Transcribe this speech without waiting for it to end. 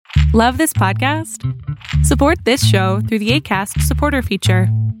Love this podcast? Support this show through the Acast supporter feature.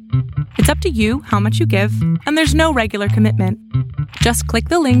 It's up to you how much you give, and there's no regular commitment. Just click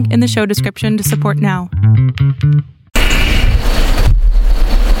the link in the show description to support now.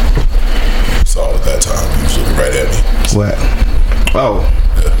 Saw at that time, he was looking right at me. What? Oh.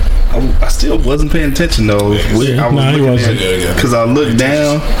 Yeah. I still wasn't paying attention though. I was looking because I looked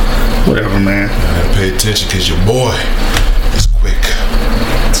down. Whatever, man. I had to pay attention because your boy is quick.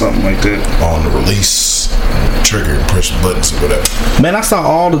 Something like that. On the release, trigger, and push buttons or whatever. Man, I saw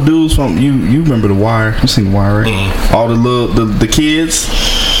all the dudes from you remember The Wire. You seen The Wire, right? Mm-hmm. All the kids,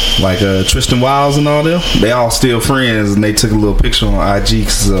 like Tristan Wiles and all them. They all still friends, and they took a little picture on IG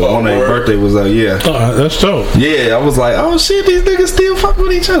because on their birthday was yeah. Oh, that's dope. Yeah, I was like, oh shit, these niggas still fuck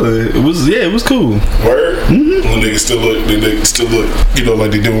with each other. It was cool. Word. Mm-hmm. When niggas still look, you know,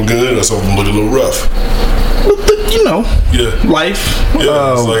 like they doing good, or some of them look a little rough. You know, life.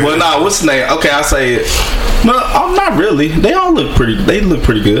 Yeah, well, nah, what's the name? Okay, I'll say it. No, not really. They all look pretty. They look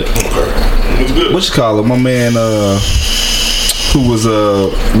pretty good. Okay, looks good. What you call it? My man, who was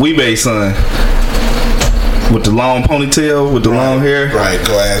Weebay's son, with the long ponytail, with the long hair. Right,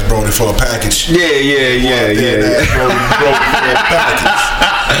 go ask Brody for a package. Yeah.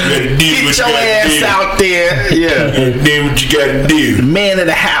 Get your ass out there. Yeah. Do what you gotta do. The man of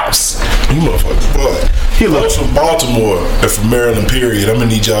the house. You motherfucker, boy. He looks from Baltimore and from Maryland, period. I'm gonna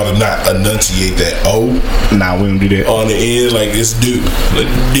need y'all to not enunciate that O. Nah, we don't do that. On the end, like it's dude. Like,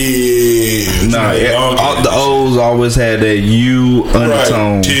 dude. Nah, the O's always had that U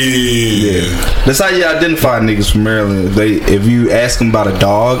undertone. Right. Yeah. That's how you identify niggas from Maryland. If you ask them about a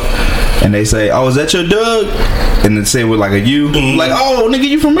dog and they say, oh, is that your dog? And then say it with like a U, like, oh, nigga,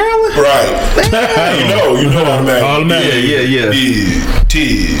 you from Maryland? Right. you know automatically. Yeah.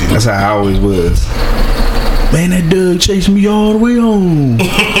 That's how I always was. Man, that Doug chased me all the way home.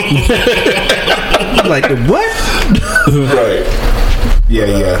 Like, what? Right.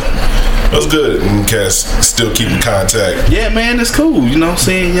 Yeah. That's good. And cats still keeping contact. Yeah, man, it's cool. You know,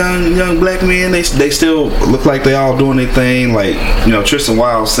 seeing young black men, they still look like they all doing their thing. Like, you know, Tristan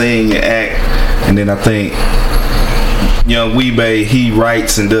Wiles sing and act. And then I think Young Weebay, he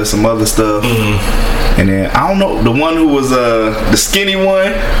writes and does some other stuff. Mm-hmm. And then, I don't know, the one who was the skinny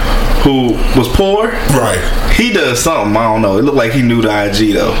one who was poor. Right. He does something, I don't know. It looked like he knew the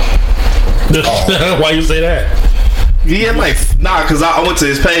IG though. Why you say that? He had because I went to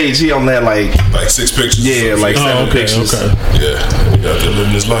his page. He only had like 6 pictures. Yeah, like 7 pictures. Okay. Yeah, he out there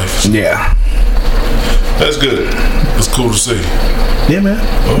living his life. Yeah, that's good. It's cool to see. Yeah,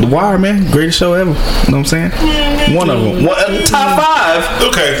 man. The Wire, man, greatest show ever. You know what I'm saying? One of them. Top 5.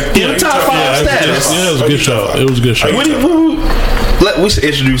 Okay. Yeah, top 5 status. Yeah, it was a good show. It was a good show. We should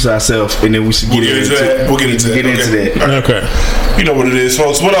introduce ourselves and then we should get into that. We'll get into that. Okay. You know what it is,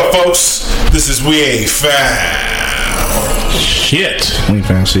 folks. What up, folks? This is We Ain't Found Shit. We ain't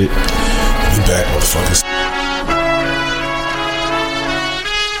found shit. We back, motherfuckers.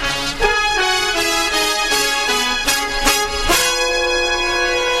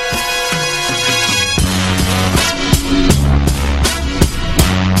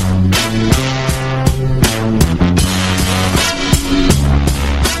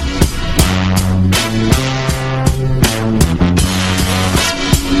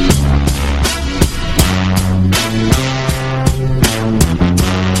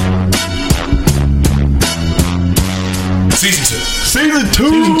 Season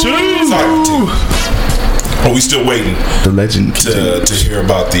 2. But we still waiting. The legend to hear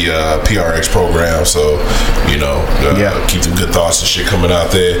about the PRX program. So, you know, keep the good thoughts and shit coming out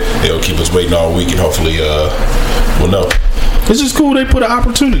there. They'll keep us waiting all week, and hopefully, we'll know. It's just cool they put an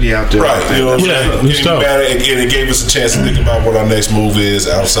opportunity out there. Right. You know what I'm saying? And it gave us a chance to think about what our next move is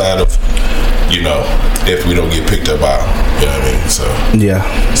outside of, you know, if we don't get picked up by them. You know what I mean? So,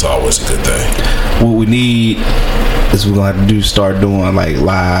 yeah, it's always a good thing. What we need is we're gonna have to start doing like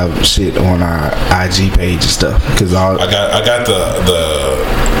live shit on our IG page and stuff. Cause I got the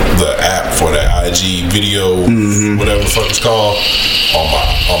app for that IG video, whatever the fuck it's called, on my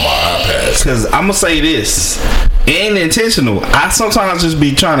iPad. Cause I'm gonna say this. It ain't intentional. I sometimes just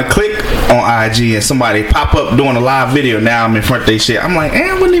be trying to click on IG and somebody pop up doing a live video. Now I'm in front of their shit. I'm like,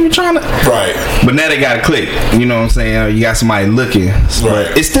 I wasn't even trying to. Right. But now they gotta click. You know what I'm saying? You got somebody looking. Right.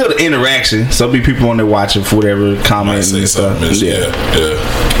 But it's still the interaction. So be people on there watching for whatever comment and stuff. Yeah.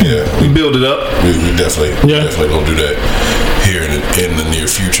 We build it up. We definitely gonna do that here in the near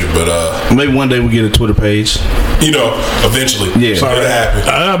future. But maybe one day we get a Twitter page. Eventually. Yeah, it'll happen.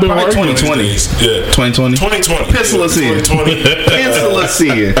 I've been working 2020. Yeah, 2020. 2020. Pencil us in. 2020. Pencil us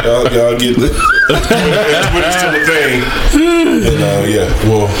in. Y'all get it. Twitter's still a thing.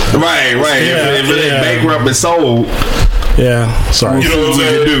 Well, right. Yeah, if it ain't bankrupt and sold, sorry. You know what I'm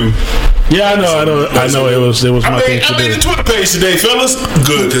saying? do. Yeah, I know. It was my thing to I made do. the Twitter page today, fellas.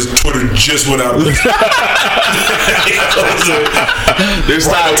 Good, because Twitter just went out. There's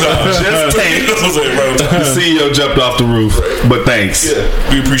right time. Just tanked. Right time. The CEO jumped off the roof, but thanks. Yeah,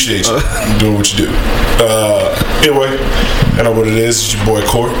 we appreciate you doing what you do. Anyway, I know what it is. It's your boy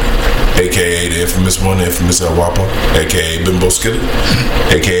Court, aka the infamous one, the infamous El Wapo, aka Bimbo Skillet,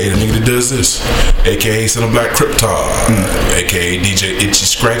 aka the nigga that does this, aka Son of Black Krypton, aka DJ Itchy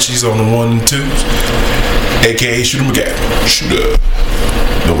Scratchies on the 1 and 2s, aka Shooter McGavin. Shooter.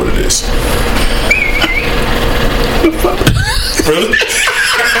 Know what it is. Really?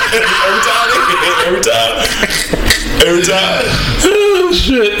 Every time. Oh,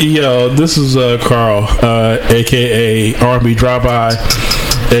 shit. Yo, this is Carl, aka R&B Drive-By,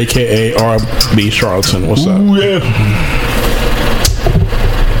 aka R&B Charlatan. What's up? Ooh, yeah.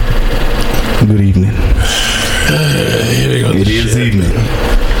 Good evening. It is evening.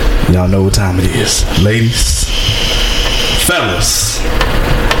 Y'all know what time it is. Ladies, fellas,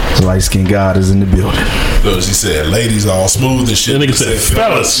 the light-skinned God is in the building. As he said, ladies all smooth and shit. That nigga said,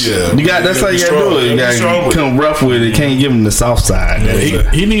 fellas. Yeah, That's how you gotta do it. You gotta come rough with it. Can't give him the soft side.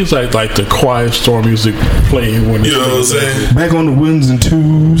 He needs like the quiet storm music playing when you know what I'm saying. Back on the ones and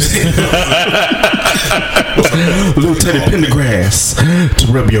twos. Little Teddy Pendergrass to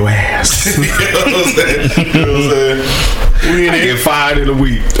rub your ass. You know what I'm saying? We ain't get fired in a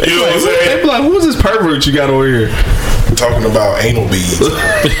week. You know what I'm saying? They be like, who's this pervert you got over here? Talking about anal beads.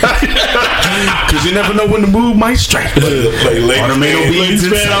 Because you never know when the move might strike. Like ladies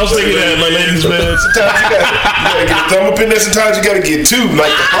man, I was thinking that. Like ladies man. Sometimes you gotta get a thumb up in there. Sometimes you gotta get two,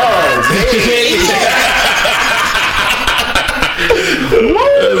 like the pawns.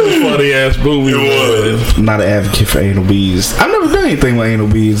 That's a funny ass movie. It was. I'm not an advocate for anal beads. I've never done anything with anal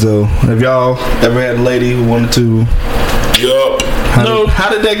beads though. Have y'all ever had a lady who wanted to? Yup. How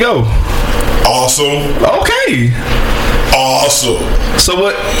did that go? Awesome. Okay. Awesome. So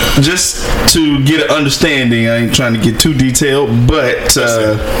what? Just to get an understanding, I ain't trying to get too detailed, but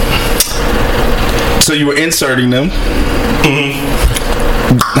so you were inserting them.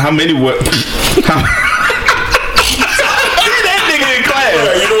 Mm-hmm. How many were? That nigga in class.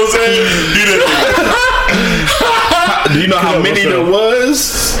 Right, you know what I'm saying? Do you know how many there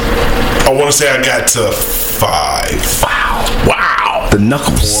was? I want to say I got to 5. Wow. The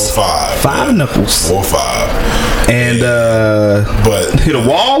knuckles. 4 or 5. 5 knuckles. 4 or 5. And but hit a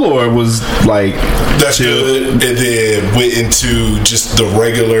wall, or it was like that's good. And then went into just the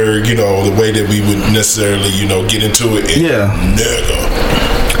regular, the way that we would necessarily, get into it. And nigga.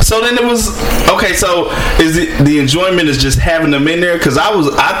 So then it was okay. So is it the enjoyment is just having them in there? Because I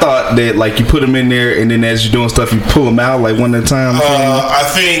thought that like you put them in there and then as you're doing stuff you pull them out like one at a time. I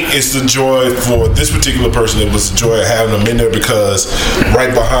think it's the joy for this particular person. It was the joy of having them in there because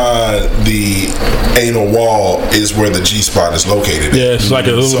right behind the anal wall is where the G spot is located. Yeah, it's like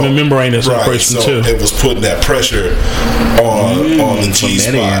a little membrane that's separation too. It was putting that pressure on the G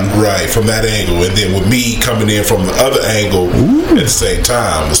spot from that angle, and then with me coming in from the other angle at the same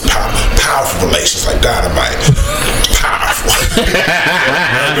time. Was powerful relations like dynamite. Powerful.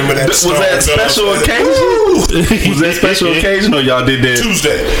 Remember that? Was that special occasion? Was that special occasion or y'all did that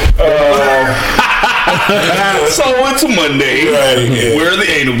Tuesday? So it's a Monday. Right. Yeah. Where are the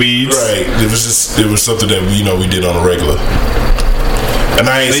anal beads? Right. It was something that we did on a regular. And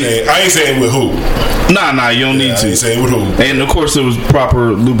I ain't saying with who. Nah, you don't need to. I ain't saying with who. And of course, there was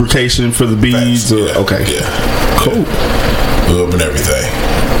proper lubrication for the beads. Okay. Yeah. Cool. Lube and everything.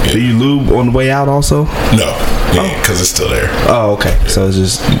 Yeah. Do you lube on the way out also? No. Because it's still there. Oh, okay. So it's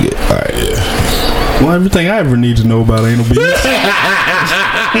just all right. Yeah. Well, everything I ever need to know about anal beads.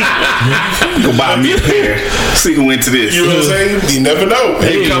 Go buy me a pair. See who into this. You know what I'm saying? You never know.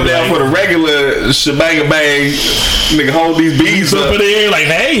 They come down for the regular shebang bang. Nigga, hold these beads up in the air like,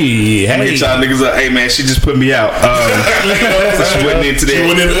 hey. Make y'all niggas up. Hey man, she just put me out. So she went into that.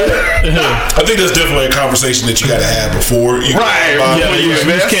 I think that's definitely a conversation that you got to have before. You you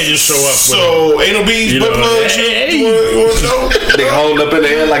can't just show up. So anal beads, butt plugs. You want to know? They hold up in the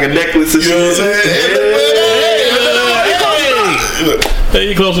air like a necklace. And you know what I'm saying? Hey,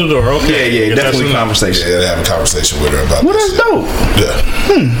 you close the door. Okay. Yeah, definitely conversation. Yeah, have a conversation with her about that. That's dope. Yeah.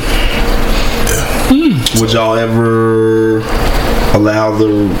 Would y'all ever allow the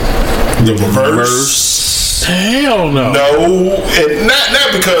reverse? clothes. Hell no. No, and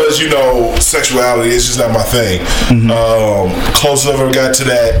not because sexuality is just not my thing. Closest I've ever got to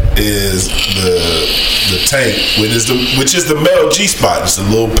that is the tank, which is the male G spot. It's a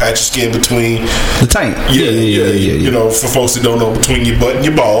little patch of skin between the tank. Yeah. For folks that don't know, between your butt and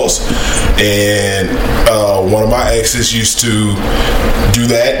your balls. And one of my exes used to do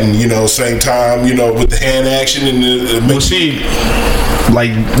that, and same time, with the hand action and was she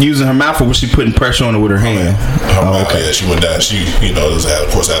like using her mouth, or was she putting pressure on it with her hand? Okay. Yeah, she went down. She,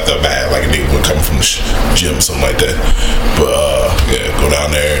 of course, after a bad, like a nigga would coming from the gym or something like that. But go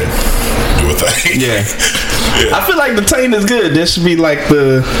down there and do a thing. Yeah. I feel like the taint is good. That should be like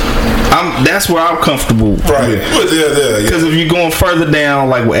that's where I'm comfortable. Right. Yeah. Because if you're going further down,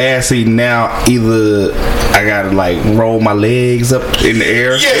 like with ass eating now, either I gotta like roll my legs up in the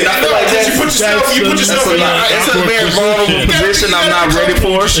air. Yeah, I feel like you put yourself in it's a very vulnerable position I'm not ready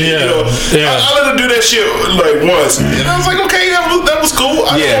for. I let her do that shit like once, and I was like, okay, that was cool.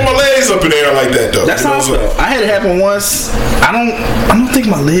 I don't want my legs up in the air like that though. That's how I felt. I had it happen once. I don't think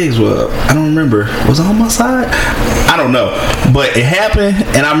my legs were up. I don't remember. Was I on my side? I don't know. But it happened,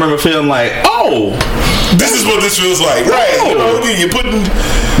 and I remember feeling like, oh, this is what this feels like, right? Oh. You're putting.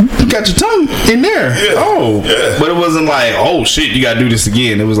 You got your tongue in there. Yeah. Oh. Yeah. But it wasn't like, oh shit, you gotta do this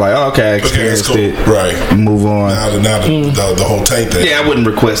again. It was like, oh, okay, I experienced it. Right. Move on. Now the whole tank thing. Yeah, I wouldn't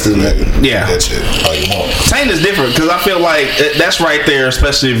request it. Yeah. That shit. All you want. Tank is different because I feel like that's right there,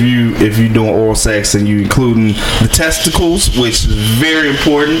 especially if you doing oral sex and you including the testicles, which is very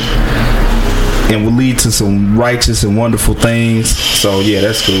important and will lead to some righteous and wonderful things. So yeah,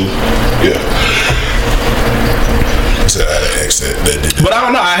 that's cool. Yeah. But I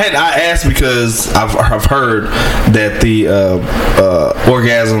don't know. I asked because I've heard that the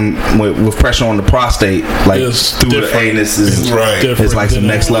orgasm with pressure on the prostate, like through the anus, is right. It's like some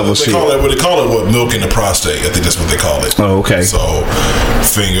next level shit. They call it milking the prostate. I think that's what they call it. Oh, okay. So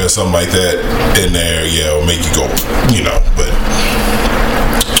finger something like that in there, will make you go, but.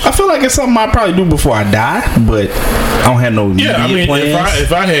 I feel like it's something I probably do before I die, but I don't have no plans.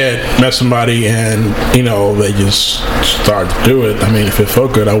 If I had met somebody and they just started to do it, I mean, if it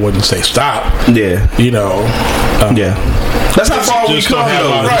felt good, I wouldn't say stop. Yeah, yeah. That's how far we come,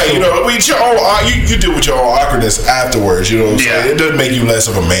 though. Right? You deal with your own awkwardness afterwards. You know what I'm saying? It doesn't make you less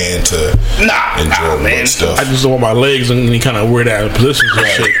of a man to enjoy stuff. I just don't want my legs in any kind of weird ass positions and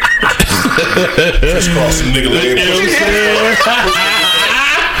shit. Just cross the nigga leg. You know what I'm saying?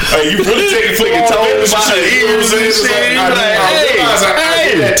 Hey, you really taking flicking toes by the ears and shit. I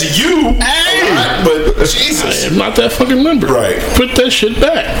did that to you. Right, but Jesus, I'm not that fucking limber. Right. Put that shit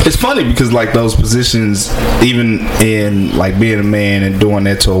back. It's funny because like those positions, even in like being a man and doing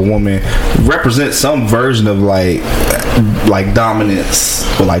that to a woman, represent some version of like dominance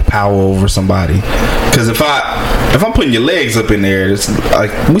or like power over somebody. Because if I'm putting your legs up in there, it's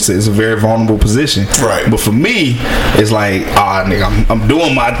like we said, it's a very vulnerable position. Right. But for me, it's like, nigga, I'm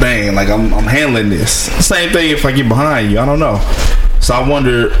doing my thing. Like I'm handling this. Same thing if I get behind you. I don't know. So I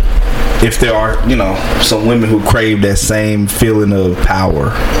wonder if there are, some women who crave that same feeling of power.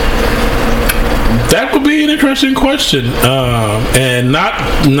 That would be an interesting question, and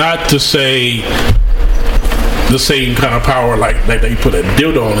not to say the same kind of power like they put a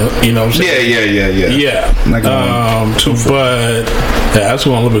dildo on it. You know what I'm saying? Yeah. But that's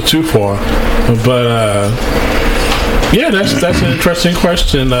going a little bit too far. But that's an interesting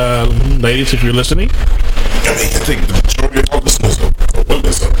question, ladies, if you're listening. I think the majority of our listeners are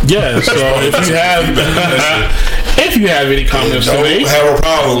women. So. Yeah, so if you have any comments to make, don't have a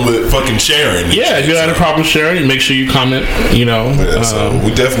problem with fucking sharing. Yeah, if you have a problem sharing, make sure you comment. So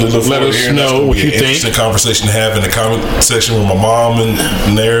we definitely look forward to hearing. Let us know what you think. Interesting conversation to have in the comment section with my mom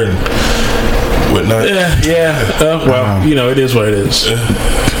and there and whatnot. Well, it is what it is. I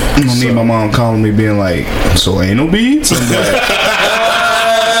don't need my mom calling me being like, so ain't no beads?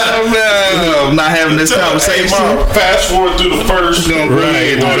 I'm not having this conversation. Fast forward through the first.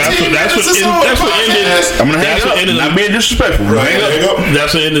 Right. That's what ended. I'm gonna hang up. Not being disrespectful. Right.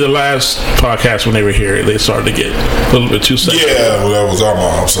 That's the end of the last podcast when they were here. They started to get a little bit too sexual. Yeah, well, that was our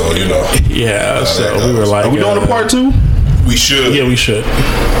mom, so Yeah, so we were like, are we doing a part 2? We should. Yeah, we should.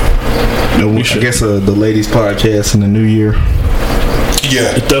 I guess the ladies podcast in the new year.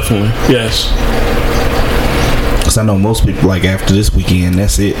 Yeah, definitely. Yes. Because I know most people like after this weekend,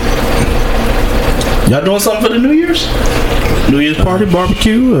 that's it. Y'all doing something for the New Year's? New Year's party,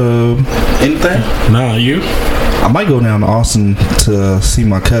 barbecue, anything? Nah, you? I might go down to Austin to see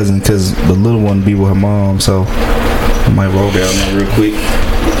my cousin because the little one be with her mom, so I might roll down there real quick.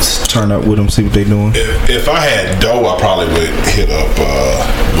 turn up with them, see what they doing. If I had dough, I probably would hit up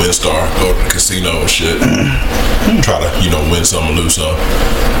WinStar, go to the casino and shit. Try to, win some, lose some.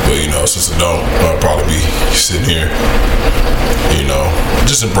 But, since I don't, I'll probably be sitting here,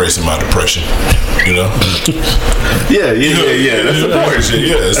 just embracing my depression, Yeah. That's important.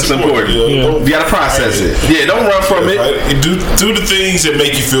 That's important. You gotta process it. Yeah, don't run from it. Right? Do the things that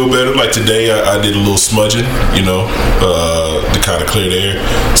make you feel better. Like today, I did a little smudging, to kind of clear the air.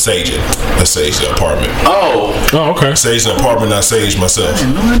 Saging. I saged the apartment. Oh, okay. Saged the apartment, I saged myself. I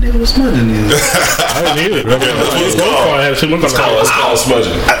had no idea what smudging is. I didn't either. It's called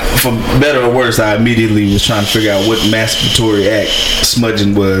smudging. For better or worse, I immediately was trying to figure out what masturbatory act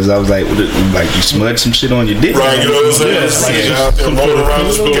smudging was. I was like you smudge some shit on your dick, right? You know what I'm saying? Some sort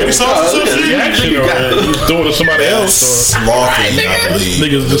of spaghetti sauce or something. He's doing it to somebody else. Sloppy, I believe.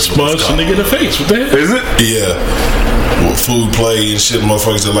 Niggas just smudge a nigga in the face. What the hell? Is it? Yeah. With food play and shit,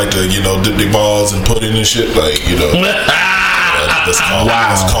 motherfuckers that like to, dip their balls and put in and shit, that's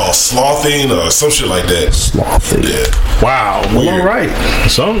called slothing or some shit like that. Slothing. Yeah. Wow. Well, all right.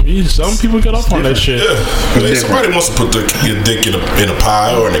 Some people get off on that shit. Yeah. If somebody wants to put your dick in a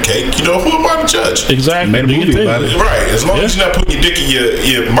pie or in a cake, who am I to judge? Exactly. Made a movie about it. Right. As long as you're not putting your dick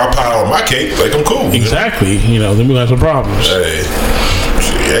in my pie or my cake, I'm cool. Exactly. Then we have some problems.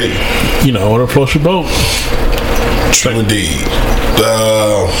 Hey. Order floats your boat. True indeed.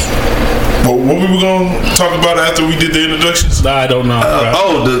 What we were going to talk about after we did the introductions? I don't know.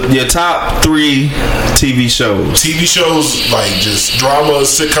 Your top 3 TV shows. TV shows like just drama,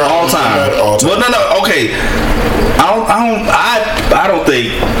 sitcom, all time. Well, no. Okay, I don't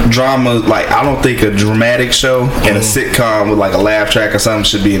think drama. I don't think a dramatic show and a sitcom with a laugh track or something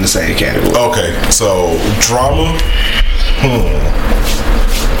should be in the same category. Okay, so drama.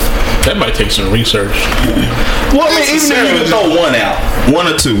 That might take some research. Well, I mean, even if you can throw one out,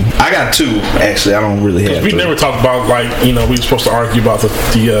 1 or 2. I got 2 actually. I don't really have. We never talked about we were supposed to argue about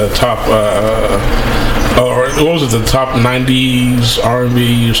the top. Or what was it? The top 90s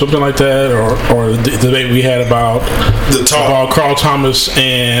R&B or something like that, or the debate we had about Carl Thomas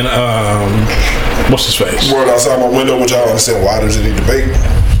and what's his face? Word outside my window, which I don't understand. Why does it need debate?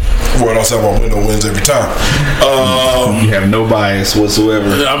 Word outside my window wins every time. You have no bias whatsoever.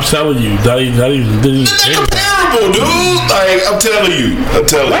 I'm telling you, that even didn't. It's comparable, dude. I'm telling you.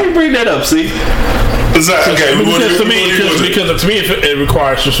 Why you bring that up? See. Exactly. Okay. Because to me, it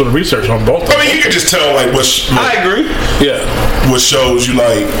requires some sort of research on both. I mean, you can just tell I agree. Yeah. What shows you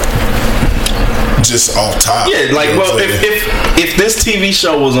like. Just off top. Yeah, if this TV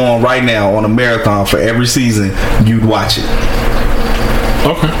show was on right now on a marathon for every season, you'd watch it.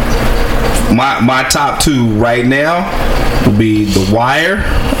 Okay. My top 2 right now would be The Wire,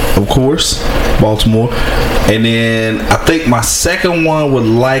 of course, Baltimore, and then I think my second one would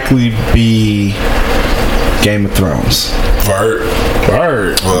likely be Game of Thrones. Vert.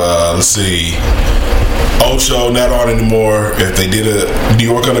 Let's see. Old show, not on anymore. If they did a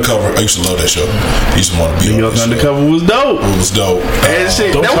New York Undercover, I used to love that show. I used to want to be New on York Undercover was dope. It was dope. And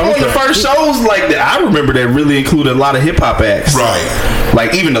shit, that was one of the first shows like that. I remember that really included a lot of hip hop acts. Right.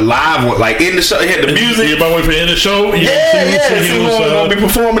 Even the live one, in the show, it had the music. Everybody wait for the end of the show. He was gonna be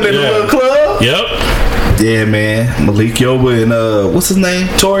performing in the little club. Yep. Yeah, man. Malik Yoba and what's his name?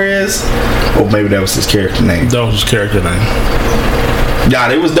 Torres? Or maybe that was his character name. That was his character name.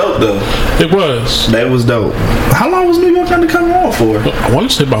 Yeah, it was dope though. It was. That was dope. How long was New York Undercover on for? I want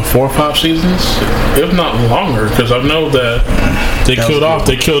to say about 4 or 5 seasons, if not longer, because I know that they killed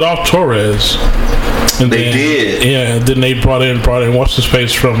off Torres. And they did. Yeah, and then they brought in what's his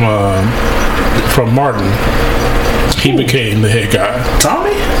face from Martin. He became the head guy.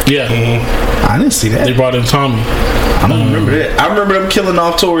 Tommy? Yeah. Mm-hmm. I didn't see that. They brought in Tommy. I don't remember that. I remember them killing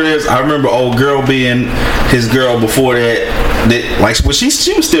off Torres. I remember old girl being his girl before that.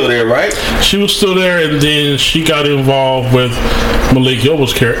 She was still there, right? She was still there, and then she got involved with Malik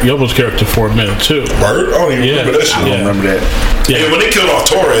Yoba's character for a minute too. Word? I don't even remember that shit. I don't remember that. Yeah, when they killed off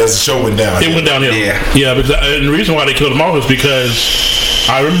Torres, the show went down. It went downhill. Yeah. Because, and the reason why they killed him off is because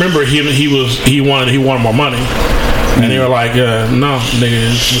I remember him. He wanted more money. And they were like, no, nigga,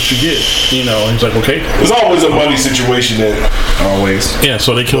 this is what you get. And he's like, okay. There's always a money situation that always. Yeah,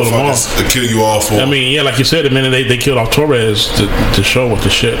 so they killed him off. To kill you off for. I mean, yeah, like you said, they killed off Torres to show what the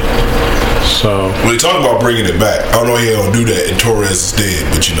shit. So when they talk about bringing it back, I don't know he don't do that, and Torres is dead,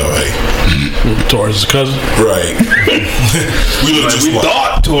 but hey, Torres' cousin, right? we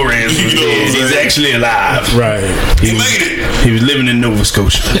thought Torres was dead. He's actually alive, right? He made it. He was living in Nova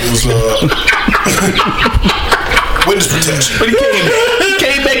Scotia. It was witness protection, but he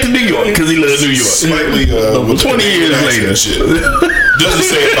came back to New York because he loves New York. Slightly 20 years later. Shit. Doesn't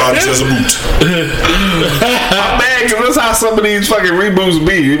say about it, says a boot. I'm mad because that's how some of these fucking reboots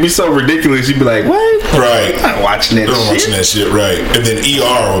be. It'd be so ridiculous. You'd be like, what? Right. I'm not watching that I'm shit. watching that shit, right. And then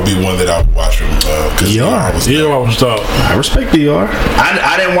ER would be one that I would watch from. Because ER was I respect ER.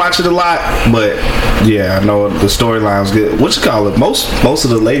 I didn't watch it a lot, but yeah, I know the storyline was good. What you call it? Most of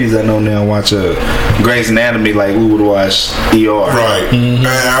the ladies I know now watch Grey's Anatomy like we would watch ER. Right. Man,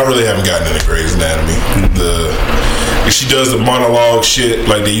 I really haven't gotten into Grey's Anatomy. She does the monologue shit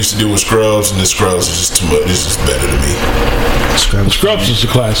like they used to do with Scrubs, and the Scrubs is just too much. It's just better to me. Scrubs is a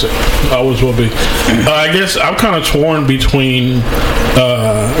classic. Always will be. I guess I'm kind of torn between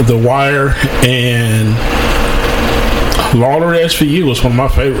The Wire and Law and Order SVU was one of my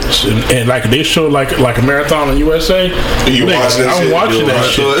favorites, and like they showed like a marathon on USA. You watching that I'm shit? watching that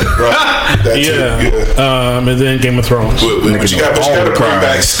shit. Right. That Yeah. And then Game of Thrones. But you got to bring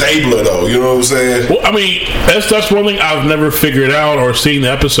back Stabler though. You know what I'm saying? Well, I mean, that's one thing I've never figured out or seen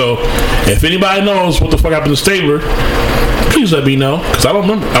the episode. If anybody knows what the fuck happened to Stabler, please let me know, because I don't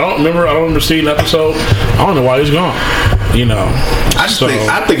remember seeing the episode. I don't know why he's gone. You know, I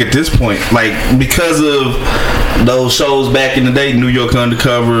think at this point, like, because of those shows back in the day, New York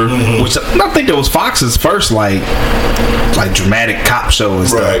Undercover, which I think that was Fox's first like dramatic cop show and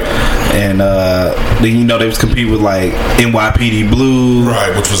stuff. Right. And then they was competing with like NYPD Blue,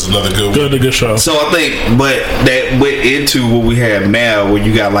 right, which was another good show. So I think, but that went into what we have now, where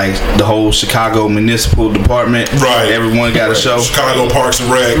you got like the whole Chicago Municipal Department. Right. Everyone got a show. Chicago Parks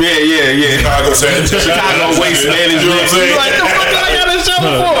and Rec. Yeah. Chicago Waste Management. You know what I'm saying? Like, the fuck I got a show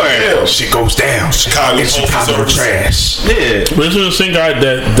for? Yeah. Shit goes down. Chicago trash. Yeah. But this is the same guy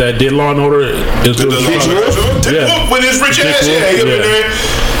that did Law and Order. Is Dick Wolf with his rich ass.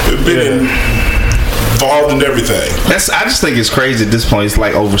 Been involved in everything. I just think it's crazy at this point. It's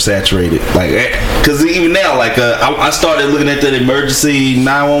like oversaturated. Like, because even now, like, I started looking at that Emergency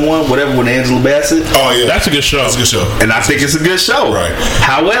 911, whatever, with Angela Bassett. Oh yeah, that's a good show. And I think it's a good show. Right.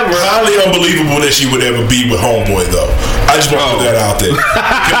 However, highly unbelievable that she would ever be with Homeboy though. I just want to put that out there.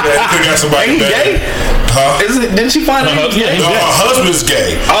 Could got somebody gay. Huh? Didn't she find out? Yeah, her husband's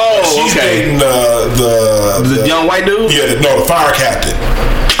gay. Oh, she's okay. dating the young white dude. Yeah, the fire captain.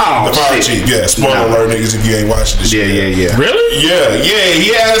 Oh, the fire chief. Yeah, spoiler alert, niggas, if you ain't watching this shit. Yeah. Really? Yeah.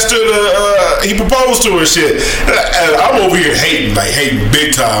 He asked her to, he proposed to her shit. And I'm over here hating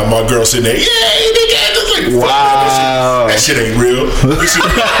big time. My girl sitting there, he did like, wow. That shit ain't real. She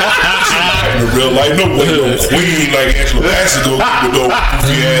not in real life. No way, no queen like Angela Bassett go with no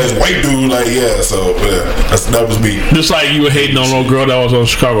goofy ass white dude. Like, yeah, so that was me. Just like you were hating on no girl that was on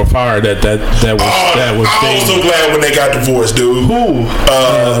Chicago Fire that was I was so glad when they got divorced, dude. Who?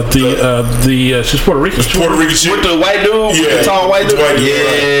 She's Puerto Rican. Puerto Rican shit. With the white dude? Yeah. The tall white dude?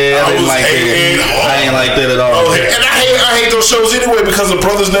 Yeah. I didn't like that. I ain't like that at all. And I hate those shows anyway because the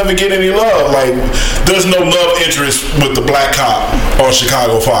brothers never get any love. Like, there's no love interest with the black cop on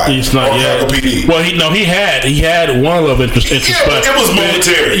Chicago Fire. He's not yet. Chicago PD. Well, he had one love interest, but it was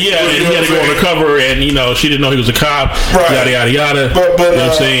momentary. Yeah, he had to go on the cover, and she didn't know he was a cop. Right. Yada yada yada. But you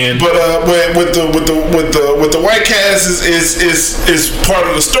know what I'm saying? But with the white cast is part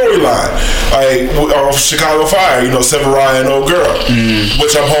of the storyline, like of Chicago Fire. Severiah and old girl,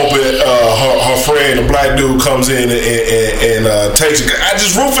 which I'm hoping her friend, a black dude, comes in and takes it. I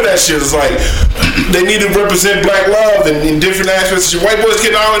just root for that shit. It's like they need to represent black love in different aspects. White boys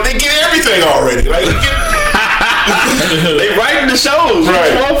get all, they get everything already. Like they writing the shows.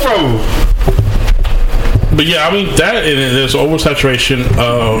 Right. Where you from? But yeah, I mean that, and there's oversaturation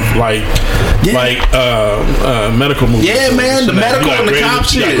of medical movies. Yeah, man, the medical and the cop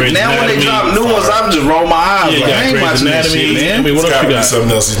shit. Now when they drop new ones, I'm just roll my eyes. Yeah, I ain't watching that shit, man. I mean, what else you got?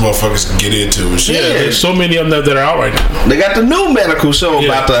 Something else these motherfuckers can get into and shit. Yeah, there's so many of them that are out right now. They got the new medical show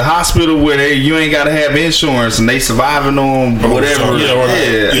about the hospital where you ain't got to have insurance and they surviving on whatever. There was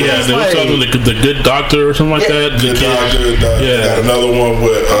something the Good Doctor or something like that. Good Doctor. Got another one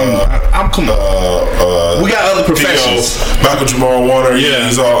with we got other professions. Michael Jamal Warner. Yeah,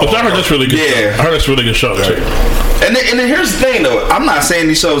 he's all. But I heard that's really good. Yeah, I heard that's really good show too. And then here's the thing though. I'm not saying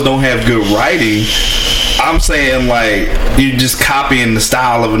these shows don't have good writing. I'm saying like you just copying the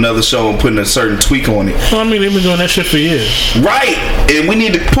style of another show and putting a certain tweak on it. Well, I mean they've been doing that shit for years. Right, and we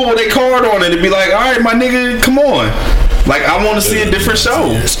need to pull their card on it and be like, all right, my nigga, come on. Like, I want to see a different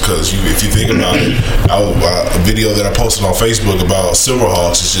show. Because if you think about it, a video that I posted on Facebook about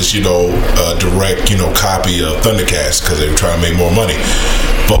Silverhawks is just, a direct, copy of Thundercats because they were trying to make more money.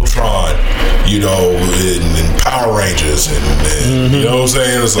 Voltron, and Power Rangers, and you know what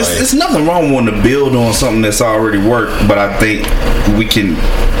I'm saying? It's nothing wrong with wanting to build on something that's already worked, but I think we can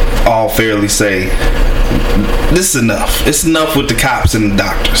all fairly say this is enough. It's enough with the cops and the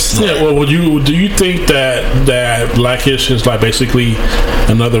doctors. Yeah. Well, do you think that Blackish is like basically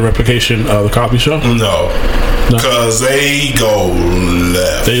another replication of the Cosby Show? No. Because they go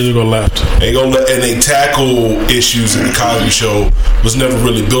left. They either go left. They go left, and they tackle issues that the Cosby Show was never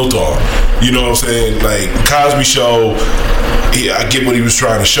really built on. You know what I'm saying? Like, Cosby Show, I get what he was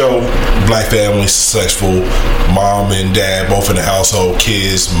trying to show. Black family, successful, mom and dad both in the household,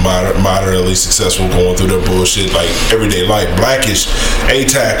 kids moderately successful, going through their bullshit, like everyday life. Blackish,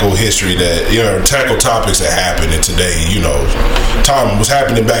 tackle history that, tackle topics that happen in today, time was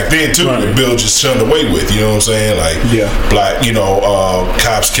happening back then too, that Bill just shunned away with, you know what I'm saying? Like, black,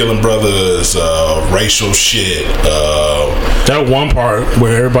 cops killing brothers, racial shit. That one part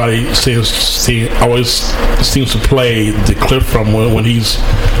where everybody always seems to play the clip from when he's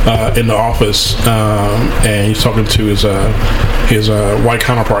in the office and he's talking to his white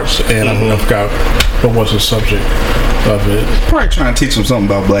counterparts, and I forgot what was the subject of it. Probably trying to teach them something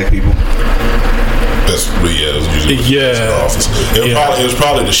about black people. It was usually the office. It was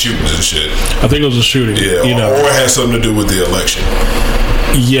probably the shootings and shit. I think it was the shooting. Yeah, or it had something to do with the election.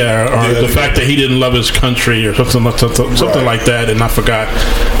 Yeah, or the fact that he didn't love his country or something like that, and I forgot.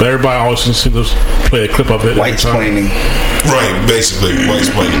 But everybody always seems to play a clip of it. White-splaining. Right, basically,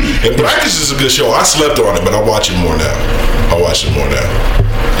 white-splaining. And Blackish is a good show. I slept on it, but I watch it more now.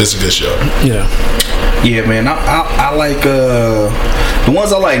 It's a good show. Yeah, man. I like the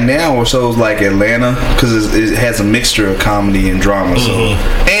ones I like now are shows like Atlanta, because it has a mixture of comedy and drama. So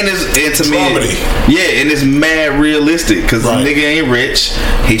and to me, and it's mad realistic, because the nigga ain't rich.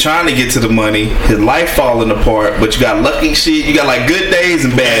 He trying to get to the money. His life falling apart, but you got lucky shit. You got like good days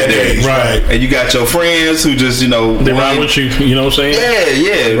and bad days, right? And you got your friends who just they ride with you. You know what I'm saying?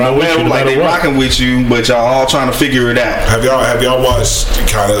 Yeah. They rocking with you, but y'all all trying to figure it out. Have y'all watched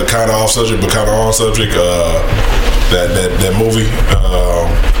kind of off subject, but kind of on subject? That movie.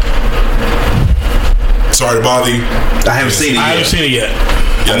 Sorry to bother you. I haven't seen it yet.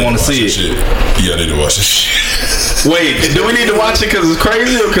 I want to see it. Yeah, I need to watch this shit. Wait, do we need to watch it because it's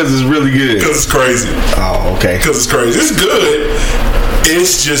crazy or because it's really good? Because it's crazy. Oh, okay. Because it's crazy. It's good.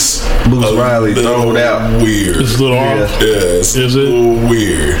 It's just Bruce Riley thrown out. Weird. It's a little off. Yeah, it's a little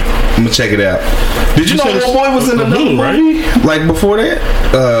weird. I'm gonna check it out. Did you know Old Boy was in another movie? Like before that?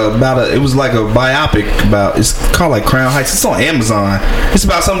 It was like a biopic about, it's called like Crown Heights. It's on Amazon. It's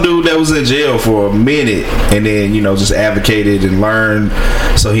about some dude that was in jail for a minute and then, just advocated and learned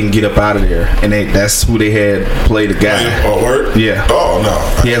so he can get up out of there. And that's who they had play the guy. Oh, word? Yeah. Oh,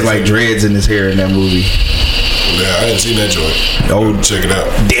 no. He has like dreads in his hair in that movie. Yeah, I didn't see that joint. Oh, check it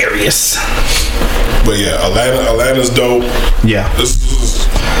out. Darius. But yeah, Atlanta's dope. Yeah.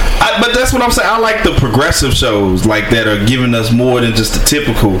 But that's what I'm saying. I like the progressive shows like that are giving us more than just the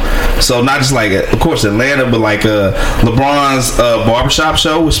typical. So not just like, of course, Atlanta, but like LeBron's barbershop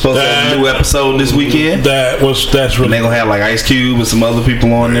show was supposed to have a new episode this weekend. That's really. And they gonna have like Ice Cube and some other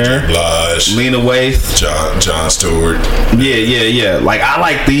people on there. Blige, Lena Waithe, Jon Stewart. Yeah. Like I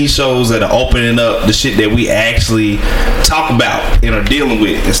like these shows that are opening up the shit that we actually talk about and are dealing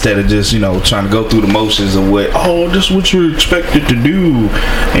with, instead of just trying to go through the motions of this is what you're expected to do.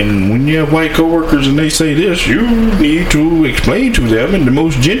 And when you have white coworkers and they say this, you need to explain to them in the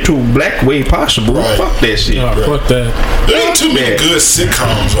most gentle black way possible. Right. Fuck that shit. Fuck that. There ain't too many good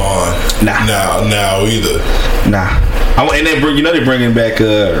sitcoms on now either. And they they're bringing back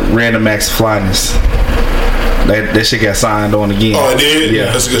Random Acts of Flyness. That shit got signed on again. Oh, it did?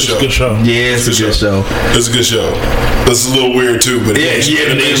 Yeah. That's a good show. Yeah, it's a good show. It's a good show. It's a little weird too, but it's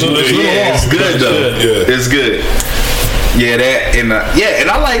good though. Yeah. It's good. Yeah, that and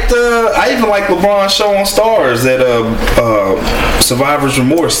I like I even like LeBron's show on Stars that Survivor's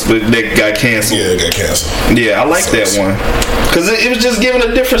Remorse that got canceled. Yeah, it got canceled. Yeah, I like that one because it was just giving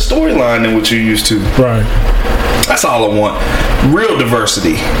a different storyline than what you're used to. Right. That's all I want. Real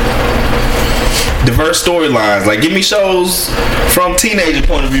diversity. Diverse storylines. Like, give me shows from teenager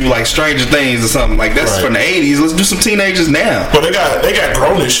point of view, like Stranger Things or something. Like, that's from the 80s. Let's do some teenagers now. But they got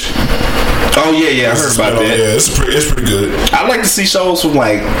Grownish. Oh yeah, I heard about that. Yeah, it's pretty good. I like to see shows from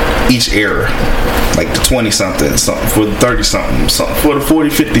like each era, like the 20-something, something for the 30-something, something for the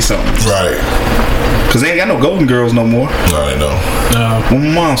 40-50-something. Right. Cause they ain't got no Golden Girls no more. No, they don't. What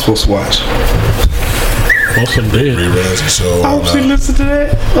my mom's supposed to watch? Most of them did. Reruns. So I hope she listen to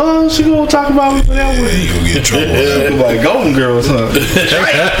that. Oh, she gonna talk about that one. You gonna get in trouble. Like Golden Girls, huh?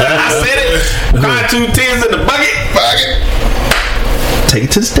 I said it. Crying 2 tears in the bucket. Take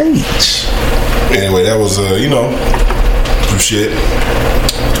it to the stage. Anyway, that was some shit.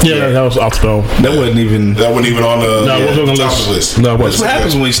 Yeah, that was off though. That wasn't even on the No, it wasn't on the top list. of the list. No, it That's wasn't. what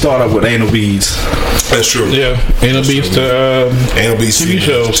happens when you start off with anal beads. That's true. Yeah, anal beads to Anal beads TV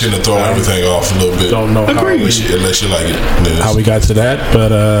shows. tend to throw everything off a little bit. Don't know how unless you like it. how we got to that,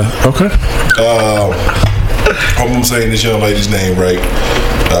 but okay. Hope I'm saying this young lady's name right.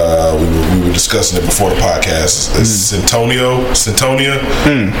 We were discussing it before the podcast. It's Centonia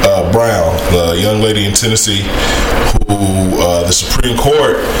Brown, the young lady in Tennessee who the Supreme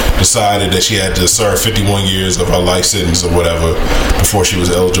Court decided that she had to serve 51 years of her life sentence or whatever before she was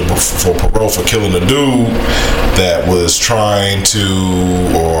eligible for parole for killing a dude that was trying to,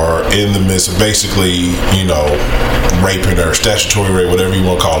 or in the midst of basically, raping her, statutory rape, whatever you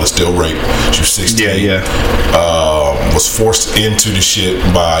want to call it, still rape. She was 16. Was forced into the shit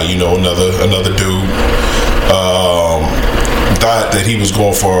by another dude. Thought that he was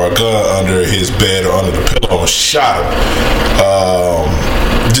going for a gun under his bed or under the pillow and shot him.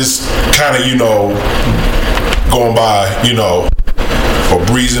 Just kind of going by or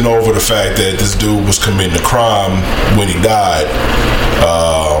breezing over the fact that this dude was committing a crime when he died.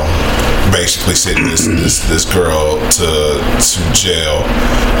 Basically sending this girl to jail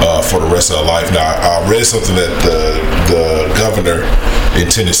for the rest of her life. Now, I read something that the governor in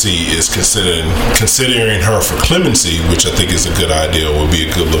Tennessee is considering her for clemency, which I think is a good idea. Would be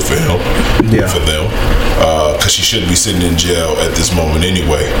a good look for him, for them, because she shouldn't be sitting in jail at this moment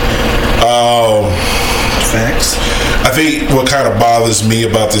anyway. Facts. I think what kind of bothers me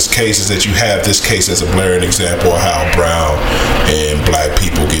about this case is that you have this case as a blaring example of how brown and black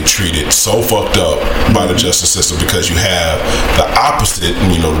people get treated so fucked up by the justice system, because you have the opposite,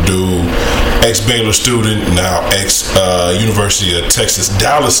 the dude, ex-Baylor student, now ex-University of Texas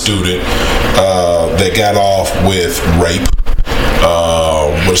Dallas student that got off with rape.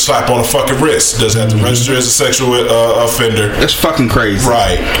 With a slap on the fucking wrist. Doesn't have to register as a sexual offender. That's fucking crazy.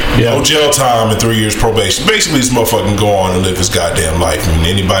 Right. Yeah. No jail time and 3 years probation. Basically, this motherfucker can go on and live his goddamn life. I mean,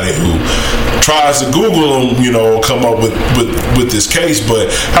 anybody who tries to Google him, come up with this case,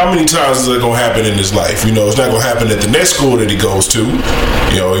 but how many times is that going to happen in his life? It's not going to happen at the next school that he goes to.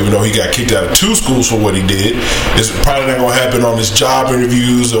 Even though he got kicked out of 2 schools for what he did. It's probably not going to happen on his job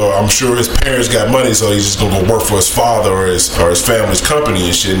interviews, or I'm sure his parents got money, so he's just going to go work for his father or his family's company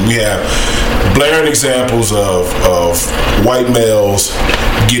and shit. And we have blaring examples of white males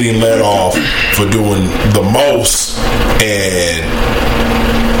getting let off for doing the most, and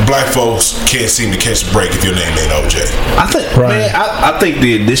black folks can't seem to catch a break if your name ain't OJ. I think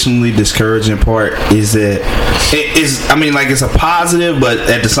the additionally discouraging part is that it's a positive, but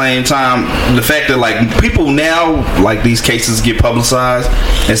at the same time, the fact that people now, these cases get publicized,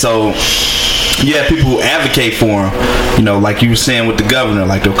 and so people who advocate for them, like you were saying with the governor,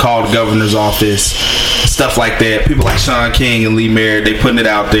 they'll call the governor's office, stuff like that. People like Sean King and Lee Merritt, they putting it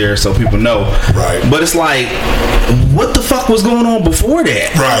out there so people know. Right. But it's what the fuck was going on before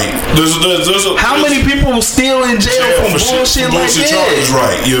that? Right. How many people were still in jail for bullshit like that? Charges,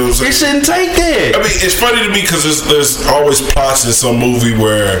 right. It shouldn't take that. I mean, it's funny to me because there's always plots in some movie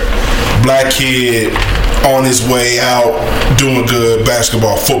where black kid on his way out doing good,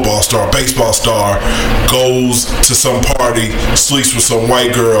 basketball, football star, baseball star, goes to some party, sleeps with some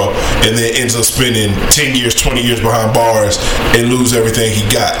white girl, and then ends up spending 10 years, 20 years behind bars and lose everything he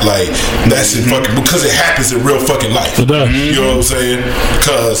got. That's it fucking, because it happens in real fucking life. It does. You know what I'm saying?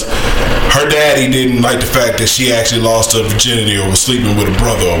 Because her daddy didn't like the fact that she actually lost her virginity or was sleeping with a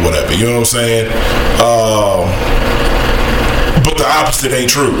brother or whatever. You know what I'm saying? But the opposite ain't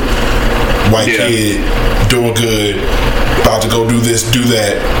true. White kid doing good, about to go do this, do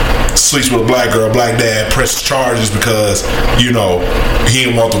that, sleeps with a black girl, black dad presses charges because he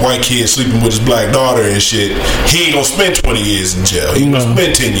didn't want the white kid sleeping with his black daughter and shit. He ain't gonna spend 20 years in jail. He gonna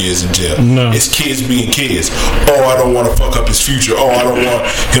spend 10 years in jail. No. It's kids being kids. Oh, I don't want to fuck up his future. Oh, I don't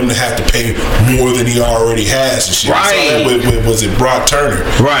want him to have to pay more than he already has and shit. Right. Was it Brock Turner?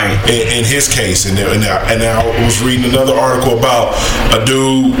 Right. In his case, and I was reading another article about a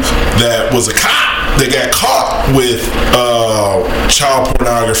dude that was a cop that got caught with child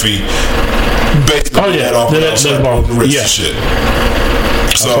pornography, basically off the wrist and shit.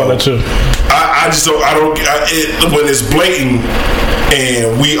 So I saw that too. I just don't. When it's blatant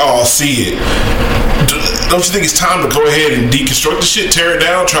and we all see it, don't you think it's time to go ahead and deconstruct the shit, tear it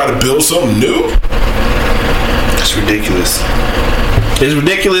down, try to build something new? It's ridiculous. It's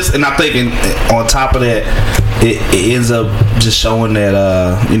ridiculous, and I'm thinking on top of that, it ends up just showing that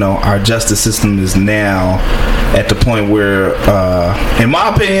our justice system is now at the point where, in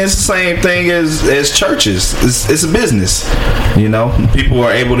my opinion, it's the same thing as churches. It's a business. People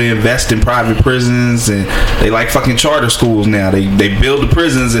are able to invest in private prisons, and they like fucking charter schools now. They build the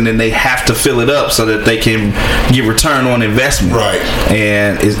prisons and then they have to fill it up so that they can get return on investment. Right.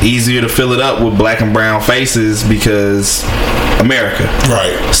 And it's easier to fill it up with black and brown faces because America.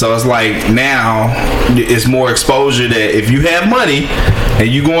 Right. So it's like now it's more exposure that if you have money and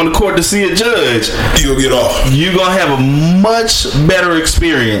you go into court to see a judge, you'll get off. You're gonna have a much better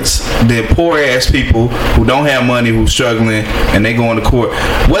experience than poor ass people who don't have money, who's struggling, and they go into court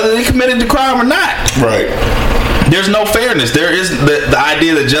whether they committed the crime or not. Right. There's no fairness. There is the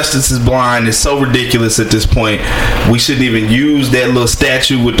idea that justice is blind is so ridiculous at this point. We shouldn't even use that little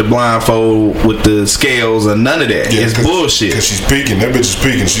statue with the blindfold with the scales or none of that. Yeah, it's bullshit. Because she's peeking. That bitch is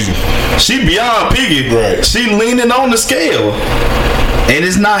peeking. She beyond peeking. Right. She leaning on the scale. And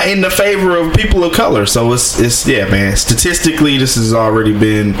it's not in the favor of people of color. So it's yeah, man. Statistically, this has already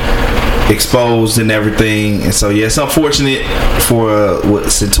been exposed and everything. And so yeah, it's unfortunate for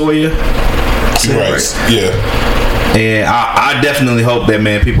Cyntoia. Right. Yeah. And I definitely hope that,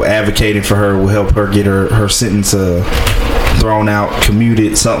 man, people advocating for her will help her get her sentence thrown out,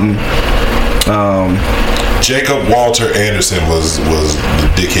 commuted, something. Jacob Walter Anderson was the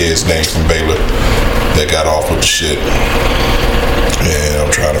dickhead's name from Baylor that got off with the shit. And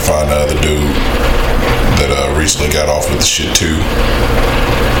I'm trying to find the other dude that recently got off with the shit too.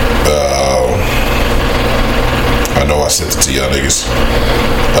 I know I sent it to y'all niggas.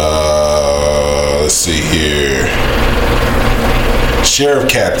 Let's see here. Sheriff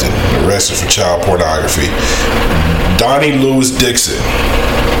Captain arrested for child pornography. Donnie Lewis Dixon,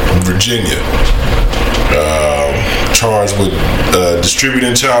 Virginia, charged with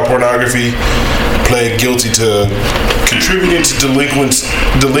distributing child pornography, pled guilty to contributing to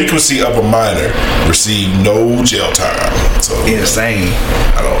delinquency of a minor, received no jail time. So insane.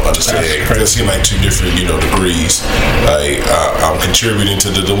 I don't understand. It seems like two different, degrees. I'm contributing to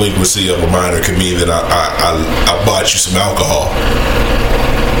the delinquency of a minor could mean that I bought you some alcohol.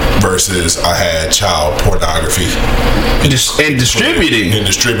 Versus I had child pornography and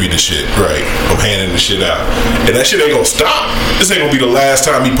distributing shit. Right, I'm handing the shit out, and that shit ain't gonna stop. This ain't gonna be the last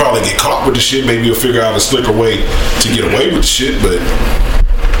time he probably get caught with the shit. Maybe he'll figure out a slicker way to get away with the shit. But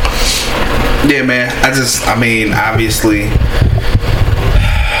yeah, man, I mean, obviously,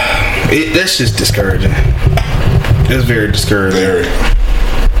 that's just discouraging. It's very discouraging. Very.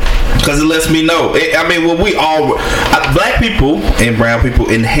 Because it lets me know. We all, black people and brown people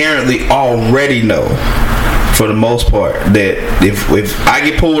inherently already know, for the most part, that if I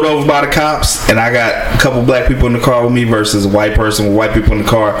get pulled over by the cops and I got a couple black people in the car with me versus a white person with white people in the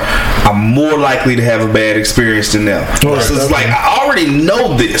car, I'm more likely to have a bad experience than them. So it's like, I already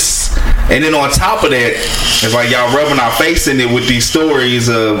know this. And then on top of that, it's like y'all rubbing our face in it with these stories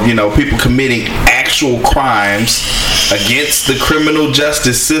of, people committing actual crimes against the criminal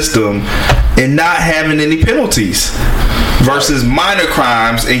justice system and not having any penalties versus minor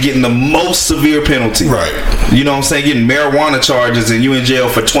crimes and getting the most severe penalty. Right. You know what I'm saying? Getting marijuana charges and you in jail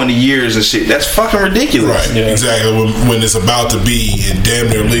for 20 years and shit. That's fucking ridiculous. Right. Yeah. Exactly. When it's about to be and damn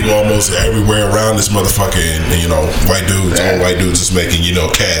near legal almost everywhere around this motherfucker, and white dudes, all white dudes is making,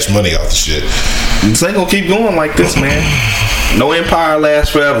 cash money off the shit. This ain't gonna keep going like this, man. No empire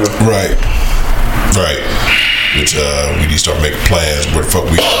lasts forever. Right. Which we need to start making plans where the fuck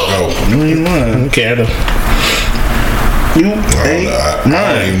we go. Canada. I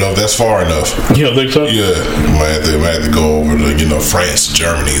don't even know if that's far enough. You don't think so? Yeah, might have to go over to France,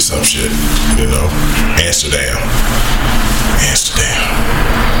 Germany, some shit. Amsterdam.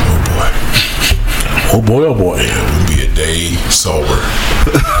 Oh boy. Yeah, we'll be a day sober.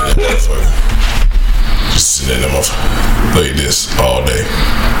 Just sitting in them like this all day.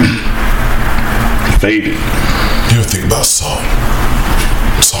 Faded. You ever think about salt?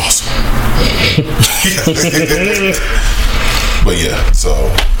 It's awesome. But yeah, so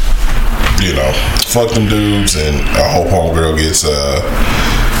fuck them dudes, and I hope homegirl gets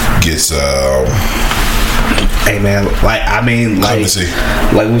hey man,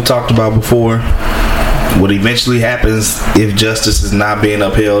 like we talked about before, what eventually happens if justice is not being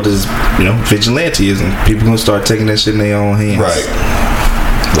upheld is vigilantism. People gonna start taking that shit in their own hands, right?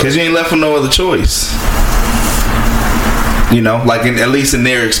 Because you ain't left with no other choice. At least in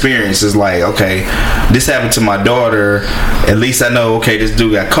their experience, it's like, okay, this happened to my daughter. At least I know, okay, this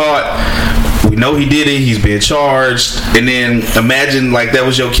dude got caught. we know he did it. He's being charged. And then imagine like that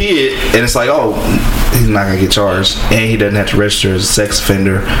was your kid, and it's like, oh, he's not gonna get charged, and he doesn't have to register as a sex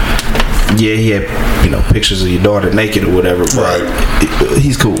offender. Yeah, he had pictures of your daughter naked or whatever. But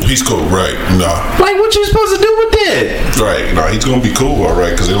he's cool. He's cool, right? Nah. Like, what you supposed to do with that? Right. Nah, he's gonna be cool, all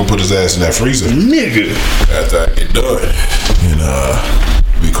right, because they don't put his ass in that freezer, nigga. After I get done, and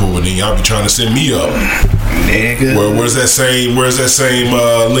be cool. And then y'all be trying to send me up, nigga. Where's that same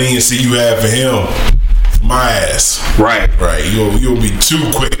leniency you have for him? My ass. Right. You'll be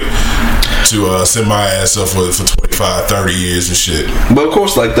too quick to send my ass up for 25, 30 years and shit. But of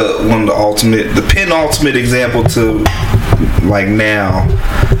course, like the penultimate example to like now,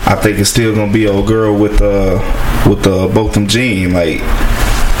 I think it's still gonna be old girl with Botham Jean. Like,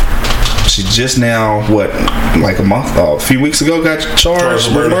 she just now, like a few weeks ago, got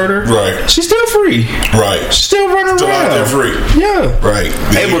charged with murder. Right. She's still free. Right. She's still running still around. Out there free. Yeah. Right.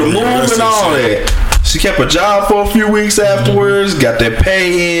 Able to move and all that. She kept a job for a few weeks afterwards, got that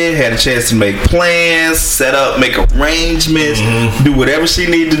pay in, had a chance to make plans, set up, make arrangements, do whatever she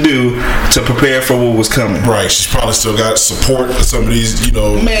needed to do to prepare for what was coming. Right. She's probably still got support of some of these,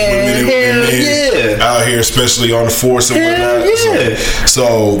 women out here, especially on the force and whatnot. Yeah.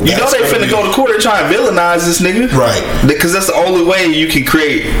 So they finna go to court and try and villainize this nigga. Right. Because that's the only way you can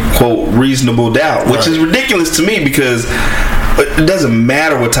create, quote, reasonable doubt, which is ridiculous to me because it doesn't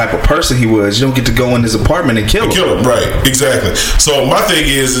matter what type of person he was. You don't get to go in his apartment and kill him. Right, exactly. So my thing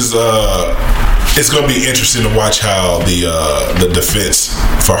is it's going to be interesting to watch how the defense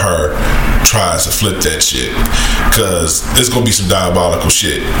for her tries to flip that shit, because there's going to be some diabolical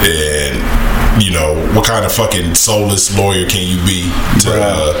shit, and what kind of fucking soulless lawyer can you be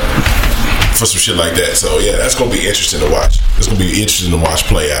for some shit like that? So yeah, that's going to be interesting to watch. It's going to be interesting to watch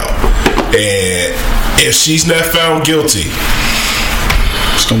play out. And if she's not found guilty,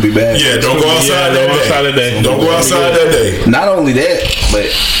 it's gonna be bad. Yeah, don't go outside that day. Don't go outside that day. Not only that, but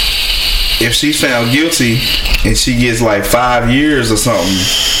if she's found guilty and she gets like 5 years or something,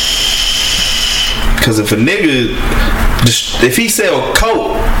 because if a nigga, if he sell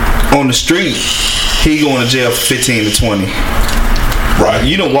coke on the street, he going to jail for 15 to 20. Right.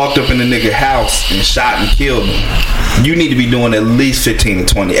 You done walked up in the nigga house and shot and killed him. You need to be doing at least 15 to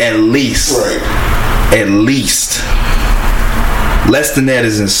 20. At least. Right. At least. Less than that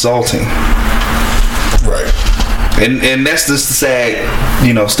is insulting. Right. And that's just the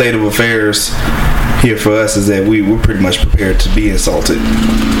sad, state of affairs here for us, is that we're pretty much prepared to be insulted.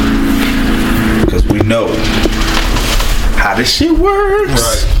 Because we know how this shit works.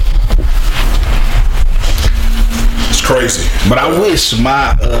 Right. It's crazy. But I wish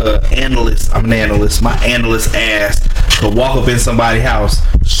my my analyst ass could walk up in somebody's house,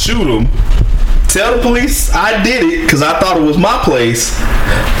 shoot them, tell the police I did it because I thought it was my place,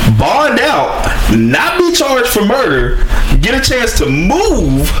 bond out, not be charged for murder, get a chance to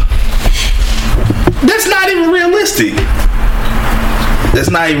move. That's not even realistic.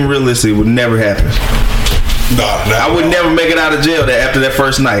 It would never happen. I would never make it out of jail after that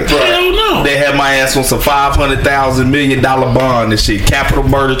first night. Hell no. They had my ass on some $500,000 $1 million bond and shit. Capital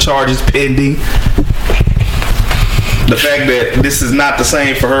murder charges pending. The fact that this is not the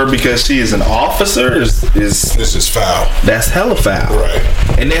same for her because she is an officer is this is foul. That's hella foul. Right.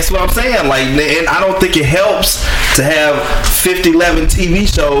 And that's what I'm saying. Like, and I don't think it helps to have 50-11 TV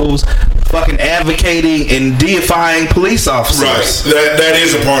shows fucking advocating and deifying police officers. Right. That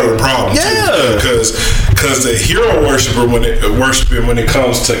is a part of the problem. Yeah. Because the hero worshiping when it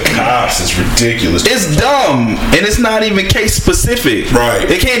comes to cops is ridiculous. It's dumb, and it's not even case specific. Right.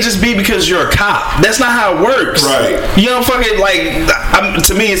 It can't just be because you're a cop. That's not how it works. Right.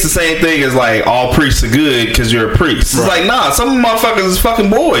 To me, it's the same thing as like all priests are good because you're a priest. It's like, nah, some motherfuckers is fucking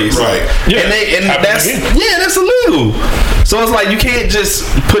boys. Right. Yeah. And that's illegal. So it's like you can't just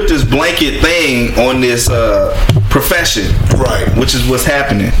put this blanket thing on this profession. Right. Which is what's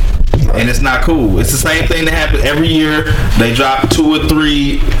happening. And it's not cool. It's the same thing that happens every year. They drop 2 or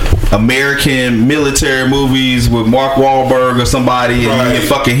 3 American military movies with Mark Wahlberg or somebody and he's a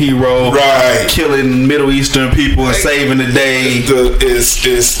fucking hero, killing Middle Eastern people and saving the day.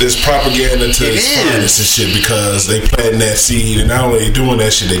 It's propaganda to its finest and shit, because they planting that seed, and not only doing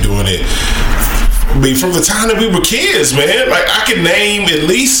that shit, they doing it. I mean, from the time that we were kids, man, like I can name at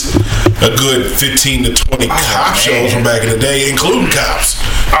least a good 15 to 20 cop shows from back in the day, including Cops.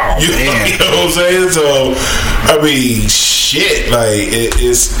 You know what I'm saying? So, I mean, shit, like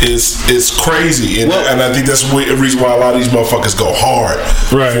it's crazy, and I think that's the reason why a lot of these motherfuckers go hard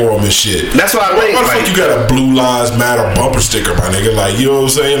for them and shit. That's why I think. Why the fuck you got a Blue Lives Matter bumper sticker, my nigga? Like, you know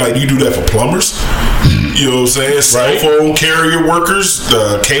what I'm saying? Like, you do that for plumbers? You know what I'm saying? Cell phone carrier workers,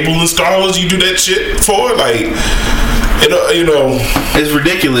 the cable installers, you do that shit for? Like, you know, it's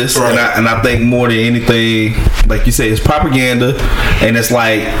ridiculous. Right. And I think more than anything, like you say, it's propaganda. And it's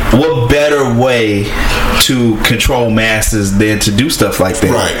like, what better way to control masses than to do stuff like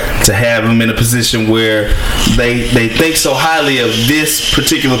that? Right. To have them in a position where they think so highly of this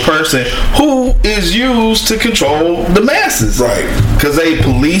particular person who is used to control the masses. Right. Because they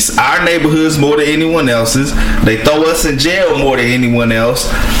police our neighborhoods more than anyone else's. They throw us in jail more than anyone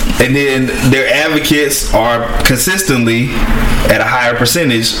else. And then their advocates are consistently at a higher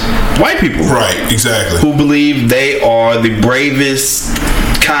percentage white people. Right, exactly. Who believe they are the bravest,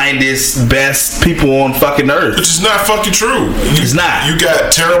 kindest, best people on fucking earth. Which is not fucking true. It's not. You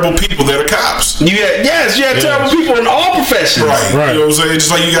got terrible people that are cops. You have terrible people in all professions. Right. You know what I'm saying?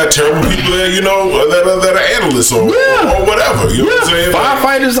 Just like you got terrible people that, you know, that are analysts or whatever. You know what I'm saying?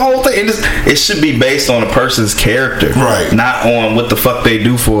 Firefighters, the whole thing. It should be based on a person's character. Right. Not on what the fuck they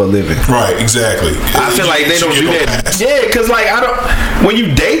do for a living. Right, exactly. I feel like they don't do that. Yeah, because like when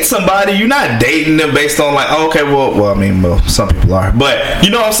you date somebody, you're not dating them based on like, oh, okay, well, I mean, some people are, but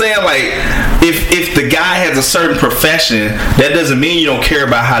you know what I'm saying? Like, if the guy has a certain profession, that doesn't mean you don't care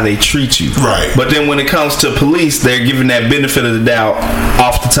about how they treat you. Right. But then when it comes to police, they're giving that benefit of the doubt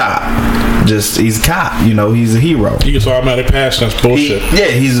off the top. Just he's a cop, you know, he's a hero. He gets automatic pass. That's bullshit.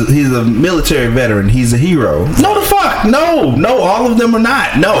 He's a military veteran. He's a hero. No, the fuck, no, all of them are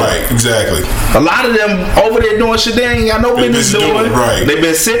not. No, right, exactly. A lot of them over there doing shit they ain't got no business doing. Right. They've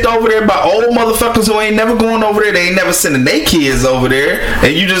been sent over there by old motherfuckers who ain't never going over there. They ain't never sending their kids over there,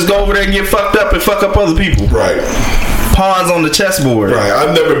 and you just go over there and get fucked up and fuck up other people. Right. Pawns on the chessboard. Right.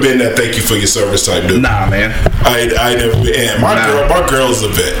 I've never been that thank you for your service type dude. Nah, man. I never been. My girl's a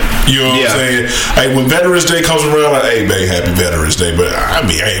vet. You know what I'm saying? Like, when Veterans Day comes around, like, hey, babe, happy Veterans Day. But I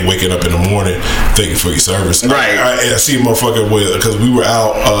mean, I ain't waking up in the morning thank you for your service. Right. I see a motherfucker because we were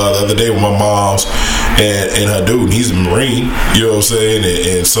out the other day with my mom's and her dude, and he's a Marine. You know what I'm saying?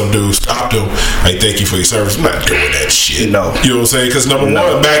 And some dude stopped him. Like, thank you for your service. I'm not doing that shit. No. You know what I'm saying? Because number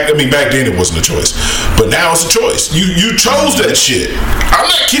one, back then it wasn't a choice, but now it's a choice. You chose that shit. I'm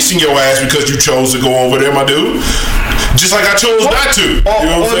not kissing your ass because you chose to go over there, my dude. Just like I chose not to. You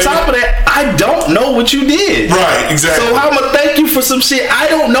know on top of that, I don't know what you did. Right, exactly. So how I'ma thank you for some shit I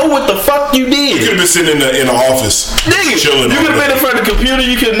don't know what the fuck you did. You could have been sitting in the office, nigga. chilling. You could have been in front of the computer.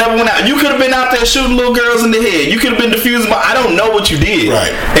 You could have never went out. You could have been out there shooting little girls in the head. You could have been diffusing. I don't know what you did.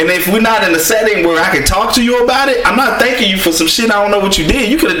 Right. And if we're not in a setting where I can talk to you about it, I'm not thanking you for some shit I don't know what you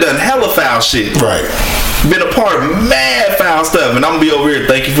did. You could have done hella foul shit. Right. Been a part of mad foul stuff, and I'm gonna be over here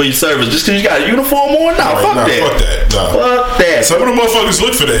thank you for your service just because you got a uniform on. Fuck that. Fuck that. Some of the motherfuckers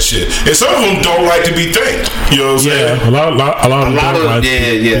look for that shit, and some of them don't like to be thanked. You know what I'm saying? A lot of them don't like to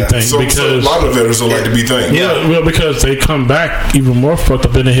be thanked. So a lot of veterans don't like to be thanked. Yeah, well, because they come back even more fucked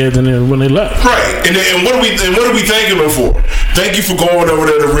up in the head than when they left. Right, and what are we thanking them for? Thank you for going over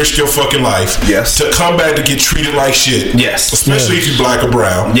there to risk your fucking life. Yes. To come back to get treated like shit. Yes. Especially if you're black or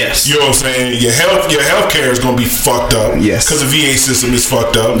brown. Yes. You know what I'm saying? Your health care is gonna be fucked up. Yes. Because the VA system is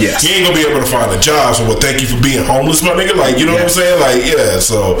fucked up. Yes. You ain't gonna be able to find a job. So thank you for being homeless, my nigga. Like, you know what I'm saying? Like, yeah.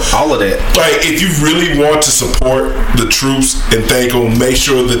 So all of that. Like, if you really want to support the troops and thank them, make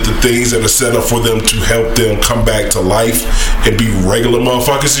sure that the things that are set up for them to help them come back to life and be regular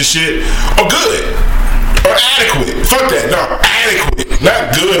motherfuckers and shit are good. Or adequate. Fuck that. No, adequate.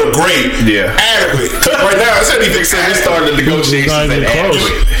 Not good or great. Yeah. Adequate. Right now, it's anything. We started the negotiations.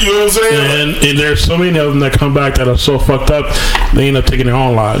 You know what I'm saying? And there's so many of them that come back that are so fucked up, they end up taking their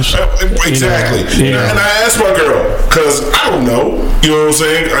own lives. Exactly. You know? And I asked my girl, because I don't know. You know what I'm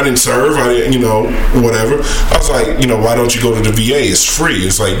saying? I didn't serve. I didn't, whatever. I was like, why don't you go to the VA? It's free.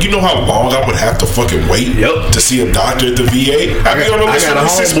 It's like, you know how long I would have to fucking wait to see a doctor at the VA? I'd be on the list for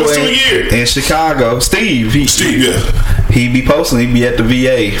 6 months to a year. In Chicago, Steve, yeah. He'd be posting. He'd be at the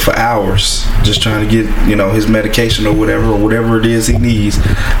VA for hours, just trying to get his medication or whatever it is he needs.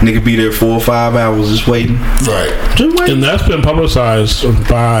 Nigga be there 4 or 5 hours just waiting. Right. Just waiting. And that's been publicized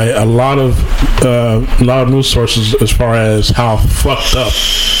by a lot of news sources as far as how fucked up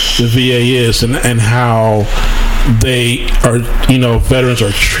the VA is and how they are, veterans are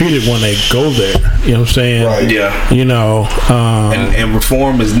treated when they go there. You know what I'm saying? Right. Yeah. And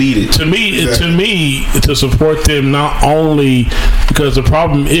reform is needed. To me, to support them, not only because the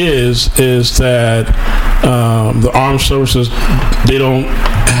problem is that the armed services, they're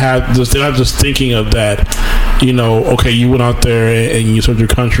not just thinking of that. Okay, you went out there and you served your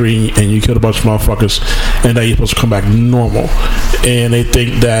country and you killed a bunch of motherfuckers, and now you're supposed to come back normal. And they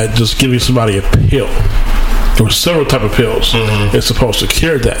think that just giving somebody a pill There were several type of pills. It's supposed to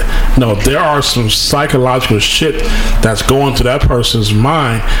cure that. No, there are some psychological shit that's going to that person's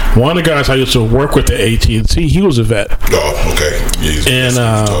mind. One of the guys I used to work with at AT&T, he was a vet. Oh, okay. Yeah,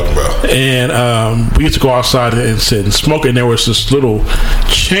 and we used to go outside and sit and smoke, and there was this little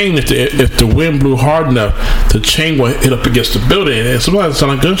chain. If the wind blew hard enough, the chain would hit up against the building, and sometimes it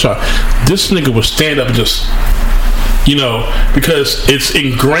sounded like a gunshot. This nigga would stand up and just, because it's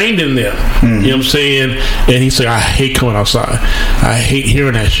ingrained in them. You know what I'm saying? And he said, I hate coming outside. I hate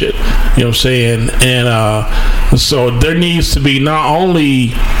hearing that shit. You know what I'm saying? And so there needs to be not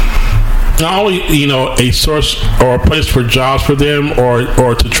only a source or a place for jobs for them,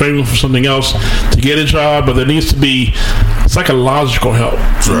 or to train them for something else to get a job, but there needs to be psychological help.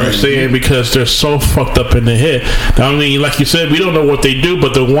 Right. You know what I'm saying? Because they're so fucked up in the head. Now, I mean, like you said, we don't know what they do,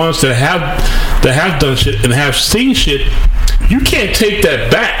 but the ones that have done shit and have seen shit, you can't take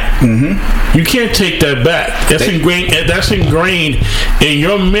that back. You can't take that back. That's ingrained in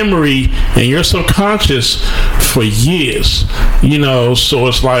your memory and your subconscious for years. So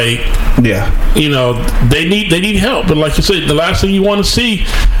it's like, they need help. But like you said, the last thing you want to see,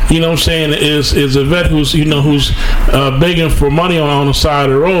 you know what I'm saying, is a vet who's begging for money on the side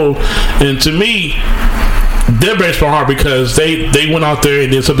of the road. And to me, they're breaks my heart, because they went out there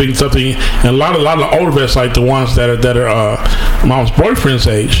and did something, and a lot of older vets, like the ones that are mom's boyfriend's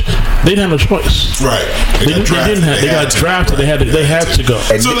age, they didn't have no choice. Right. They got drafted. They had to go.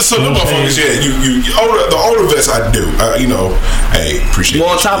 So the motherfuckers, the older vets, I do. Hey, appreciate.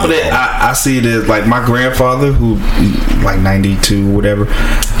 Well, on top of that, I see it as like my grandfather, who like 92 or whatever.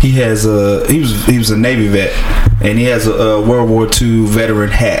 He was a Navy vet, and he has a World War II veteran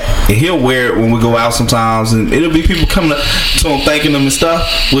hat, and he'll wear it when we go out sometimes, and it'll be people coming up to him thanking him and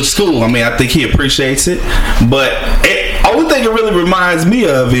stuff, which is cool. I mean, I think he appreciates it, but only thing it really reminds me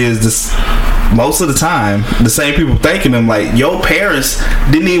of is this. Most of the time, the same people thanking him, like, your parents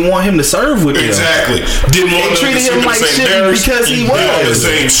didn't even want him to serve with them. Exactly. Didn't want treated him like shit because he was on the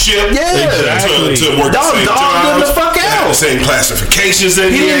same ship. Yeah, exactly. To work the same jobs. The fuck out. The same classifications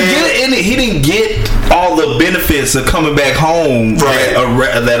that he didn't get all the benefits of coming back home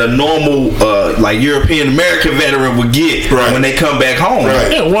that a normal like European American veteran would get when they come back home.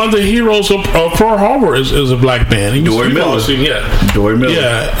 Right. Yeah, one of the heroes of Pearl Harbor is a black man. Dory Miller. Dory Miller.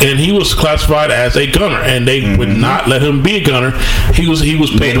 Yeah, and he was classified as a gunner, and they would not let him be a gunner. He was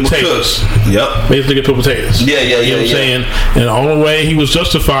peeling potatoes. Yep. Basically peeling potatoes. Yeah. You know what I'm saying? And the only way he was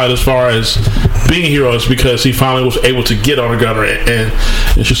justified as far as being a hero is because he finally was able to get on a gunner and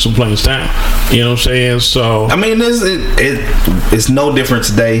shoot some planes down. You know what I'm saying? So I mean, it's no different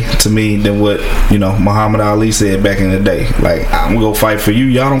today to me than what Muhammad Ali said back in the day. Like, I'm gonna go fight for you,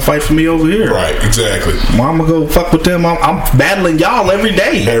 y'all don't fight for me over here. Right, exactly. Well, I'm gonna go fuck with them. I'm battling y'all every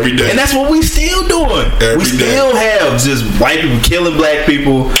day. And that's what we still doing. We still have just white people killing black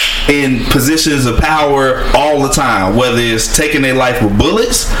people in positions of power all the time, whether it's taking their life with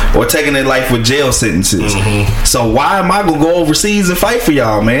bullets or taking their life with jail sentences. So why am I gonna go overseas and fight for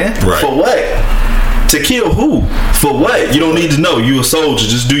y'all, man? Right. For what? To kill who? For what? You don't need to know. You a soldier.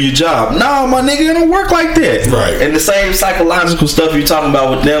 Just do your job. Nah, my nigga, it don't work like that. Right. And the same psychological stuff you're talking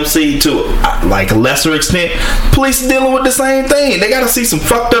about with them, see, to like a lesser extent, police dealing with the same thing. They got to see some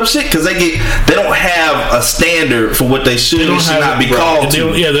fucked up shit because they don't have a standard for what they should and should not be called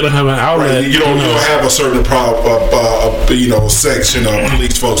to. They don't have an outlet. Right. You don't have a certain section of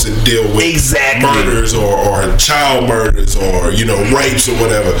police folks that deal with murders or child murders or rapes or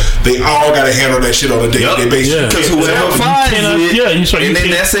whatever. They all got to handle that shit on a day-to-day basis. Because whoever finds it, and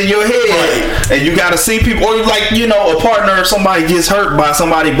then that's in your head, right. And you got to see people, or like a partner or somebody gets hurt by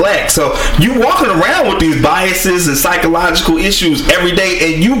somebody black. So you walking around with these biases and psychological issues every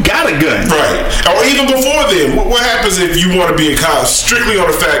day, and you got a gun, right? Or even before then, what happens if you want to be a cop strictly on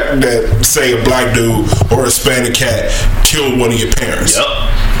the fact that, say, a black dude or a Hispanic cat killed one of your parents? Yep.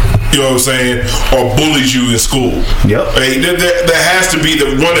 You know what I'm saying? Or bullies you in school. Yep. There has to be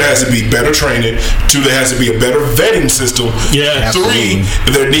there has to be better training. 2, there has to be a better vetting system. Yeah. 3,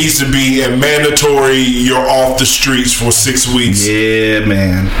 there needs to be a mandatory. You're off the streets for 6 weeks. Yeah,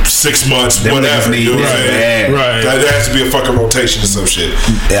 man. 6 months, whatever. You know what I'm saying? Right. There has to be a fucking rotation or some shit.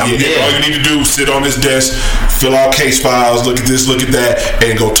 All you need to do is sit on this desk, fill out case files, look at this, look at that,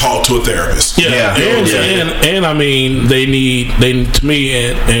 and go talk to a therapist. Yeah. And I mean, they to me,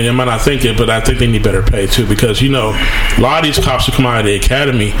 and I might not think it, but I think they need better pay too, because a lot of these cops who come out of the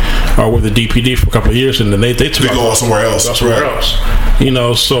academy are with the DPD for a couple of years, and then they go somewhere else.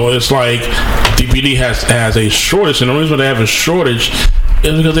 So it's like DPD has a shortage, and the reason they have a shortage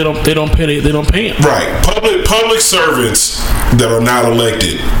is because they don't pay them. Right. Public servants that are not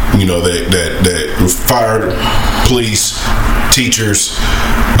elected, you know, that fired police, teachers,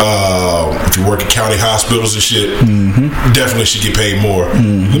 if you work at county hospitals and shit, definitely should get paid more.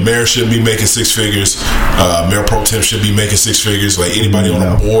 The mayor shouldn't be making six figures. Mayor pro tem should be making six figures. Like anybody on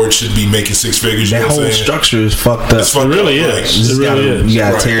the board should be making six figures. That whole structure is fucked up. It really is. It really is. You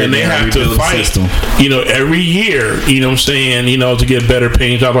gotta tear it and they down, have to fight, you know, every year, you know what I'm saying, you know, to get better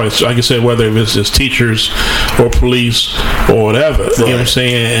paying jobs. Like I said, whether it's just teachers or police or whatever, you know what I'm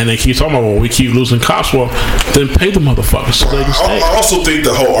saying, and they keep talking about, well, we keep losing cops. Well, then pay the motherfuckers so they can stay. I also think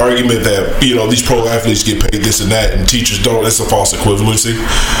the whole argument that, you know, these pro athletes get paid this and that and teachers don't, it's a false equivalency,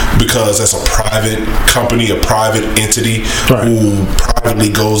 because that's a private company, a private entity who privately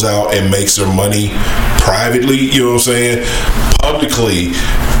goes out and makes their money privately, you know what I'm saying? Publicly,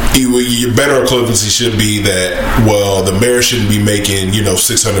 your better equivalency should be that, well, the mayor shouldn't be making, you know,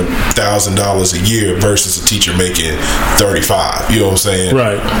 $600,000 a year versus a teacher making $35,000. You know what I'm saying?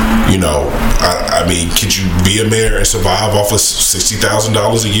 Right. You know, I mean, could you be a mayor and survive off of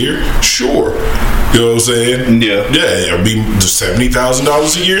 $60,000 a year? Sure. You know what I'm saying? Yeah. Yeah. I mean,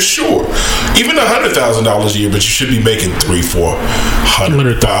 $70,000 a year? Sure. Even $100,000 a year, but you should be making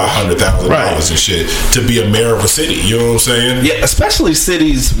 $300,000 and shit to be a mayor of a city. You know what I'm saying? Yeah, especially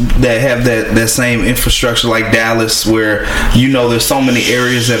cities that have that same infrastructure like Dallas, where, you know, there's so many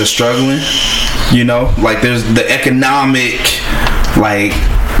areas that are struggling. You know, like there's the economic, like,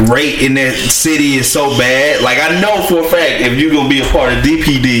 rate in that city is so bad. Like, I know for a fact if you're gonna be a part of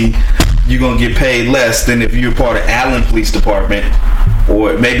DPD, you're gonna get paid less than if you're a part of Allen Police Department,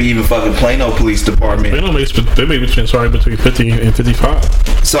 or maybe even fucking Plano Police Department. They may be between 50 and 55.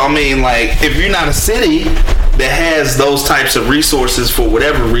 So I mean, like, if you're not a city that has those types of resources for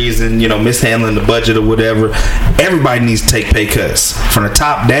whatever reason, you know, mishandling the budget or whatever, everybody needs to take pay cuts from the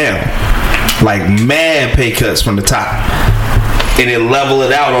top down, like mad pay cuts from the top, and then level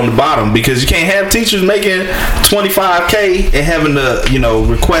it out on the bottom, because you can't have teachers making $25K and having to, you know,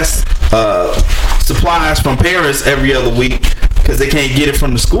 request supplies from parents every other week because they can't get it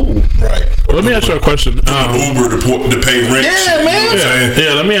from the school. Right. Well, let me ask you a question. Uber to pay rent. Yeah, man.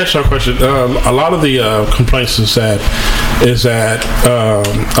 Yeah, let me ask you a question. A lot of the complaints is that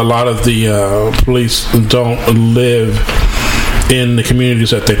a lot of the police don't live in the communities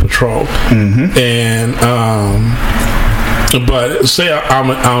that they patrol, and but say I'm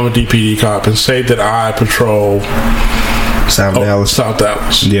a DPD cop, and say that I patrol South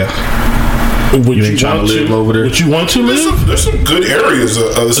Dallas. Yeah. Would you want to live over there? Would you want to live? There's some good areas.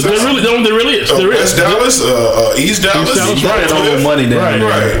 There really is. West Dallas, East Dallas. Right. All the money down there.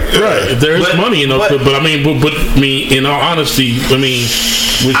 Right. There is money, you know. But I mean, in all honesty, I mean,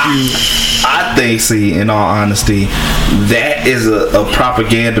 would you? I think, in all honesty, that is a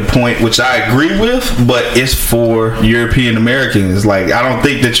propaganda point, which I agree with, but it's for European Americans. Like, I don't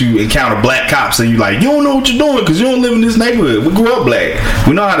think that you encounter black cops and you like, you don't know what you're doing because you don't live in this neighborhood. We grew up black.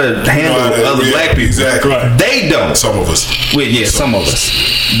 We know how to handle other black people. Exactly. Right. They don't. Some of us. Some of us.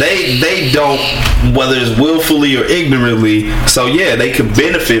 They don't, whether it's willfully or ignorantly. So yeah, they could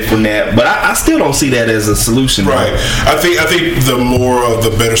benefit from that, but I still don't see that as a solution. Right. I think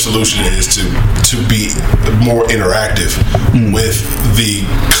the better solution is to be more interactive with the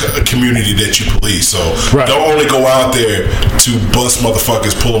community that you police. So don't only go out there to bust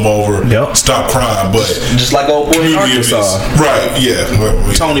motherfuckers, pull them over, stop crime, but just like old boy in Arkansas. Right. Yeah.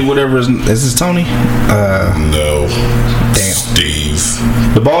 Tony, whatever is this Tony? No. Damn. Steve.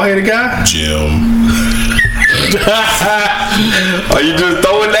 The bald-headed guy? Jim. Are you just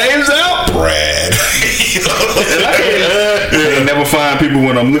throwing names out? Brad. I never find people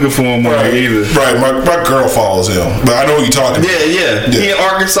when I'm looking for them either. Right, my girl follows him, but I know who you're talking about. Yeah. He in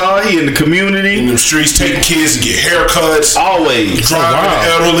Arkansas, he in the community, in the streets, taking kids to get haircuts, always driving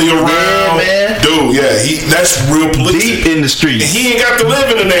the elderly around. Man. Dude, that's real policing. Deep in the streets. And he ain't got to live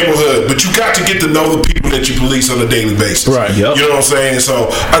in the neighborhood, but you got to get to know the people that you police on a daily basis. Right. Yep. You know what I'm saying?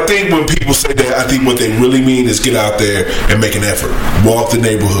 So I think when people say that, I think what they really mean is get out there and make an effort, walk the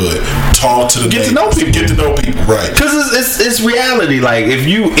neighborhood, talk to the get to know people, right? Because it's reality. Like, if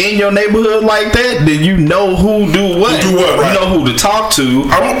you in your neighborhood like that, then you know who do what. Right? You know who to talk to.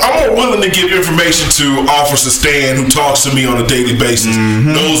 I'm more willing to give information to Officer Stan, who talks to me on a daily basis,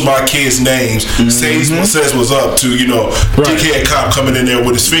 knows my kids' names, says what's up, to dickhead cop coming in there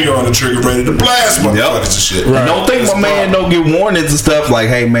with his finger on the trigger, ready to blast motherfuckers and shit. Right. Don't think my man don't get warnings and stuff like,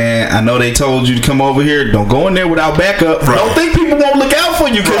 hey man, I know they told you to come over here. Don't go in there without backup. Right. Don't think people won't look out for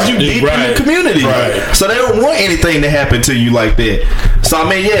you because you deep in the community. Right. So they don't want anything to happen to you like that. So I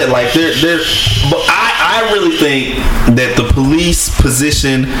mean, yeah, like they're but I really think that the police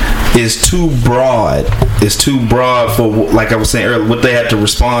position is too broad. It's too broad for, like I was saying earlier, what they have to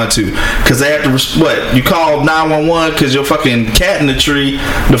respond to. Because they have to what, you call 911 because your fucking cat in the tree,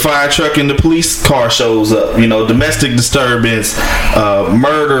 the fire truck and the police car shows up. You know, domestic disturbance,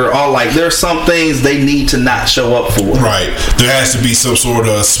 murder, all, like, there's some things they need to not show up for. Right. There has to be some sort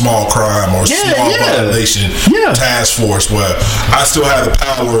of small crime or small violation task force where I still have the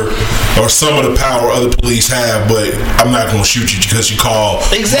power, or some of the power other police have, but I'm not going to shoot you because you call.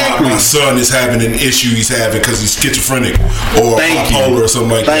 Exactly. My son is having an issue he's having because he's schizophrenic or bipolar or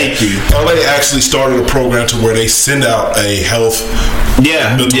something like that. Thank you. LA actually started a program to where they send out a health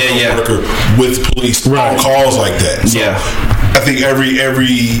mental health worker with police on calls like that. So I think every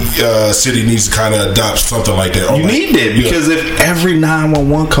city needs to kind of adopt something like that. You need that, because if every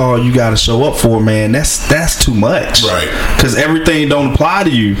 911 call you got to show up for, man, that's too much. Right. Because everything don't apply to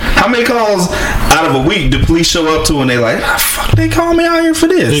you. How many calls out of a week do police show up to and they like, fuck, they call me out here for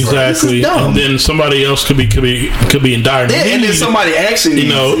this? Exactly. This is dumb. And then somebody else could be in dire need. And then somebody actually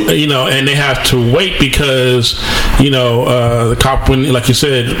needs and they have to wait because the cop, when, like you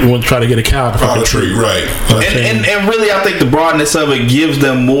said, went to try to get a cow out of the tree. Right. And really, I think the broadness of it gives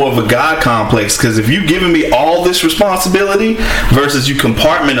them more of a God complex, because if you giving me all this responsibility versus you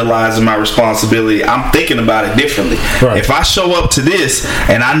compartmentalizing my responsibility, I'm thinking about it differently. Right. If I show up to this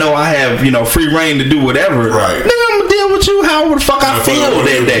and I know I have free reign to do whatever, then I'm gonna deal with you however the fuck I feel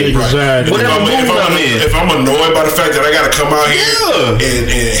that day. Exactly. If I'm annoyed by the fact that I gotta come out here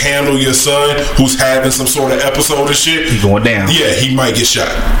and handle your son who's having some sort of episode and shit, he going down. Yeah, he might get shot,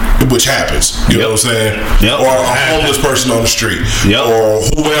 which happens. You know what I'm saying? Or a homeless person on the street, or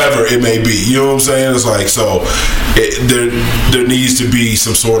whoever it may be. You know what I'm saying? It's like, so there needs to be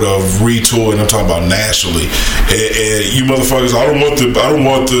some sort of retooling. I'm talking about nationally. And you motherfuckers, I don't want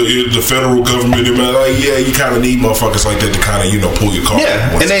the federal government to be like, you kind of need motherfuckers like that to kind of pull your car.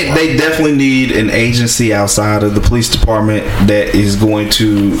 Yeah, and they definitely need an agency outside of the police department that is going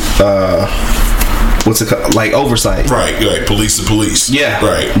to what's it called? Like oversight. Right, like police to police. Yeah.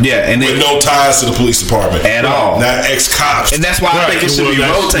 Right. Yeah. And with no ties to the police department. At all. Not ex-cops. And that's why I think it should be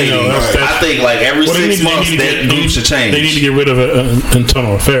rotating. I think like every 6 months that needs to change. They need to get rid of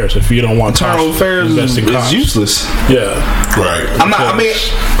internal affairs if you don't want internal affairs is useless. Yeah. Right.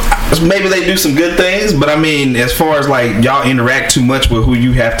 Maybe they do some good things, but I mean, as far as like y'all interact too much with who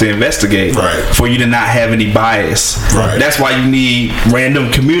you have to investigate, for you to not have any bias. Right. That's why you need random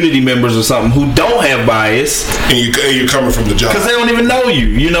community members or something who don't have bias, and you're coming from the job because they don't even know you,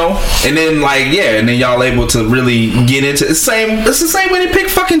 And then and then y'all able to really get into it. It's the same way they pick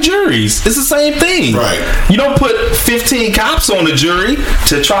fucking juries. It's the same thing. Right. You don't put 15 cops on a jury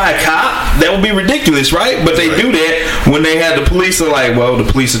to try a cop. That would be ridiculous, right? But they do that when they had the police are like, well, the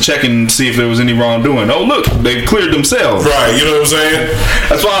police are checking and see if there was any wrongdoing. Oh, look, they cleared themselves. Right, you know what I'm saying?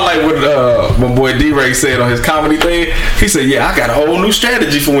 That's why I like what my boy D-Ray said on his comedy thing. He said, I got a whole new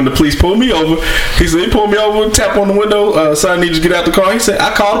strategy for when the police pull me over. He said, he pulled me over, tap on the window, son, I need you to get out the car. He said,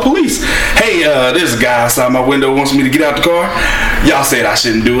 I called the police. Hey, there's a guy outside my window wants me to get out the car. Y'all said I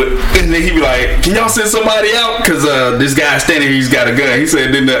shouldn't do it. And then he be like, can y'all send somebody out? Because this guy standing here, he's got a gun. He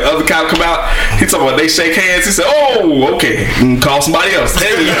said, then the other cop come out. He talking about they shake hands. He said, oh, okay. Call somebody else.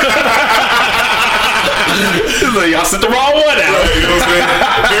 Y'all sent the wrong one out. Right, you know what I'm saying?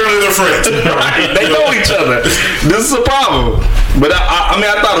 Apparently they're friends. Right. They know each other. This is a problem. But I mean,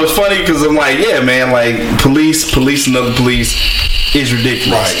 I thought it was funny because I'm like, yeah, man, like police another police is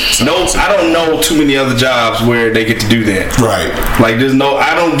ridiculous. Right. No, I don't know too many other jobs where they get to do that. Right. Like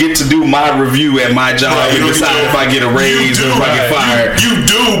I don't get to do my review at my job and decide if I get a raise or if I get fired. You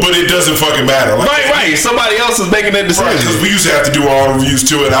do, but it doesn't fucking matter. Like, right. Somebody else is making that decision. Because we used to have to do our reviews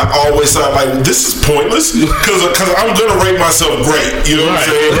too, and I always thought like, this is pointless because I'm gonna rate myself great. You know what I'm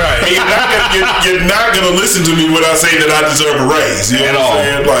saying? Right. And you're not gonna listen to me when I say that I deserve a raise. You know what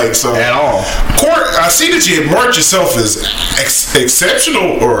I'm saying? Like, so at all. Court, I see that you marked yourself as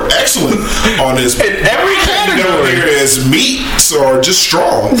exceptional or excellent on this. In every category. As meats or just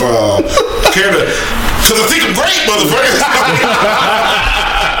strong. Because I think I'm great, motherfucker.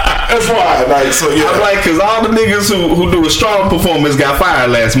 That's why. Like, so yeah. I'm like, because all the niggas who do a strong performance got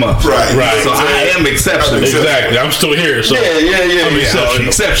fired last month. Right. So I am exceptional. Exactly. I'm still here. So yeah. I'm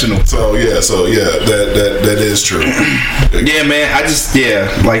exceptional. So that is true. Yeah, man.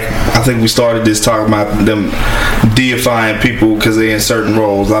 I think we started this talking about them deifying people because they're in certain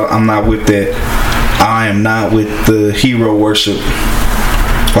roles. I'm not with that. I am not with the hero worship.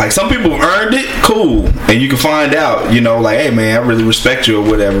 Like, some people earned it, cool, and you can find out, you know, like, hey man, I really respect you or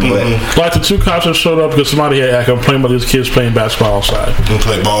whatever. But like the 2 cops that showed up because somebody had complained about these kids playing basketball outside. And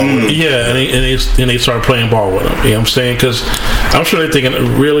play ball with them. Yeah, and they started playing ball with them. You know what I'm saying? Because I'm sure they're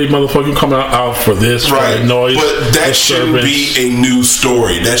thinking, really, motherfucker, you coming out for this, for Right. the noise, But that shouldn't be a news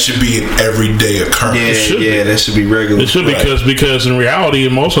story. That should be an everyday occurrence. yeah, that should be regular. It should be Right. because in reality,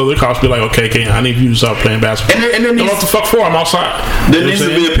 most other cops be like, okay, I need you to stop playing basketball. And there Know needs- what the fuck for? I'm outside. There needs to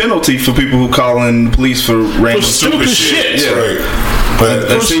be a penalty for people who call in the police for random stupid shit. Yeah. Right.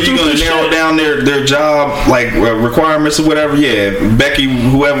 But And so you're gonna stupid narrow shit. down their job like requirements or whatever. Yeah, Becky,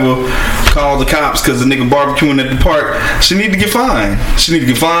 whoever called the cops because the nigga barbecuing at the park, she need to get fined. She need to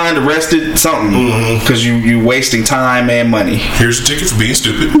get fined, arrested, something, because you wasting time and money. here's a ticket for being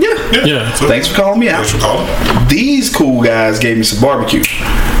stupid. Yeah. So, Thanks for calling me out. Thanks for calling. These cool guys gave me some barbecue.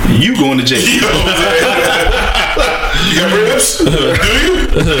 You going to jail? You know what I'm saying? You got ribs? Do you?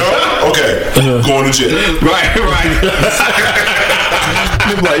 No? Okay. Going to jail. Right.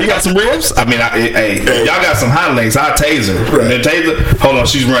 Like, you got some ribs? I mean, hey, y'all got some hot links. I'll taser. Right. And then taser. Hold on,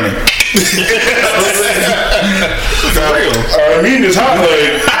 she's running. I mean, this hot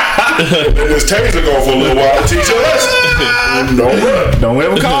leg. And this taser going for a little while to teach you a lesson. Don't run. Don't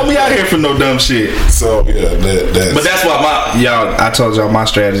ever call me out here for no dumb shit. So, yeah, that's. But that's why I told y'all my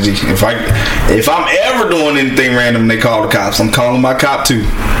strategy. If I'm ever doing anything random, they call the cops. I'm calling my cop too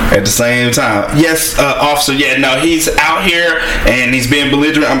at the same time. Yes, officer. Yeah, no, he's out here and he's being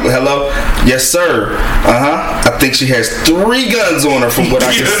belligerent. Hello. Yes, sir. I think she has 3 guns on her from what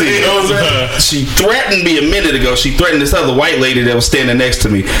I can see. You know what I'm saying? She threatened me a minute ago. She threatened this other white lady that was standing next to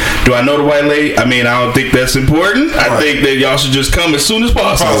me. Do I know the white lady? I mean, I don't think that's important. I Right. think that y'all should just come as soon as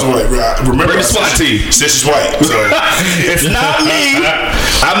possible. Remember, Bring the I SWAT said team. she's white. So. It's not me.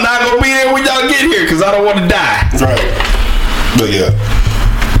 I'm not gonna be there when y'all get here because I don't want to die. Right. But yeah.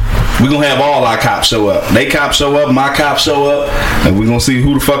 We're gonna have all our cops show up. They cops show up, my cops show up, and we're gonna see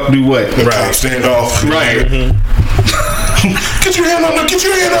who the fuck do what. Right. Stand off. Right. Get your hand up. Get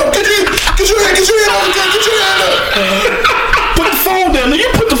your hand up. Get your hand up. Get your hand up. Put the phone down. You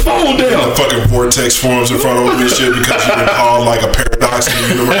put the phone The down. fucking vortex forms in front of me and shit because you've been called like a paradox in the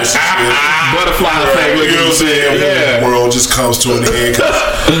universe and shit. Butterfly Right, effect. you know what I'm saying? Yeah. The world just comes to an end because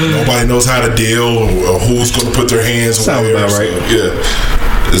nobody knows how to deal or who's going to put their hands Sounds where. about right. So, yeah,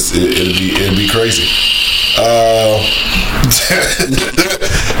 it'll be crazy.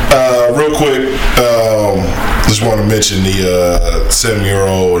 Real quick, just want to mention the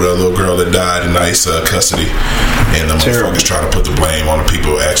 7-year-old little girl that died in ICE custody, and the motherfuckers trying to put the blame on the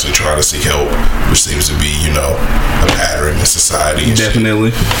people actually trying to seek help, which seems to be, a pattern in society. And shit.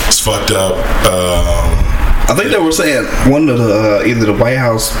 Definitely. It's fucked up. I think they were saying one of the either the White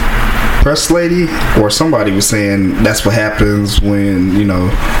House press lady or somebody was saying that's what happens when you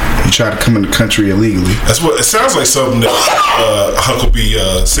try to come in the country illegally. That's what it sounds like. Something that Huckabee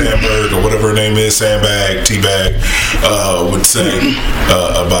Sandberg or whatever her name is, Sandbag, Teabag, would say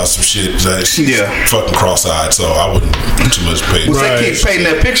about some shit that she's fucking cross-eyed. So I wouldn't too much pay. Well, they keep painting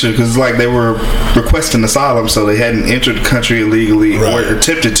that picture because like they were requesting asylum, so they hadn't entered the country illegally or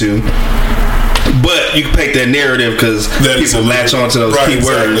attempted to. But you can paint that narrative because people latch on to those key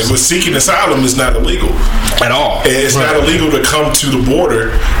words. But seeking asylum is not illegal at all. It's not illegal to come to the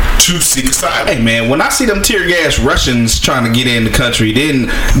border to seek asylum. Hey man, when I see them tear gas Russians trying to get in the country, then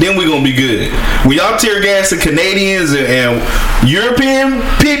we gonna be good. When y'all tear gas Canadians and European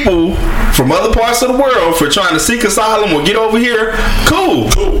people from other parts of the world for trying to seek asylum or get over here, cool,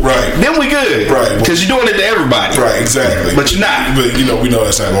 right? Then we good, right? Because you're doing it to everybody, right? Exactly. But you're not. But we know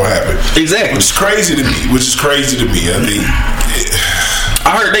that's not gonna happen. Exactly. Which is crazy to me. I mean,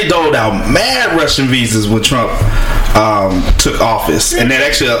 I heard they doled out mad Russian visas when Trump took office, and that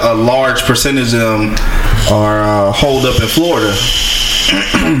actually a large percentage of them are holed up in Florida.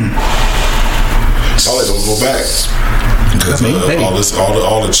 Probably don't go back because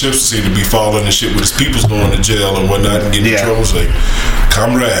all the chips seem to be falling and shit with his people's going to jail and whatnot and getting in trouble. It's like,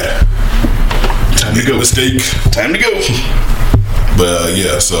 comrade, time to go. Mistake. Time to go.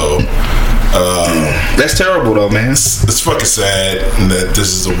 But so. That's terrible though, man. It's fucking sad that this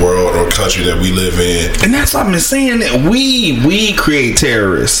is the world or country that we live in, and that's what I've been saying. That we create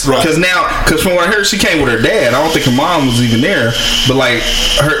terrorists, right? Because from what I heard, she came with her dad. I don't think her mom was even there, but like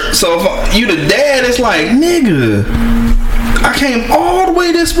her. So if you the dad, it's like nigga, I came all the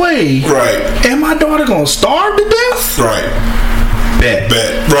way this way, right? And my daughter gonna starve to death, right?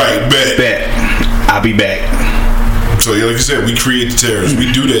 Bet. I'll be back. So like you said, we create the terrorists.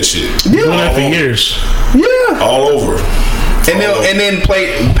 We do that shit. Yeah, doing that for years. Yeah, all over. And then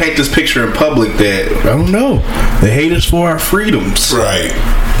paint this picture in public that I don't know. They hate us for our freedoms. Right.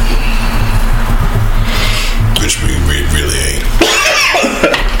 which we really ain't.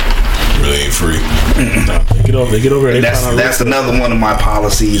 Really ain't free. They get over it. That's another one of my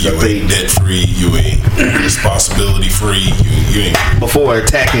policies. You I think ain't debt free. You ain't responsibility free. You ain't. Before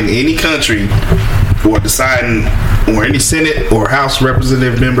attacking any country or deciding, or any Senate or House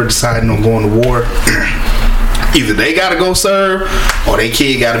representative member deciding on going to war, either they gotta go serve or their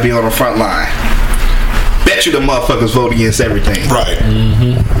kid gotta be on the front line. Bet you the motherfuckers vote against everything. Right.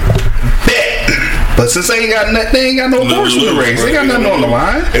 Bet. But since they ain't got no horse in the race, they got nothing on the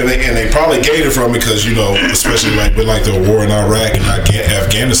line. And they probably gained it from it because, you know, especially like with like the war in Iraq and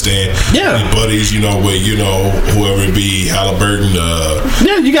Afghanistan. Yeah. Your buddies, you know, with, you know, whoever it be, Halliburton.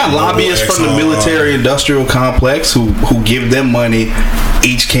 Yeah, you got lobbyists from the military industrial complex who give them money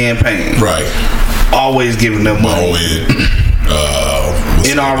each campaign. Right. Always giving them money.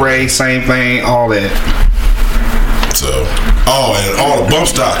 NRA, same thing, all that. So, and all the bump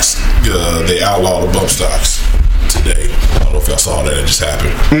stocks, they outlawed the bump stocks today. I don't know if y'all saw that. It just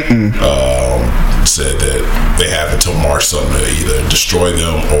happened. Said that they have until March something to either destroy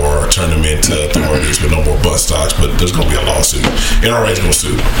them or turn them into authorities with no more bump stocks. But there's going to be a lawsuit. NRA's going to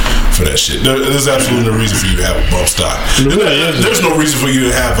sue for that shit. There's absolutely no reason for you to have a bump stock. There's no reason for you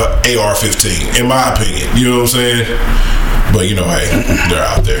to have an AR-15, in my opinion. You know what I'm saying? But, you know, hey, they're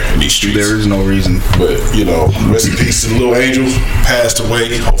out there in these streets. There is no reason. But, you know, rest in peace to the little angel. Passed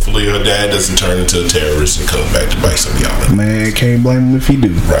away. Hopefully her dad doesn't turn into a terrorist and come back to bite some of y'all. Man, can't blame him if he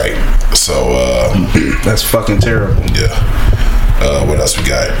do. Right. So, that's fucking terrible. Yeah. What else we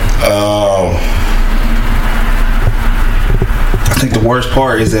got? I think the worst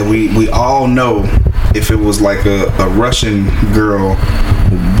part is that we all know if it was like a Russian girl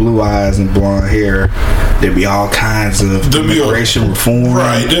with blue eyes and blonde hair, there'd be all kinds of immigration reform.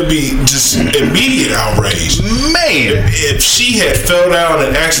 Right. There'd be just immediate outrage. Man. If she had fell down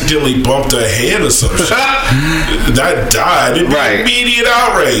and accidentally bumped her head or something, that died. It'd be immediate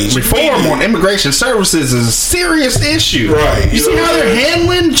outrage. Reform on immigration services is a serious issue. Right. You see how they're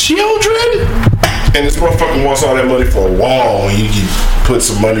handling children? And this motherfucker wants all that money for a wall, and you can put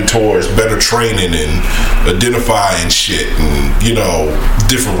some money towards better training and identifying shit and, you know,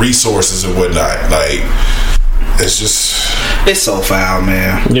 different resources and whatnot. Like, it's so foul,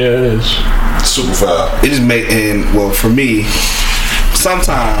 man. Yeah, it is. Super foul. It just for me,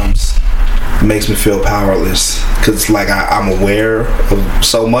 sometimes it makes me feel powerless because it's like I'm aware of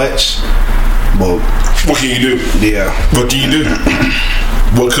so much, but what can you do? Yeah. What can you do?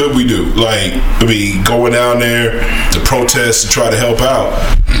 What could we do? Like, I mean, going down there to protest and try to help out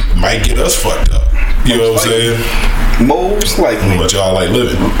might get us fucked up. You know what I'm saying? Most likely. But y'all like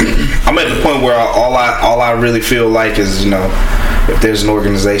living. I'm at the point where all I really feel like is, you know, if there's an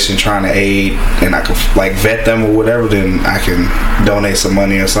organization trying to aid and I can like vet them or whatever, then I can donate some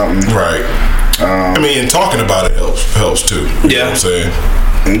money or something. Right. I mean, and talking about it helps too. You know what I'm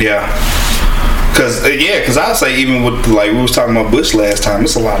saying? Yeah. Cause I would say even with like we was talking about Bush last time,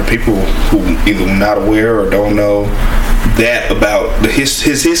 there's a lot of people who either not aware or don't know that about his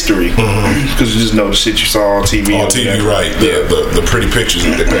history because you just know the shit you saw on TV. On TV, right? The pretty pictures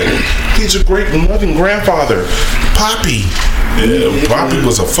that they painted. He's a great loving grandfather, Poppy. Yeah, Poppy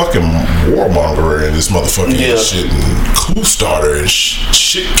was a fucking warmonger and this motherfucking shit and coup starter and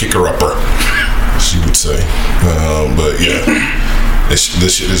shit kicker upper, she would say. But yeah.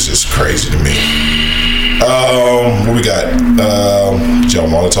 This shit is just crazy to me. What we got? Y'all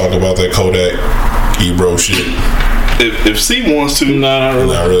want to talk about that Kodak Ebro shit? If C wants to. Not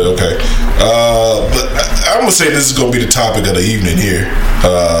really. Okay. But I'm gonna say this is gonna be the topic of the evening here.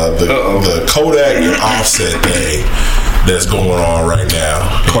 The Kodak and Offset thing that's going on right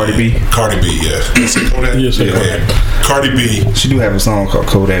now. Cardi B, yeah. Is it Kodak? Yes, yeah. Cardi B. She do have a song called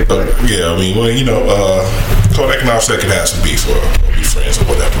Kodak. But yeah, I mean, well, you know, Kodak and Offset can have some beef or be friends or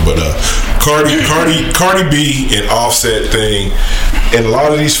whatever. But Cardi B and Offset thing, and a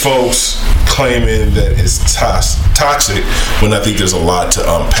lot of these folks claiming that it's toxic when I think there's a lot to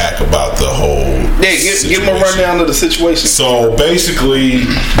unpack about the whole give them a rundown of the situation. So basically,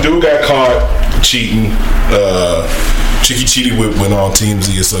 dude got caught cheating. Chicky cheated went on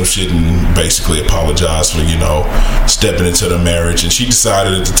TMZ or some shit and basically apologized for, you know, stepping into the marriage, and she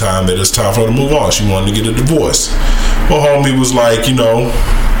decided at the time that it's time for her to move on. She wanted to get a divorce. Well, homie was like, you know,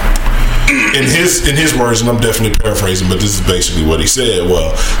 in his words, and I'm definitely paraphrasing, but this is basically what he said.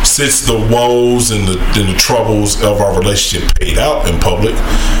 Well, since the woes and the troubles of our relationship paid out in public,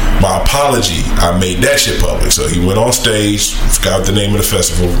 my apology, I made that shit public. So he went on stage, forgot the name of the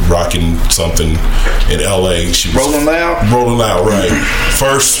festival, rocking something in LA. She was Rolling Loud? Rolling Loud, right.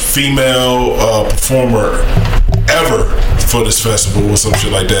 First female performer ever for this festival or some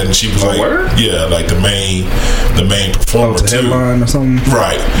shit like that, and she was like, yeah, like the main performer too, headline or something,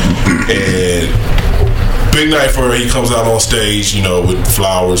 right? And big night for her. He comes out on stage, you know, with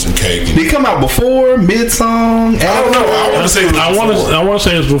flowers and cake. Did he come out before, mid song? I don't know. I want to say it was before. I want to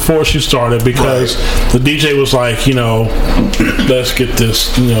say it was before she started, because the DJ was like, you know, let's get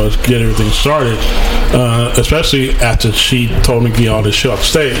this, you know, let's get everything started. Especially after she told me to get all this shit off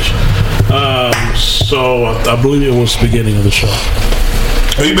stage. So I believe it was the beginning of the show.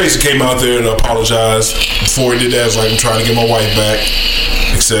 He basically came out there and apologized. Before he did that, I was like, I'm trying to get my wife back,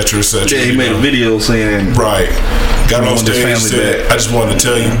 etc., etc. Yeah, he made a video saying, right. Got on stage and said, I just wanted to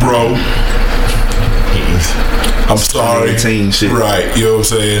tell you, bro, I'm sorry. Shit. Right, you know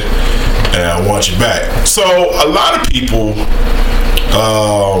what I'm saying? And I want you back. So a lot of people,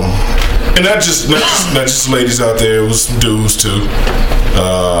 and not just ladies out there, it was dudes too,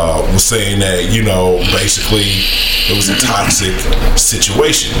 was saying that, you know, basically it was a toxic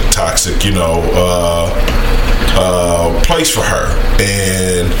situation, toxic, you know, place for her.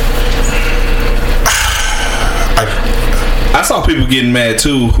 And I saw people getting mad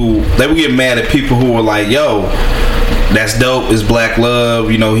too, who they were getting mad at people who were like, yo, that's dope, it's black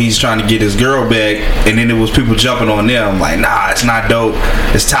love, you know, he's trying to get his girl back. And then there was people jumping on them like, nah, it's not dope,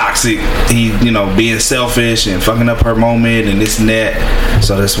 it's toxic, he, you know, being selfish and fucking up her moment and this and that.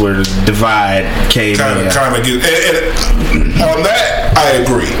 So that's where the divide came in. Kind of get, and on that I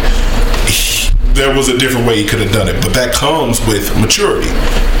agree. There was a different way he could have done it, but that comes with maturity.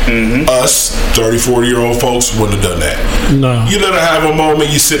 Us 30-40-year-old folks wouldn't have done that. No. You let her have a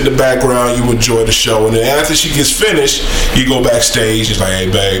moment, you sit in the background, you enjoy the show, and then after she gets finished, you go backstage. It's like, hey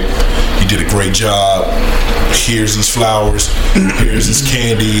babe, you did a great job, here's these flowers, here's this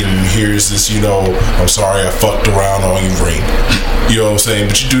candy, and here's this, you know, I'm sorry I fucked around on your ring. You know what I'm saying?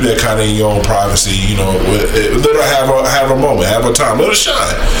 But you do that kind of in your own privacy, you know. Let her have a moment, have a time, let her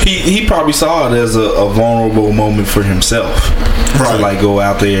shine. He probably saw it as a vulnerable moment for himself, right? To like go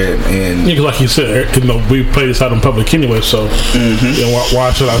out there and yeah, like you said, you know, we play this out in public anyway, so you know,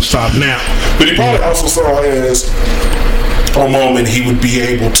 why should I stop now? But he probably also saw it as a moment he would be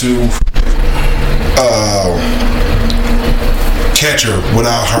able to catch her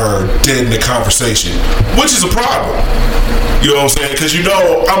without her dead in the conversation, which is a problem. You know what I'm saying? Because, you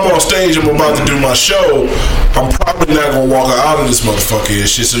know, I'm on stage, I'm about to do my show, I'm probably not going to walk out of this motherfucker and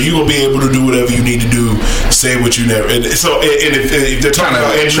shit, so you're going to be able to do whatever you need to do, say what you never, and so, and if they're talking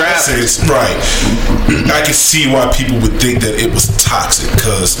about innocence, right, I can see why people would think that it was toxic,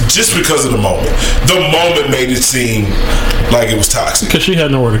 just because of the moment made it seem like it was toxic. Because she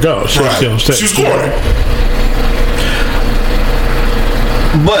had nowhere to go. She was on stage. She was cornered.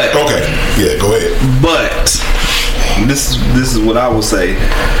 But okay, yeah, go ahead. But this is what I will say.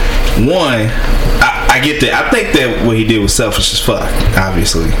 One, I get that. I think that what he did was selfish as fuck.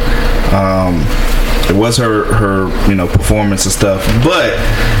 Obviously, it was her you know, performance and stuff. But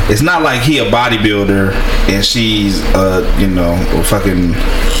it's not like he a bodybuilder and she's you know, a fucking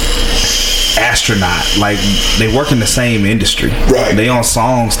astronaut. Like, they work in the same industry. Right. They on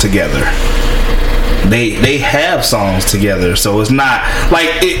songs together. They have songs together, so it's not like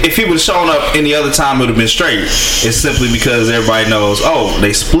if he would have shown up any other time, it would have been straight. It's simply because everybody knows, oh,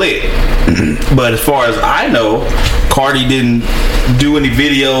 they split. But as far as I know, Cardi didn't do any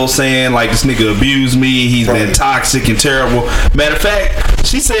videos saying like, this nigga abused me, he's been toxic and terrible. Matter of fact,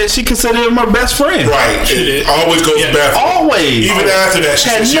 she said she considered him her best friend. Right. It always goes back. Always. Even after that,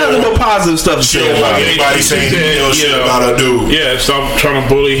 she had nothing but positive stuff to say about it. Anybody saying shit about a dude. Yeah, stop trying to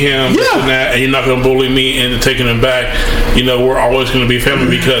bully him. Yeah. And that, and you're not gonna bully me into taking him back. You know, we're always gonna be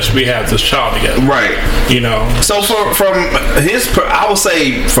family because we have this child together. Right. You know. So from his, I would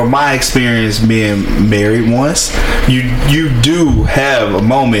say, from my experience being married once, you do have a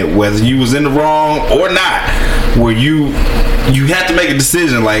moment, whether you was in the wrong or not, where you have to make a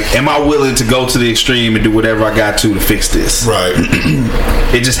decision like, am I willing to go to the extreme and do whatever I got to fix this? Right.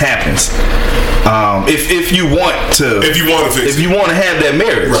 It just happens. If you want to fix if you want to have that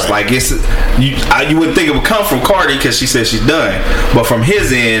marriage, right. Like it's you wouldn't think it would come from Cardi because she said she's done, but from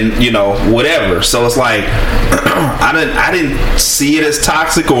his end, you know, whatever. So it's like I didn't see it as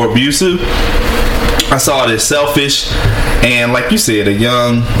toxic or abusive. I saw it as selfish and, like you said, a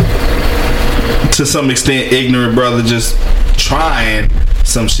young, to some extent, ignorant brother just trying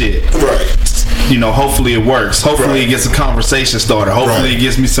some shit. Right. hopefully it works. Hopefully it gets a conversation started. Hopefully it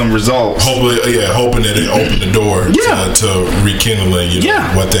gets me some results. Hoping that it opened the door to rekindling,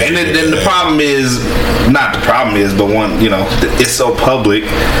 what they. And then the problem is, but one, it's so public,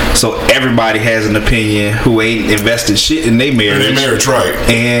 so everybody has an opinion who ain't invested shit in their marriage. Right.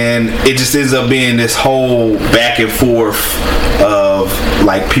 And it just ends up being this whole back and forth of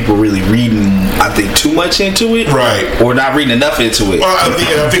like people really reading, I think, too much into it, right, or not reading enough into it. Well,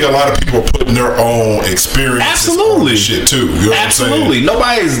 I think a lot of people are putting their own experiences on this shit too. You know what I'm saying?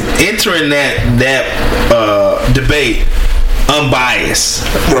 Nobody's entering that debate unbiased,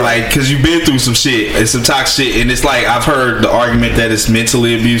 like, because you've been through some shit and some toxic shit, and it's like I've heard the argument that it's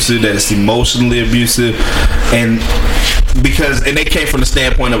mentally abusive, that it's emotionally abusive, and they came from the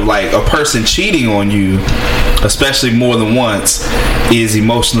standpoint of like a person cheating on you, especially more than once, is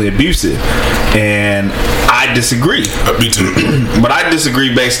emotionally abusive, and I disagree. Me too. But I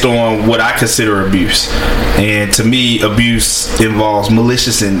disagree based on what I consider abuse, and to me, abuse involves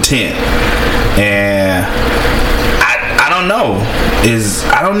malicious intent, and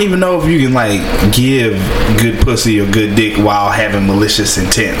I don't even know if you can like give good pussy or good dick while having malicious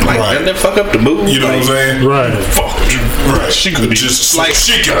intent. Like, doesn't that fuck up the mood? You know what I'm saying? Right. Fuck you. Right. She could just like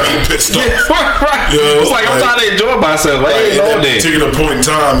she could be pissed off. Right. It's like I'm trying to enjoy myself. I ain't know that. Particular point in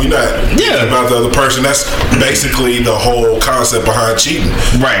time, you're not thinking about the other person. That's basically the whole concept behind cheating.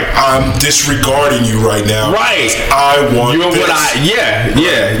 Right. I'm disregarding you right now. Right. I want you're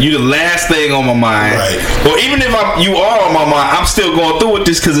this. You the last thing on my mind. Right. Or even if you are on my mind, I'm still going through with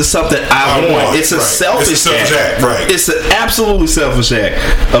this because it's something I want. It's a selfish act. Right. It's an absolutely selfish act.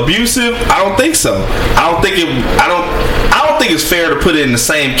 Abusive? I don't think so. I don't think it's fair to put it in the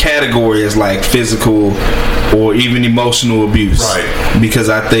same category as like physical or even emotional abuse. Right. Because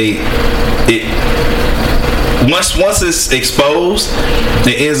I think once it's exposed,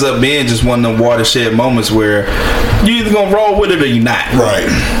 it ends up being just one of the watershed moments where you either gonna roll with it or you're not. Right.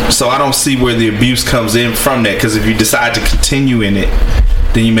 So I don't see where the abuse comes in from that, because if you decide to continue in it,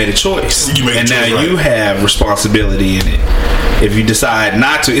 then you made a choice. You have responsibility in it. If you decide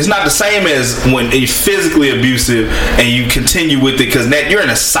not to, it's not the same as when it's physically abusive and you continue with it, because you're in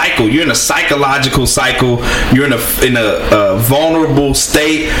a cycle. You're in a psychological cycle. You're in a vulnerable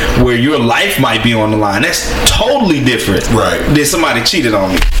state where your life might be on the line. That's totally different. Right. Than somebody cheated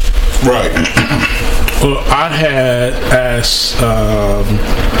on me. Right. Well, I had asked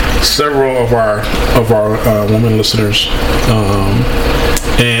several of our women listeners,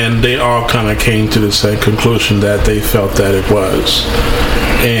 and they all kind of came to the same conclusion that they felt that it was.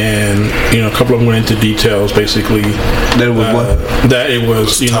 And a couple of them went into details, basically that it was what? That it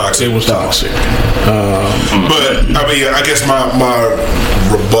was toxic. It was toxic. But I mean, I guess my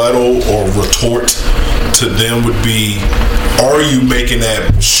rebuttal or retort to them would be, are you making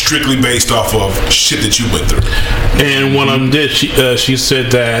that strictly based off of shit that you went through? And one of them did. She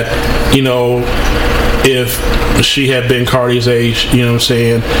said that, if she had been Cardi's age,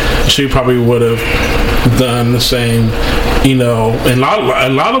 she probably would have done the same, and a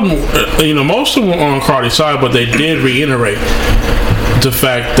lot of them, most of them were on Cardi's side, but they did reiterate the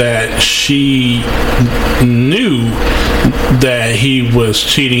fact that she knew that he was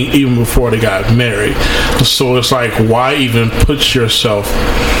cheating even before they got married. So it's like, why even put yourself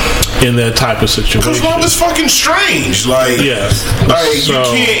in that type of situation? Because love is fucking strange. Like, yes. You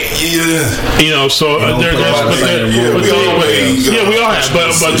can't. So we all have,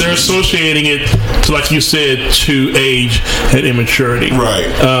 but they're associating it to, like you said, to age and immaturity. Right.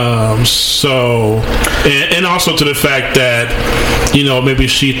 So, and also to the fact that, maybe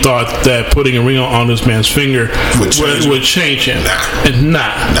she thought that putting a ring on this man's finger would change him.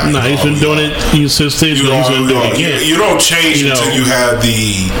 Nah. He's been doing it since he's going to do it again. You don't change until you have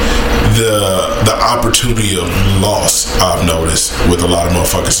the opportunity of loss. I've noticed with a lot of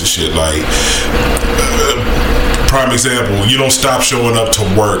motherfuckers and shit. Like, prime example, you don't stop showing up to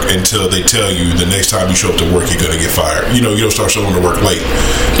work until they tell you the next time you show up to work you're gonna get fired. You don't start showing up to work late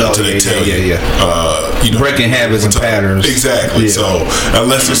until they tell you. Breaking habits and patterns. Exactly. Yeah. So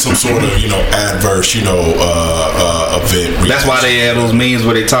unless it's some sort of adverse event. That's why they have those memes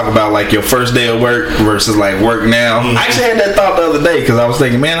where they talk about like your first day of work versus like work now. Mm-hmm. I actually had that thought the other day because I was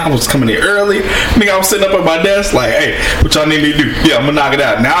thinking, man, I was coming in early. I was sitting up at my desk like, hey, what y'all need me to do? Yeah, I'm gonna knock it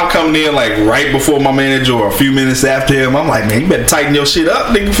out. Now I'm coming in like right before my manager or a few minutes after him. I'm like, man, you better tighten your shit up,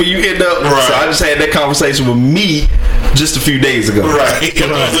 nigga, before you end up. Right. So I just had that conversation with me just a few days ago. Right. You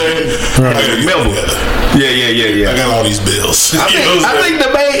know what I'm saying? Right. Remember. Yeah. I got all these bills. I think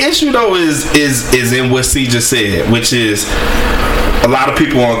the main issue though is in what C just said, which is a lot of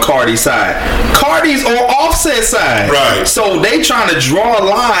people on Cardi's side. Cardi's on Offset's side. Right. So they trying to draw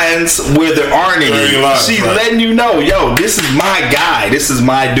lines where there aren't any. She's letting you know, yo, this is my guy. This is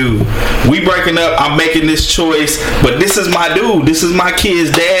my dude. We breaking up. I'm making this choice, but this is my dude. This is my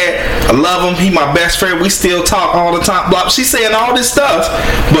kid's dad. I love him. He my best friend. We still talk all the time. Blah. She's saying all this stuff,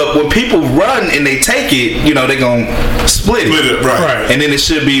 but when people run and they take it, you know, they gonna split it. Right. And then it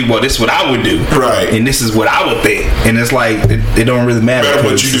should be, well, this is what I would do. Right. And this is what I would think. And it's like, it don't really matter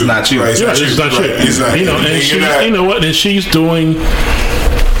because it's not you. Right. It's not you. Exactly. You know, and she, you know what? And she's doing,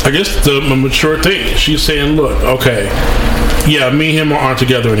 I guess, the mature thing. She's saying, look, okay, yeah, me and him aren't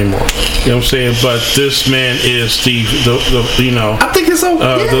together anymore. You know what I'm saying? But this man is Steve, the you know, I think it's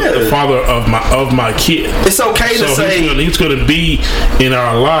okay. The father of my kid. It's okay to say he's going to be in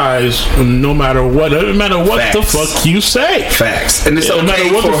our lives no matter what. No matter what Facts. the fuck you say. Facts. And it's no matter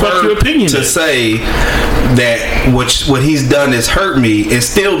okay what for the fuck her your opinion to is. say that what he's done has hurt me, and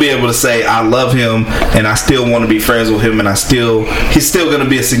still be able to say I love him and I still want to be friends with him, and he's still going to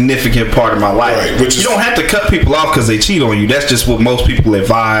be a significant part of my life. Right, you don't have to cut people off because they cheat on you. That's just what most people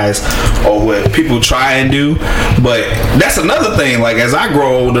advise or what people try and do. But that's another thing. Like, as I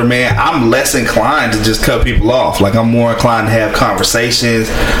grow older, man, I'm less inclined to just cut people off. Like, I'm more inclined to have conversations,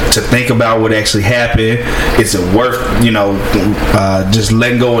 to think about what actually happened. Is it worth, just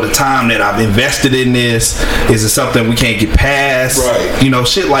letting go of the time that I've invested in this? Is it something we can't get past? Right.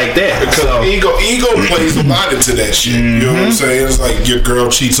 Shit like that. Because ego plays a lot into that shit. You know what I'm saying? It's like your girl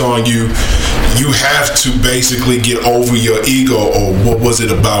cheats on you. You have to basically get over your ego, or what was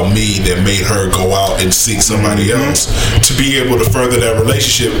it about me that made her go out and seek somebody else, to be able to further that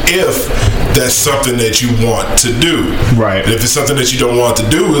relationship, if that's something that you want to do. Right. And if it's something that you don't want to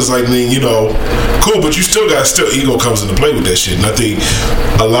do, it's like, cool, but you still ego comes into play with that shit. And I think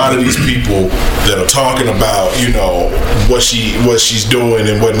a lot of these people that are talking about, what she's doing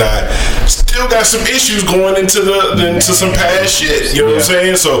and whatnot, still got some issues going into some past shit. You know what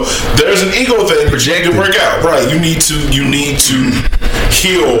I'm saying? So there's an ego thing that you can work out. Right. You need to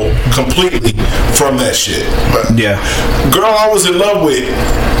heal completely from that shit. But girl I was in love with,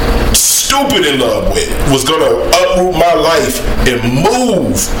 stupid in love with, was gonna uproot my life and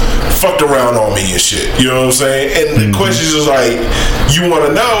move, fucked around on me and shit. You know what I'm saying? And the questions is like, you want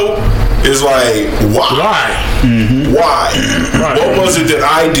to know, is like, why? Why? Right. What was it that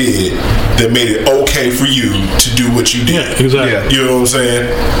I did that made it okay for you to do what you did? Yeah, exactly. You know what I'm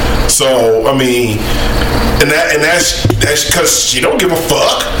saying? So, I mean, and that's because she don't give a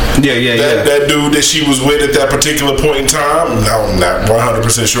fuck. That dude that she was with at that particular point in time, I'm not 100%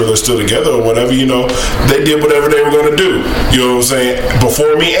 sure they're still together or whatever, they did whatever they were going to do. You know what I'm saying?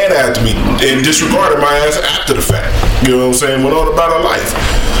 Before me and after me. And disregarded my ass after the fact. You know what I'm saying? Went on about her life.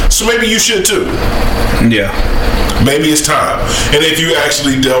 So maybe you should too. Yeah. Maybe it's time. And if you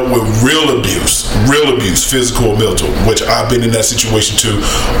actually dealt with real abuse, physical or mental, which I've been in that situation too,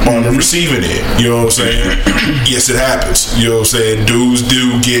 on the receiving end, you know what I'm saying? Yes, it happens. You know what I'm saying? Dudes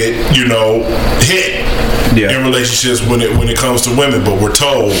do get, hit in relationships when it comes to women, but we're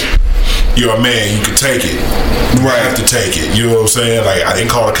told, you're a man, you can take it. You have to take it. You know what I'm saying? Like, I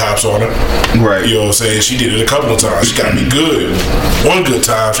didn't call the cops on her. Right. You know what I'm saying? She did it a couple of times. She got me good. One good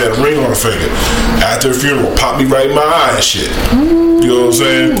time, she had a ring on her finger. After the funeral, popped me right in my eye and shit. You know what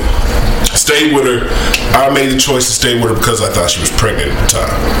I'm saying? Stayed with her. I made the choice to stay with her because I thought she was pregnant at the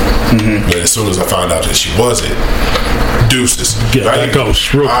time. But as soon as I found out that she wasn't, deuces. That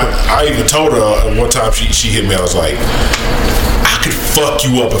goes real quick. I even told her one time she hit me, I was like, I could fuck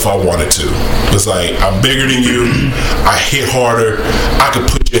you up if I wanted to. It's like, I'm bigger than you. I hit harder. I could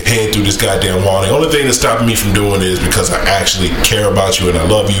put your hand through this goddamn wall. The only thing that's stopping me from doing it is because I actually care about you and I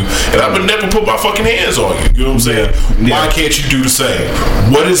love you, and I would never put my fucking hands on you. You know what I'm saying? Why can't you do the same?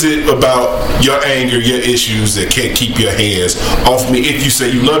 What is it about your anger, your issues that can't keep your hands off me if you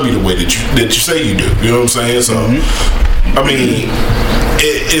say you love me the way that you say you do? You know what I'm saying? So, I mean,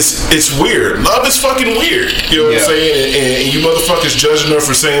 it's weird. Love is fucking weird. You know what I'm saying? And you motherfuckers judging her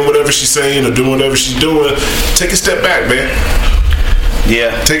for saying whatever she's saying or doing whatever she's doing. Take a step back, man.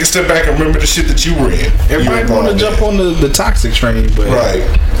 Yeah. Take a step back and remember the shit that you were in. Everybody want to jump on the toxic train, but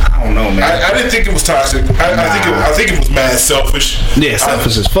I don't know, man. I didn't think it was toxic. I think it was mad selfish. Yeah,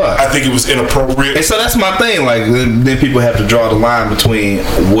 selfish as fuck. I think it was inappropriate. And so that's my thing. Like, then people have to draw the line between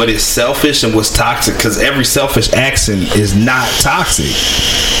what is selfish and what's toxic, because every selfish action is not toxic.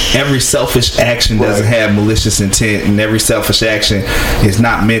 Every selfish action doesn't have malicious intent, and every selfish action is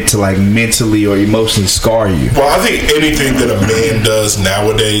not meant to, like, mentally or emotionally scar you. Well, I think anything that a man does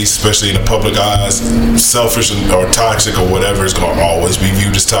nowadays, especially in the public eyes, selfish or toxic or whatever is going to always be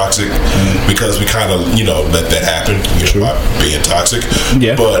viewed as toxic because we kind of, let that happen, by being toxic.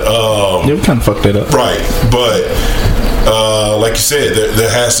 Yeah. But, we kind of fucked that up. Right. But, like you said, there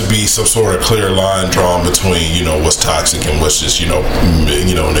has to be some sort of clear line drawn between, what's toxic and what's just,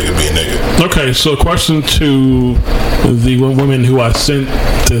 nigga being nigga. Okay, so question to the women who I sent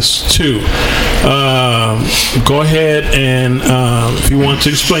this to. Go ahead and if you want to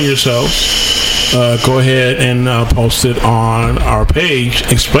explain yourself, go ahead and post it on our page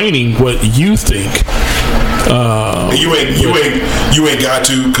explaining what you think. You ain't got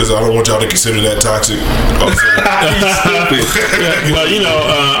to, because I don't want y'all to consider that toxic. Well,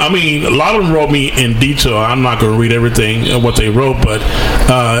 I mean, a lot of them wrote me in detail. I'm not going to read everything what they wrote, but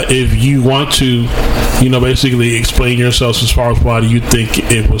if you want to, basically explain yourselves as far as why do you think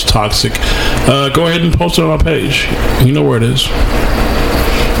it was toxic, go ahead and post it on our page. You know where it is.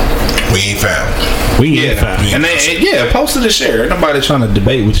 We ain't found. And then, post it and share. Nobody trying to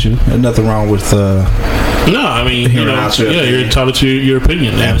debate with you. There's nothing wrong with. No, I mean, you're entitled to your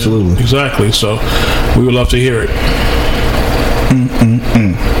opinion. Absolutely, exactly. So we would love to hear it.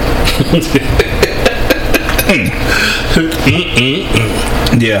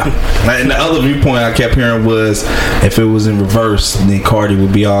 Yeah, and the other viewpoint I kept hearing was if it was in reverse, then Cardi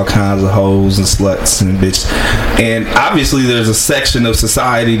would be all kinds of hoes and sluts and bitch. And obviously, there's a section of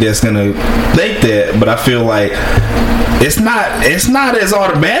society that's gonna think that, but I feel like it's not as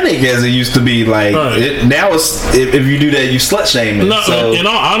automatic as it used to be. Like now, it's if you do that, you slut shaming. No, so, in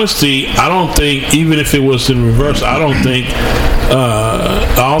all honesty, I don't think even if it was in reverse, I don't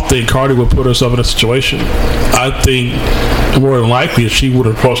think Cardi would put herself in a situation. I think more than likely she would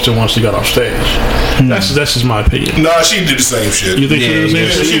have approached him once she got off stage. That's just my opinion. Nah, she did the same shit. You think she did the same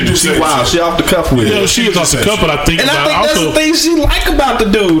shit? She did the same shit. She off the cuff with it. She is off the cuff, but I think that's the thing she like about the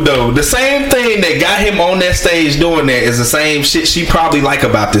dude though. The same thing that got him on that stage doing that is the same shit she probably like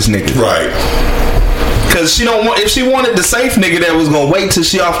about this nigga. Right. Cause she don't want. If she wanted the safe nigga that was gonna wait till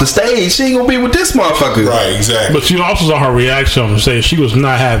she off the stage, she ain't gonna be with this motherfucker. Right, exactly. But you also saw her reaction on the stage. She was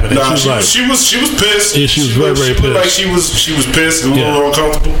not having it. Nah, she was pissed. Yeah, she was very pissed. Like she was pissed. A little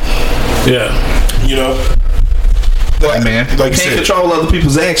uncomfortable. Yeah. Man, like you can't control other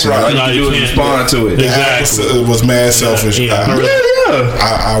people's actions. Right. All you can do is respond to it. Exactly. It was mad selfish. I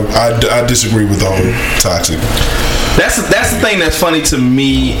disagree with the whole toxic. That's the thing that's funny to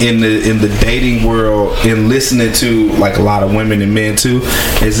me in the dating world, and listening to like a lot of women and men too,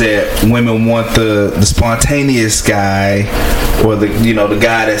 is that women want the spontaneous guy, or the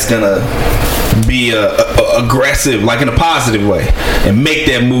guy that's gonna be aggressive, like in a positive way, and make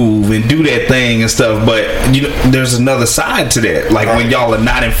that move and do that thing and stuff. But there's another side to that. Like when y'all are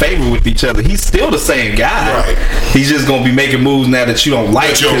not in favor with each other, he's still the same guy. Right. He's just gonna be making moves now that you don't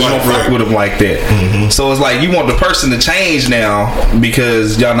like, because you don't fuck with him like that. Mm-hmm. So it's like you want the person to change now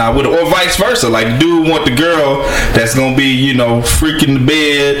because y'all not with it, or vice versa. Like dude want the girl that's gonna be freaking the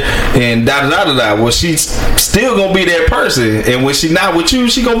bed and da da da da. Well, she's still gonna be that person, and when she not with you,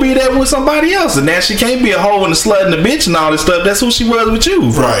 she gonna be there with somebody else. And now she can't be a hoe and a slut and a bitch and all this stuff. That's who she was with you.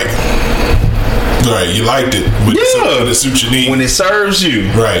 Right. Right. You liked it. When it suits your needs. When it serves you.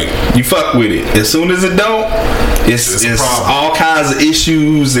 Right. You fuck with it. As soon as it don't, it's all kinds of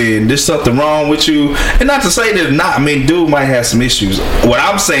issues and there's something wrong with you. And not to say that not. I mean, dude might have some issues. What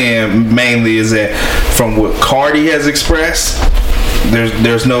I'm saying mainly is that from what Cardi has expressed,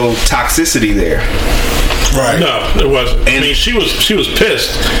 there's no toxicity there. Right. No, there wasn't. I mean, she was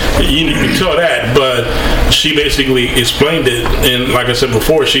pissed. You can tell that, but she basically explained it. And like I said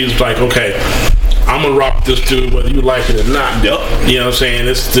before, she's like, okay, I'm gonna rock this dude whether you like it or not. Yep. You know what I'm saying?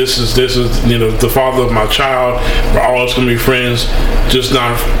 This is the father of my child. We're always gonna be friends. Just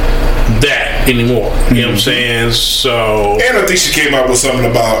not that anymore. You know what I'm saying? So. And I think she came out with something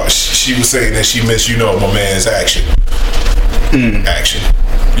about she was saying that she missed my man's action. Action.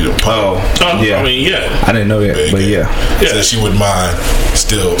 Yeah. I mean, yeah. I didn't know that, but yeah. So she wouldn't mind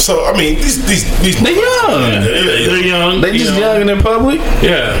still. So I mean, these they're young. They're young. They just young and in public.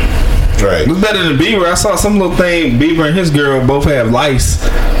 Yeah. Right. It's better than Bieber. I saw some little thing. Bieber and his girl both have lice.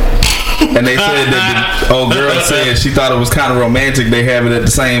 And they said that the old girl said she thought it was kind of romantic. They have it at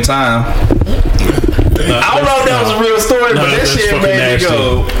the same time. I don't know if that was a real story, but that shit made me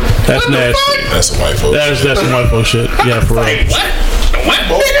go. That's nasty. That's some white folks. That's some white folks shit. Yeah, for real. What?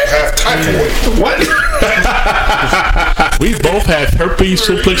 Have typhoid. What? We both have herpes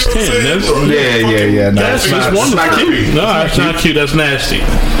simplex 10. Yeah. No, that's just wonderful. Not cute. No, that's not cute. That's nasty.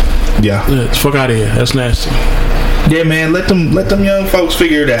 Yeah. Fuck out of here. That's nasty. Yeah, man, let them young folks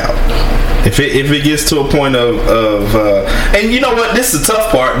figure it out. If it gets to a point of and you know what, this is the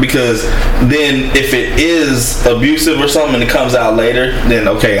tough part, because then if it is abusive or something and it comes out later, then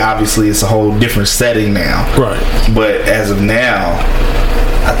okay, obviously it's a whole different setting now. Right. But as of now,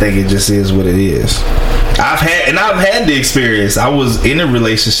 I think it just is what it is. I've had the experience. I was in a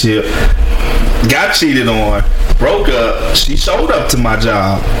relationship, got cheated on, broke up. She showed up to my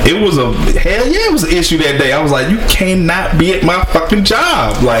job. It was it was an issue that day. I was like, you cannot be at my fucking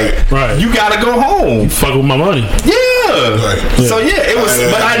job. Like, right. You gotta go home. Fuck with my money. Yeah. Right. So yeah, it was.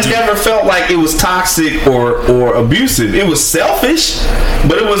 But I never felt like it was toxic or abusive. It was selfish,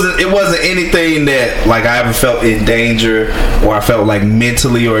 but it wasn't anything that like I ever felt in danger, or I felt like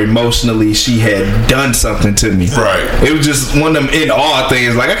mentally or emotionally she had done something to me. Right. It was just one of them in awe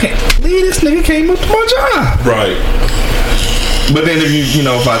things. Like, I can't believe this nigga came up to my job. Right. But then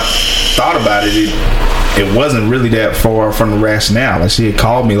if I thought about it, it wasn't really that far from the rationale. Like, she had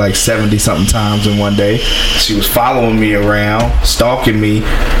called me like 70 something times in one day. She was following me around, stalking me,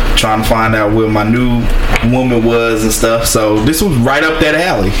 trying to find out where my new woman was and stuff. So this was right up that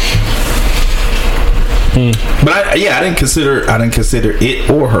alley. But I didn't consider it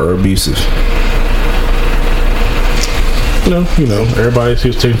or her abusive. Everybody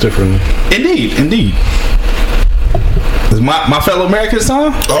sees things differently. Indeed. Is my fellow American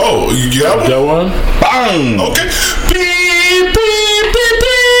song? Oh, you got That one? Bang! Okay. Beep, beep, beep,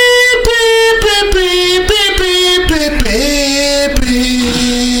 beep, beep, beep, beep, beep, beep, beep.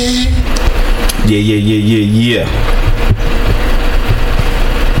 Yeah.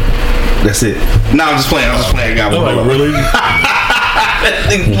 That's it. No, I'm just playing. I got one. Like, really?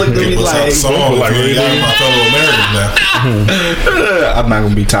 Look at me like, Song like really my fellow Americans now. I'm not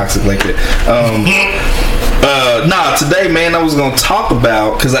gonna be toxic like that. Today, man, I was gonna talk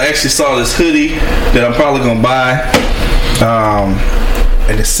about, because I actually saw this hoodie that I'm probably gonna buy.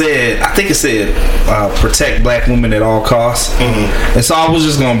 And I think it said protect black women at all costs. Mm-hmm. And so I was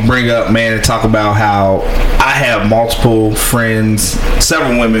just gonna bring up, man, and talk about how I have multiple friends,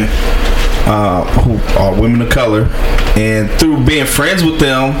 several women who are women of color, and through being friends with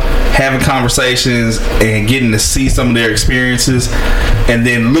them, having conversations and getting to see some of their experiences, and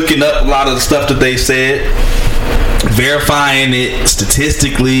then looking up a lot of the stuff that they said, verifying it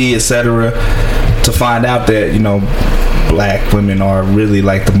statistically, etc., to find out that black women are really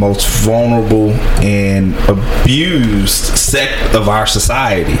like the most vulnerable and abused sect of our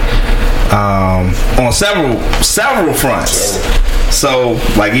society, on several fronts. So,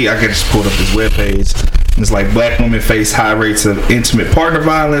 like, I can just pull up this webpage. It's like, black women face high rates of intimate partner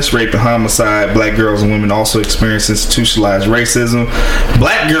violence, rape, and homicide. Black girls and women also experience institutionalized racism.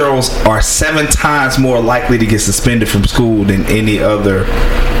 Black girls are 7 times more likely to get suspended from school than any other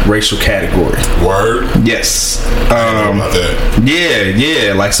racial category. Word? Yes. I know about that.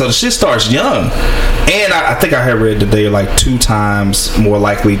 Yeah. Like, so the shit starts young. And I think I had read that they're like 2 times more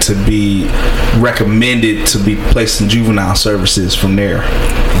likely to be recommended to be placed in juvenile services from there.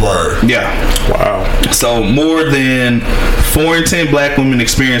 Word. Yeah. Wow. So more than 4 in 10 black women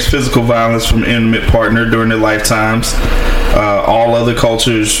experience physical violence from an intimate partner during their lifetimes. All other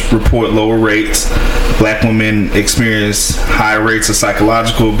cultures report lower rates. Black women experience high rates of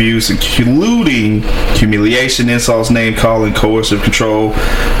psychological abuse, including humiliation, insults, name calling, coercive control,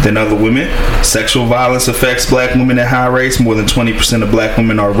 than other women. Sexual violence affects black women at high rates. More than 20% of black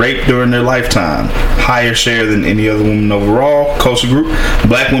women are raped during their lifetime. Higher share than any other woman overall. Culture group.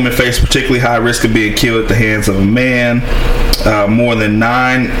 Black women face particularly high risk of being killed at the hands of a man. More than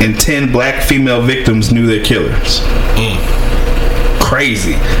 9 in 10 black female victims knew their killers.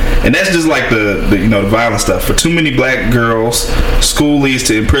 Crazy. And that's just like the violent stuff. For too many black girls, school leads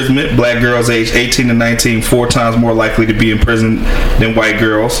to imprisonment. Black girls aged 18 to 19 4 times more likely to be imprisoned than white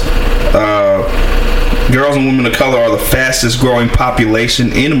girls. Girls and women of color are the fastest growing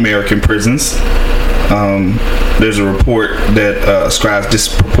population in American prisons. There's a report that ascribes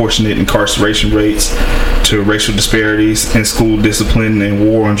disproportionate incarceration rates to racial disparities in school discipline and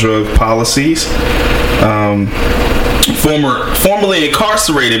war on drug policies. Formerly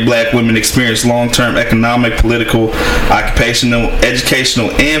incarcerated black women experience long-term economic, political, occupational,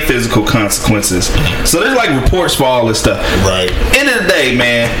 educational, and physical consequences. So there's like reports for all this stuff. Right. End of the day,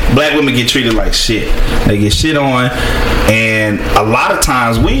 man, black women get treated like shit. They get shit on, and a lot of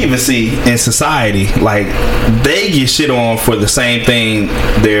times we even see in society, like, they get shit on for the same thing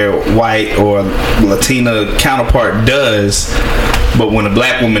their white or Latina counterpart does. but when a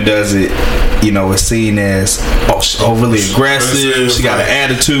black woman does it, you know, it's seen as overly aggressive. She got an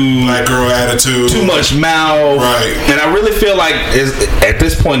attitude, black girl attitude, too much mouth, right? And I really feel like at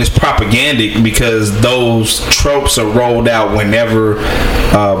this point it's propagandic because those tropes are rolled out whenever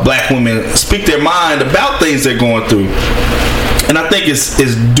black women speak their mind about things they're going through. And I think it's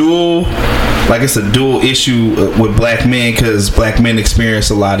dual, like it's a dual issue with black men because black men experience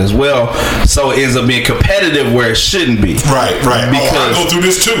a lot as well. So it ends up being competitive where it shouldn't be. Right. Because I go through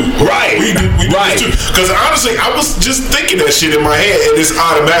this too. Right. We do this too. Because honestly, I was just thinking that shit in my head, and it's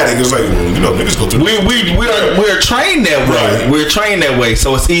automatic. It's like, well, you know, niggas go through. We're trained that way. Right. We're trained that way.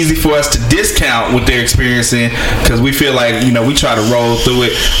 So it's easy for us to discount what they're experiencing because we feel like, you know, we try to roll through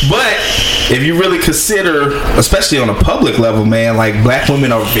it. But if you really consider, especially on a public level, man, like black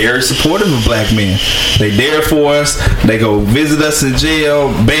women are very supportive of black men. They there for us. They go visit us in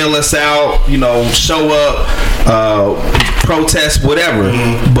jail, bail us out, you know, show up, protest, whatever.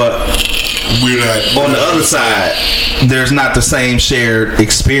 Mm-hmm. But we're not on the other side. There's not the same shared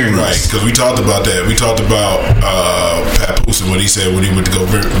experience, right? Because we talked about that. We talked about Papoose when he said when he went to go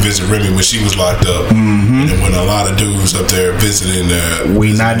visit Remy when she was locked up, and then when a lot of dudes up there visiting,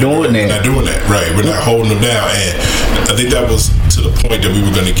 we're not doing that, right? We're not holding them down, and I think that was to the point that we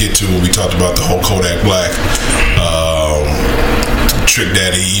were going to get to when we talked about the whole Kodak Black. Trick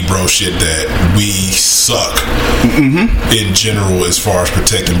Daddy, Ebro shit that we suck in general as far as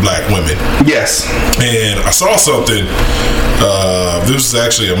protecting black women. Yes. And I saw something, this was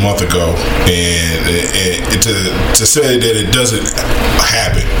actually a month ago, and to say that it doesn't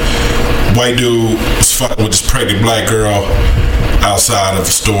happen. White dude was fucking with this pregnant black girl outside of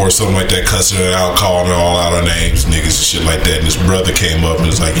a store or something like that, cussing her out, calling her all out her names, niggas and shit like that. And his brother came up and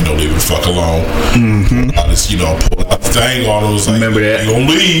was like, you know, leave her the fuck alone. I just, you know, pulled out the thing on him. Was like, remember that? You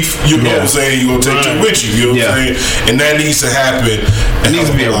gonna leave? You know what I'm saying? You gonna take it with you? You know what I'm saying? And that needs to happen. It needs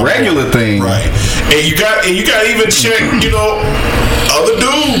to be a regular thing, right? And you got to even check, you know, other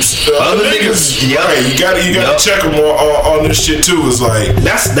dudes, other niggas. Right? You got to check them on this shit too. It's like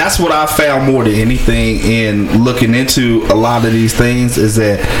that's what I found more than anything in looking into a lot of these things is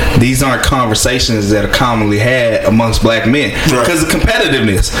that these aren't conversations that are commonly had amongst black men because the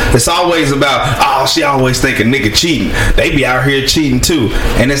competitiveness. It's always about she always think a nigga cheating. They be out here cheating too,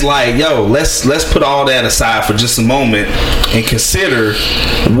 and it's like let's put all that aside for just a moment and consider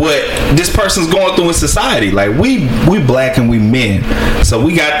what this person's going through in society. Like we black and we men, so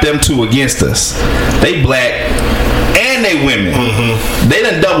we got them two against us. They black and they women. They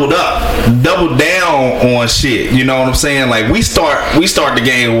done doubled down on shit. You know what I'm saying? Like we start the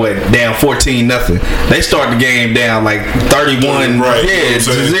game with down 14-0. They start the game down like 31. Right. Yeah,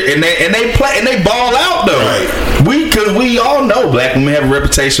 and they ball out though. Right. Because we all know black women have a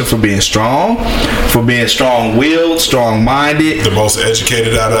reputation for being strong-willed, strong-minded, the most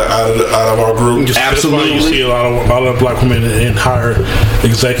educated out of our group. Absolutely. You see a lot of black women in higher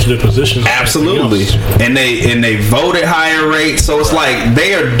executive positions. Absolutely. And they vote at higher rates. So it's like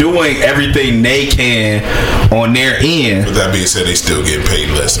they are doing everything they can on their end. With that being said, they still get paid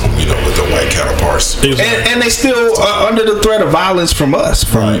less than, you know, with the white counterparts. And they still are under the threat of violence from us,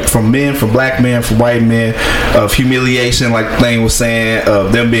 from men, from black men, from white men, of humiliation, like Thane was saying,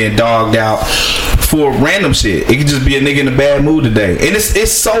 of them being dogged out for random shit. It could just be a nigga in a bad mood today, and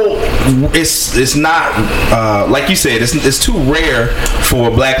it's not like you said. It's too rare for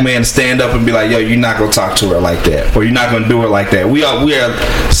a black man to stand up and be like, "Yo, you're not gonna talk to her like that, or you're not gonna do her like that." We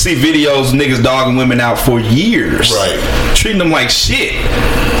see videos of niggas dogging women out for years, treating them like shit,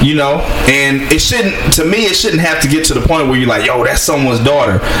 you know. And it shouldn't have to get to the point where you're like, "Yo, that's someone's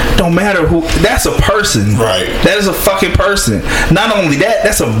daughter." Don't matter who. That's a person, That is a fucking person. Not only that,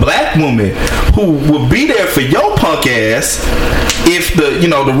 that's a black woman who would be there for your punk ass if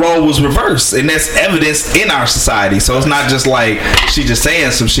the role was reversed, and that's evidenced in our society. So it's not just like she just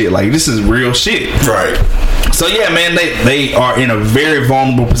saying some shit. Like, this is real shit, So yeah, man, they are in a very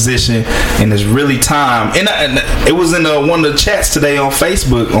vulnerable position, and it's really time. And it was in one of the chats today on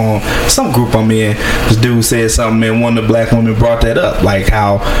Facebook on some group I'm in. This dude said something, and one of the black women brought that up, like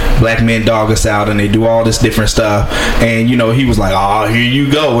how black men dog us out and they do all this different stuff. And he was like, "Oh, here you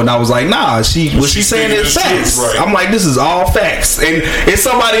go," and I was like, "Nah, she's saying it's facts." I'm like, "This is all facts." And it's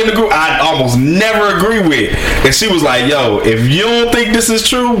somebody in the group I almost never agree with, and she was like, "Yo, if you don't think this is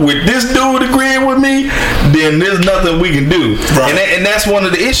true, with this dude agreeing with me, then there's nothing we can do." And that's one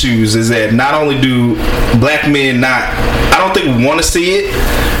of the issues, is that not only do black men I don't think we want to see it,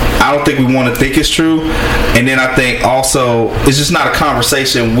 I don't think we want to think it's true. And then I think also it's just not a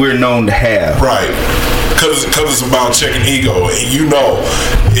conversation we're known to have. Right. Because it's about checking ego. And you know,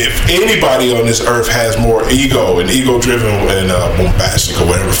 if anybody on this earth has more ego and ego-driven and bombastic or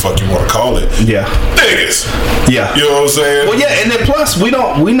whatever the fuck you want to call it, yeah, niggas. Yeah. You know what I'm saying? Well, yeah, and then plus we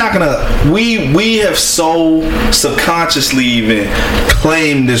have so subconsciously even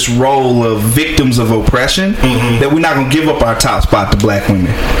claimed this role of victims of oppression that we're not gonna give up our top spot to black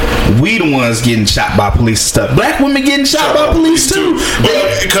women. We the ones getting shot by police and stuff. Black women getting shot by police too.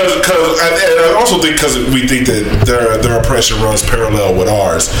 Because I also think because we think that their oppression runs parallel with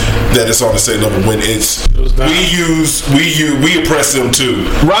ours, that it's on the same level. When we oppress them too,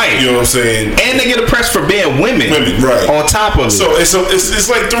 right? You know what I'm saying? And they get oppressed for being women, right? On top of it, so it's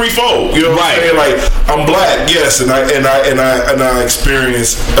like threefold. You know what I'm saying? Like, I'm black, yes, and I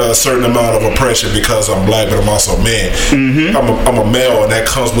experience a certain amount of oppression because I'm black, but I'm also a man. I'm a male, and that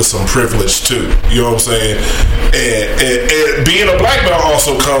comes with some privilege too. You know what I'm saying? And being a black male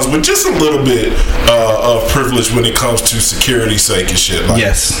also comes with just a little bit of privilege when it comes to security sake and shit. Like,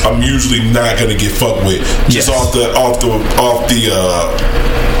 yes, I'm usually not gonna get fucked with just off the.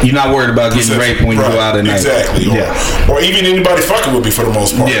 You're not worried about getting raped when you go out at night. Exactly. Or even anybody fucking with me for the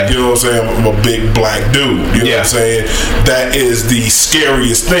most part. Yeah. You know what I'm saying? I'm a big black dude. You know what I'm saying? That is the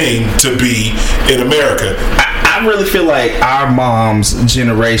scariest thing to be in America. I really feel like our mom's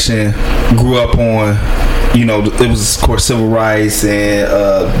generation grew up on, you know, it was, of course, civil rights and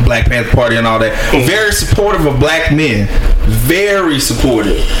Black Panther Party and all that. Very supportive of black men. Very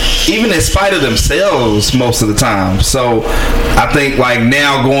supportive. Even in spite of themselves most of the time. So I think like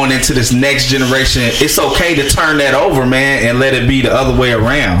now going into this next generation, it's okay to turn that over, man, and let it be the other way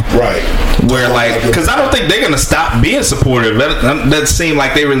around. Right. Where like, because I don't think they're going to stop being supportive. That doesn't seem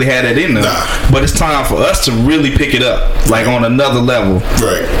like they really had it in them. Nah. But it's time for us to really pick it up, like on another level.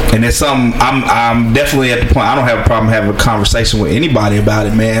 Right. And it's something I'm definitely at the point. I don't have a problem having a conversation with anybody about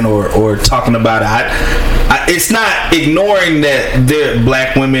it, man, or talking about it. It's not ignoring that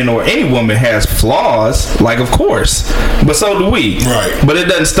black women or any woman has flaws, like, of course, but so do we. Right. But it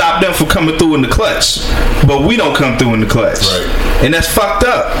doesn't stop them from coming through in the clutch. But we don't come through in the clutch. Right. And that's fucked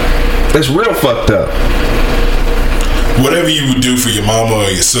up. That's real fucked up. Whatever you would do for your mama or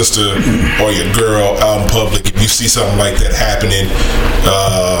your sister or your girl out in public, if you see something like that happening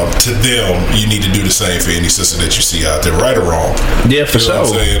to them, you need to do the same for any sister that you see out there, right or wrong. Yeah, for sure. What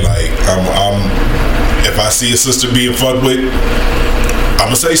I'm saying? Like, if I see a sister being fucked with, I'm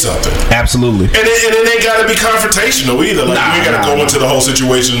gonna say something. Absolutely. And it ain't gotta be confrontational either. Like, you ain't gotta go into the whole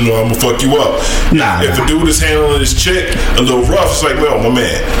situation. I'm gonna fuck you up. If a dude is handling his chick a little rough, it's like, well, my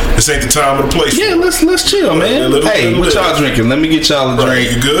man, this ain't the time or the place. Yeah, let's chill, man. Hey, what y'all drinking? Let me get y'all a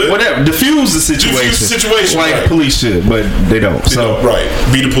drink. You good? Whatever. Diffuse the situation. Like police should, but they don't. Right.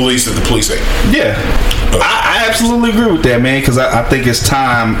 Be the police that the police ain't. Yeah. I absolutely agree with that, man, because I think it's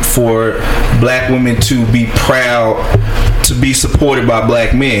time for black women to be proud to be supported by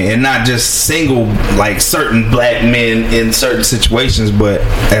black men, and not just single, like certain black men in certain situations, but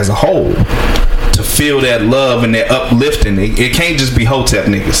as a whole, to feel that love and that uplifting. It can't just be hotep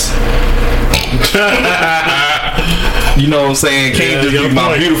niggas. You know what I'm saying? Can't just be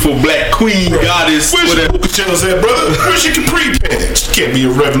my beautiful black queen goddess. Where's your hookah chills at, brother? Where's your capri pants? You can't be a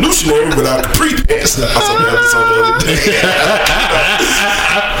revolutionary without capri pants. I saw that episode the other day.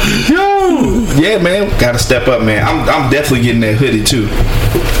 Yo, yeah, man, gotta step up, man. I'm definitely getting that hoodie too.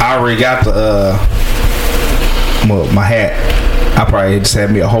 I already got the my hat. I probably just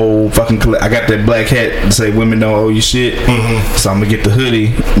had me a whole fucking I got that black hat that say women don't owe you shit. So I'm gonna get the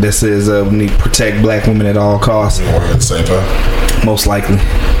hoodie that says we need to protect black women at all costs. You want it at the same time? Most likely.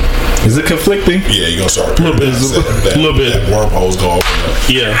 Is it conflicting? Yeah, you're gonna start a little bit. That wormhole's gonna open up.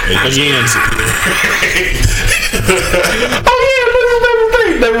 Yeah, again. Oh yeah,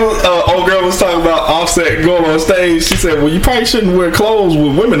 that was old girl was talking about Offset going on stage. She said, well, you probably shouldn't wear clothes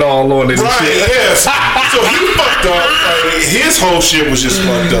with women all on it. Right, yes. So he fucked up. Like, his whole shit was just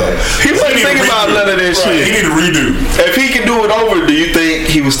fucked up. He wasn't thinking about none of that shit. He need to redo. If he could do it over, do you think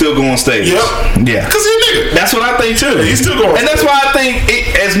he would still go on stage? Yep. Yeah. Because he's a nigga. That's what I think too. He's still going on stage. And that's why I think,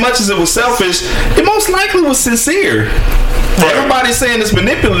 as much as it was selfish, it most likely was sincere. Right. Everybody's saying it's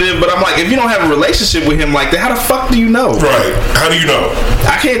manipulative, but I'm like, if you don't have a relationship with him like that, how the fuck do you know? Right. How do you know?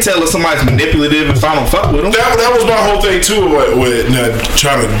 I can't tell if somebody's manipulative if I don't fuck with him. That was my whole thing too with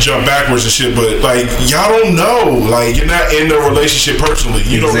trying to jump backwards and shit, but like, y'all don't know. Like, you're not in the relationship personally.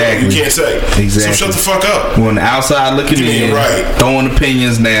 You don't know. You can't say. Exactly. So shut the fuck up. When the outside looking in, throwing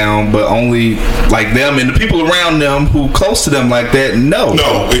opinions down, but only like them and the people around them who close to them like that know.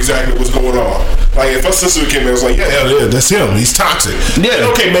 No, exactly what's going on. Like if a sister came in and was like, yeah, that's him. He's toxic. Yeah.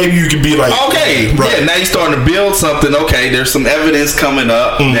 Okay, maybe you could be like, okay, right. Yeah. Now you're starting to build something. Okay, there's some evidence coming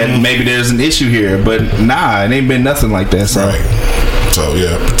up that maybe there's an issue here, but nah, it ain't been nothing like that. So. Right. So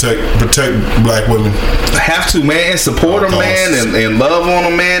yeah, protect black women. Have to, man. Support them, man, and love on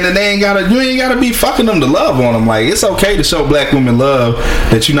them, man. And you ain't gotta be fucking them to love on them. Like it's okay to show black women love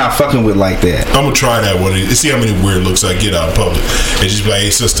that you're not fucking with like that. I'm gonna try that one. See how many weird looks I get out in public, and just be like, hey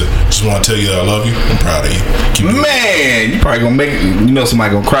sister, just want to tell you that I love you. I'm proud of you. Man, you probably gonna make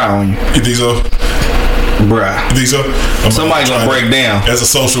somebody gonna cry on you. You think so? Bruh. You think so? Somebody gonna break down. As a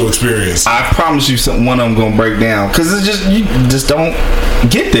social experience. I promise you one of them gonna break down. Because it's just, you just don't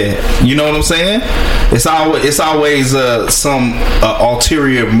get that. You know what I'm saying? It's always some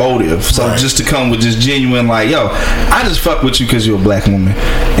ulterior motive. So right. Just to come with just genuine like, yo, I just fuck with you because you're a black woman.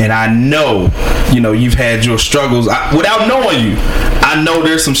 And I know, you've had your struggles. Without knowing you, I know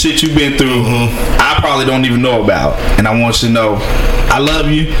there's some shit you've been through I probably don't even know about. And I want you to know, I love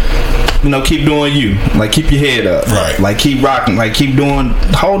you. Keep doing you. Like, keep your head up. Right. Like, keep rocking. Like, keep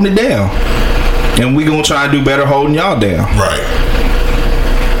holding it down. And we gonna try and do better holding y'all down. Right.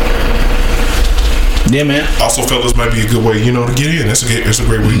 Yeah, man. Also, fellas, might be a good way, to get in. That's a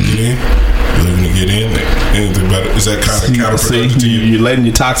great way to get in. You're looking to get in. Anything better? Is that kind of counterproductive to you? You're letting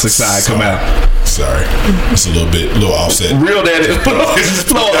your toxic side come out. Sorry. It's a little offset. Real that is. little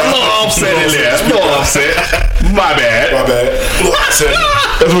offset in there. Little offset. My bad. Little offset.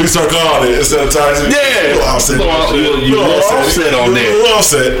 That's what we start calling it. Instead of toxic. Yeah. Little offset. Little offset on there. Little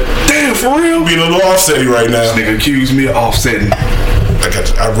offset. Damn, for real? Being a little offsetty right now. This nigga accused me of offsetting.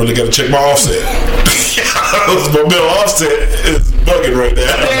 I really got to check my offset. My middle offset is bugging right now.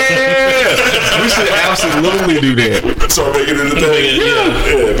 Yeah. We should absolutely do that. Start making it a thing.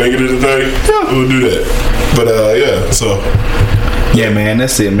 Yeah, making it a thing. Yeah. We'll do that. But yeah, so. Yeah, man,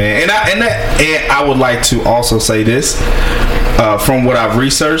 that's it, man. And I would like to also say this. From what I've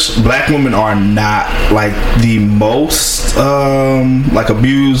researched, black women are not like the most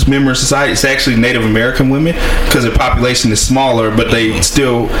abused member of society. It's actually Native American women because their population is smaller, but they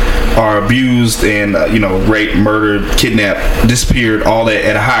still are abused and raped, murdered, kidnapped, disappeared, all that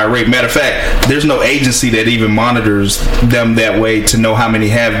at a higher rate. Matter of fact, there's no agency that even monitors them that way to know how many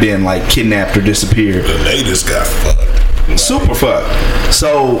have been like kidnapped or disappeared. The natives got fucked. Super fucked.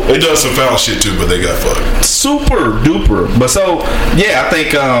 So they done some foul shit too, but they got fucked. Super duper. But so yeah, I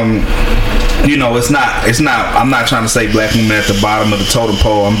think it's not. I'm not trying to say black women at the bottom of the totem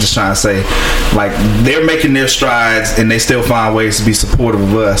pole. I'm just trying to say like they're making their strides and they still find ways to be supportive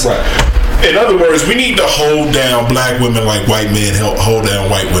of us. Right. In other words, we need to hold down black women like white men hold down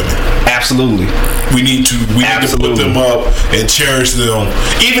white women. Absolutely. We need to put them up and cherish them.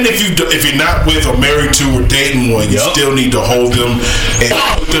 Even if you're not with or married to or dating one, you still need to hold them and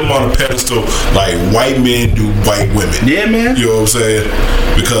put them on a pedestal like white men do white women. Yeah, man. You know what I'm saying?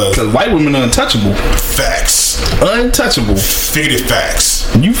 Because white women are untouchable. Facts. Untouchable. Faded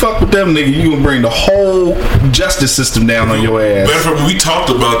facts. You fuck with them, nigga, you gonna bring the whole justice system down on your ass. Matter of fact, when we talked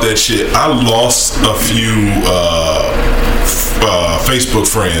about that shit, I lost a few Facebook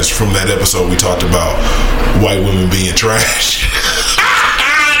friends from that episode. We talked about white women being trash.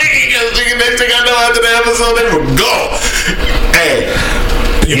 Next thing I know, after the episode, they were gone. Hey,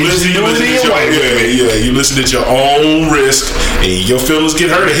 you listen at your own risk, and your feelings get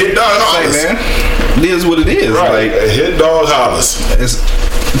hurt. A hit dog hollers, man. It is what it is. Right, like a hit dog hollers.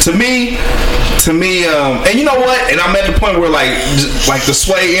 To me, and you know what? And I'm at the point where like the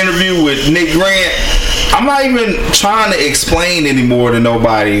Sway interview with Nick Grant, I'm not even trying to explain anymore to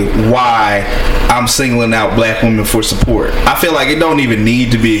nobody why I'm singling out black women for support. I feel like it don't even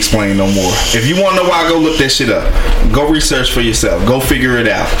need to be explained no more. If you want to know why, go look that shit up. Go research for yourself. Go figure it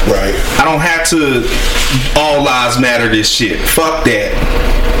out. Right. I don't have to all lives matter this shit. Fuck that.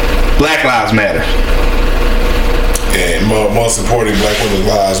 Black lives matter. And most importantly, black women's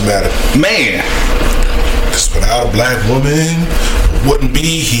lives matter. Man. Because without a black woman, I wouldn't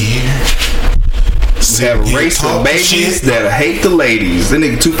be here. We have a race of babies that hate the ladies. That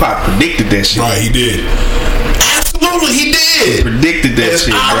nigga Tupac predicted that shit. Right, he did. Absolutely, he did. He predicted that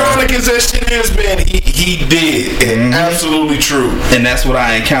shit, bro. As ironic as that shit has been, he did. And absolutely true. And that's what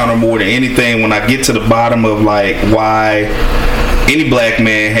I encounter more than anything when I get to the bottom of like why any black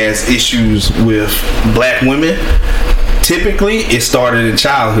man has issues with black women. Typically, it started in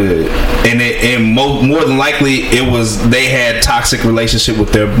childhood, and more than likely, it was they had toxic relationship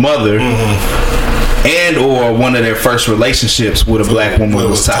with their mother, and or one of their first relationships with a black woman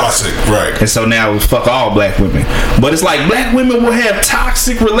was toxic. Right. And so now it's fuck all black women. But it's like black women will have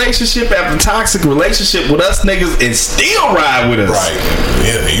toxic relationship after toxic relationship with us niggas and still ride with us. Right.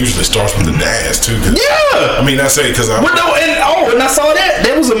 Yeah, it usually starts with the dads too. Yeah. I mean, I say because and I saw that.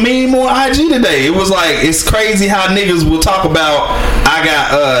 There was a meme on IG today. It was like, it's crazy how niggas will talk about, I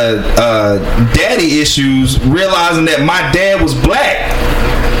got daddy issues, realizing that my dad was black.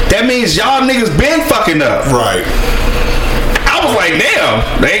 That means y'all niggas been fucking up. Right. I was like, damn,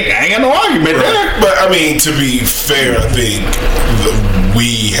 I ain't got no argument there. But I mean, to be fair, I think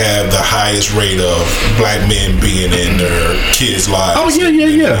we have the highest rate of black men being in their kids' lives. Oh yeah.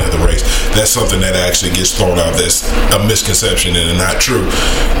 The race. That's something that actually gets thrown out. That's a misconception and not true.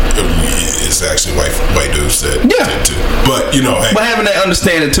 It's actually white dudes that tend to. But you know, but having that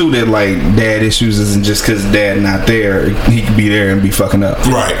understanding too that like dad issues isn't just because dad not there. He could be there and be fucking up.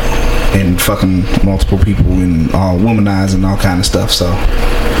 Right. And fucking multiple people and all womanizing and all kind of stuff. So,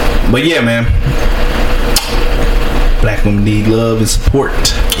 but yeah, man, black women need love and support.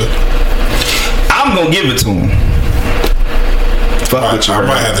 I'm gonna give it to them. I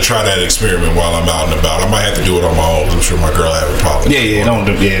might have to try that experiment while I'm out and about. I might have to do it on my own. I'm sure my girl have a problem. Yeah, don't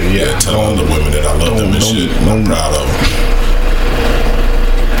do. Yeah. Tell other women that I love them and shit. I'm proud of them.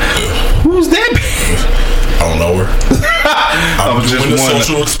 Who's that? I don't know her. I'm just doing a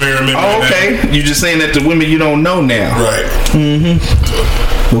social experiment. Oh, okay. You just saying that to women you don't know now. Right. Mm-hmm.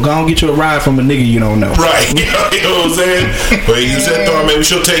 Well, go on get you a ride from a nigga you don't know. Right. You know what I'm saying? But you said, maybe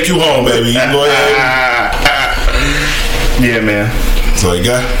she'll take you home, baby. You can go ahead. Yeah, man. That's all you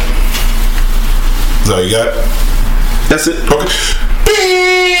got? That's all you got? That's it. Okay.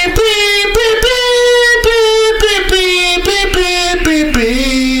 Beep, beep, beep, beep, beep, beep, beep, beep,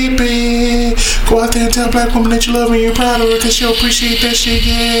 beep, beep. Go out there and tell a black woman that you love her and you're proud of her because she'll appreciate that shit.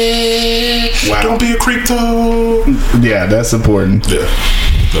 Yeah. Wow. Don't be a creep though. Yeah, that's important. Yeah.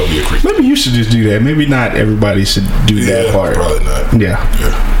 Don't be a creep. Maybe you should just do that. Maybe not everybody should do that part. Probably not. Yeah.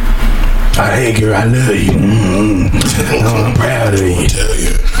 Hey girl, I love you. I'm proud of you. I tell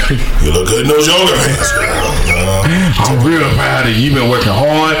you. You look good in those yoga pants. I'm real proud of you. You've been working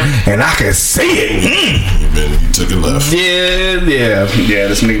hard and I can see it. You took it left. Yeah,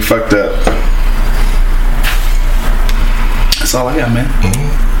 this nigga fucked up. That's all I got, man.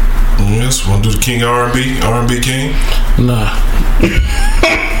 Yes, want to do the King R&B King? Nah.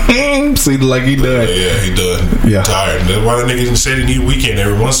 Seems like he done. Yeah, he done. Yeah. Tired. That's why the niggas didn't say they need a weekend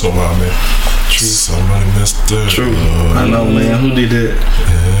every once in a while, man. True. Somebody messed up. True. I know, man. Who did that?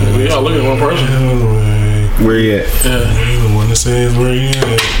 We all look at one person. Where he at? Yeah. The one that says where he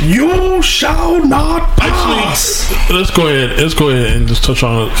at. You shall not pass. Actually, let's go ahead and just touch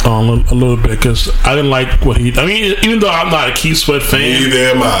on it a little bit because I didn't like what he. I mean, even though I'm not a Keith Sweat fan, neither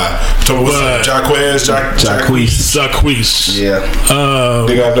am I. Jacquees. Yeah.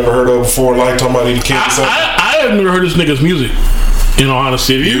 Nigga I've never heard of before. Like talking about eating kids. I have never heard this nigga's music. In all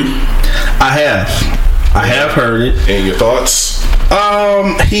honesty, have you? I have heard it. And your thoughts?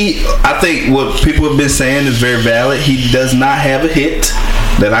 I think what people have been saying is very valid. He does not have a hit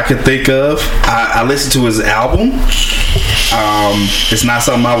that I could think of. I listened to his album. It's not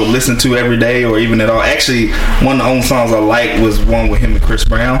something I would listen to every day or even at all. Actually, one of the only songs I liked was one with him and Chris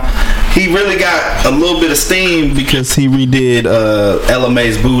Brown. He really got a little bit of steam because he redid Ella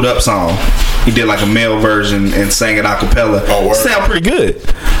Mai's Booed Up song. He did like a male version and sang it a cappella. Oh, word. Sound pretty good.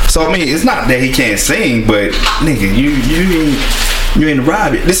 So I mean, it's not that he can't sing, but nigga, you ain't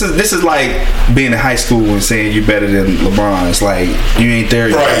arrived yet. This is like being in high school and saying you're better than LeBron. It's like you ain't there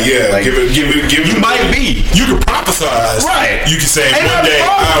yet. Right? Yeah. Like, give it. You might be. You can prophesize. Right. You can say ain't one day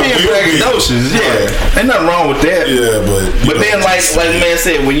I will be. Yeah. Ain't nothing wrong with that. Yeah, but then like man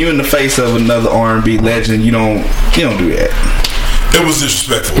said, when you're in the face of another R&B legend, you don't do that. It was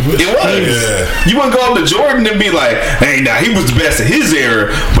disrespectful. It was. Yeah. You wouldn't go up to Jordan and be like, hey, now he was the best of his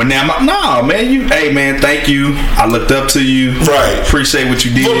era, but now nah, man, hey man, thank you. I looked up to you. Right. Appreciate what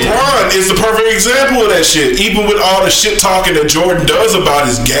you did. LeBron is the perfect example of that shit. Even with all the shit talking that Jordan does about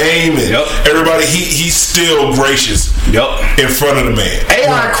his game and everybody, he's still gracious. In front of the man.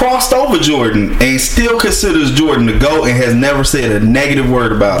 AI crossed over Jordan and still considers Jordan the GOAT and has never said a negative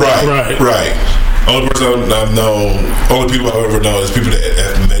word about it. Right. Only person I've known, only people I've ever known is people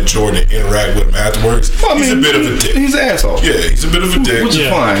that have met Jordan and interact with him afterwards. Well, he's a bit of a dick. He's an asshole. Yeah, he's a bit of a dick. Which is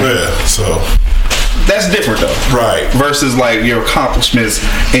fine. Yeah, so. That's different though. Right. Versus like your accomplishments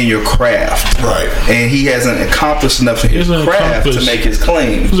in your craft. Right. And he hasn't accomplished enough in his craft to make his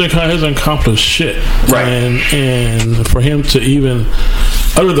claim. He hasn't accomplished shit. Right. And for him to even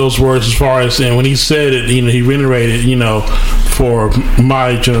utter those words as far as, and when he said it, you know, he reiterated, you know, for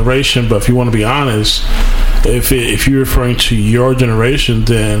my generation. But if you want to be honest, if you're referring to your generation,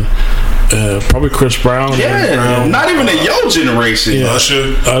 then probably Chris Brown. Yeah, not even in your generation. Yeah.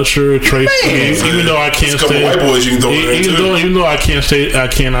 Usher, Trey Songz. Even though I can't stand white boys, you can throw even though I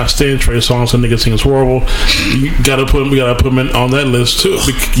cannot stand Trey Songz, and nigga sings horrible. We gotta put him on that list too.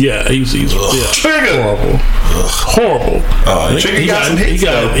 Yeah, he's horrible. Trigger got some hits.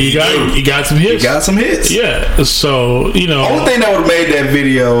 He got some hits. He got some hits. Yeah. So you know, only thing that would have made that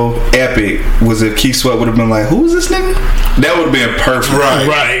video epic was if Keith Sweat would have been like, "Who is this nigga?" That would have been perfect.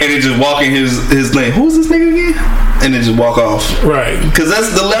 Right. And then just walking his name. Who's this nigga again? And then just walk off. Right. Because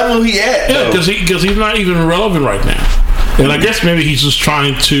that's the level he at. Yeah. Because he's not even relevant right now. And I guess maybe he's just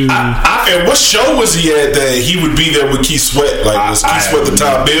trying to. And what show was he at that he would be there with Keith Sweat? Like, was Keith Sweat the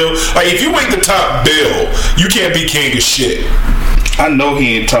top bill? Like, if you ain't the top bill, you can't be king of shit. I know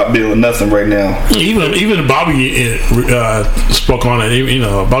he ain't top bill or nothing right now. Even Bobby spoke on it. You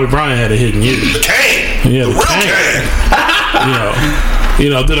know, Bobby Bryant had a hit in you. The king. Yeah, the real king. You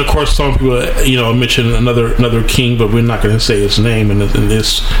know. Then of course some people, you know, mention another king, but we're not going to say his name in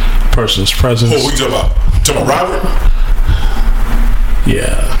this person's presence. Who we talking about? Talking about Robert?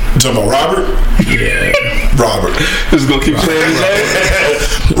 Yeah. Talking about Robert? Yeah. Robert. Just gonna keep saying his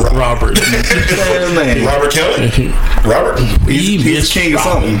name. Robert. Robert Kelly. Robert. He's king of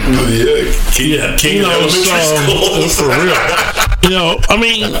something. Yeah. King you know, of elementary school. For real. You know, I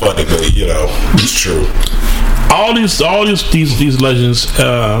mean, funny, but you know, it's true. All these legends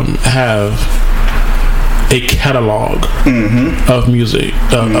have a catalog of music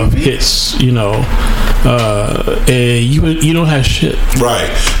of hits, you know, and you don't have shit, right?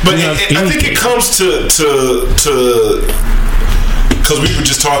 But I think it comes to because we were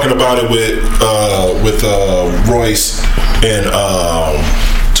just talking about it with Royce and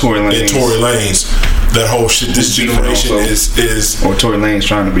Tory Lanez. That whole shit. This generation is or Tory Lanez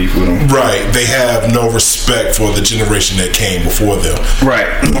trying to beef with them. Right. They have no respect for the generation that came before them.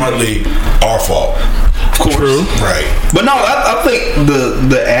 Right. Partly our fault. Of course. True. Right. But no, I think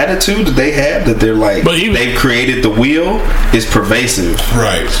the attitude that they have, that they're like, they've created the wheel, is pervasive.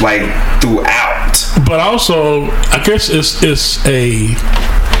 Right. Like throughout. But also, I guess it's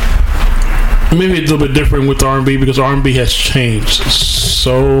maybe a little bit different with R&B, because R&B has changed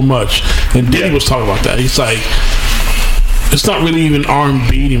so much. And Diddy was talking about that. He's like, it's not really even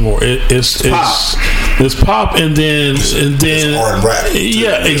R&B anymore. It's pop. It's pop, and then it's R and rap.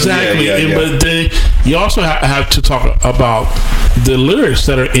 Yeah, exactly. Yeah. But then you also have to talk about the lyrics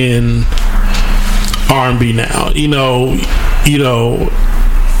that are in R&B now. You know.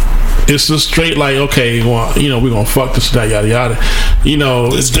 It's just straight like, okay, well, you know, we're gonna fuck this, that, yada yada. You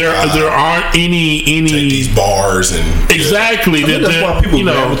know, there aren't any take these bars and exactly. That's why people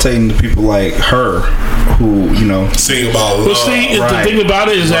gravitating to people like her, who, you know, sing about love. But see, the thing about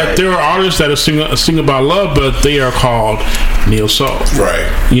it is that there are artists that are sing about love, but they are called neo soul. Right.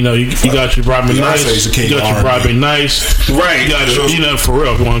 You know, you got your Robbie Nice. You got your Robbie Nice. Right. You got you know, for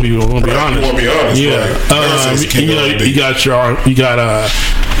real. If you want to be honest. Yeah. You know,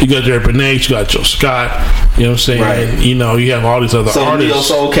 you got Jared Benet, you got Joe Scott. You know what I'm saying? Right. You know, you have all these other artists. So the neo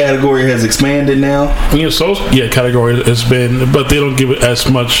soul category has expanded now. Neo soul, category has been, but they don't give it as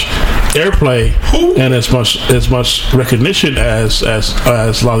much airplay and as much recognition as a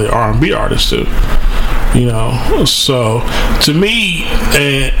lot of the R&B artists do. You know, so to me,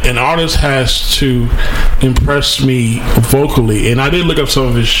 an artist has to impress me vocally, and I did look up some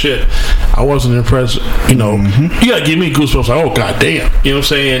of his shit. I wasn't impressed. You know, you gotta give me goosebumps. Like, oh goddamn, you know what I'm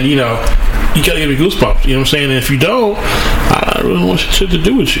saying? You know, you gotta give me goosebumps. You know what I'm saying? And if you don't, I don't really want shit to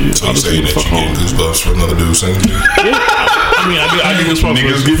do with you. So I'm saying that you get goosebumps from another dude singing. I mean, I get goosebumps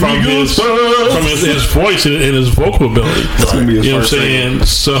from his voice and his vocal ability. That's gonna be his you know what I'm saying?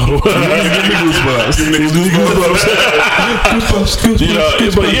 So goosebumps. You know,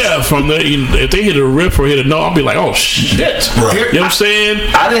 but yeah, from there, if they hit a riff or hit a note, I'll be like, oh shit. Right. You know what I'm saying?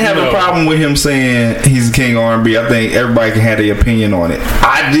 I didn't have a problem with him saying he's the king of R&B. I think everybody can have their opinion on it.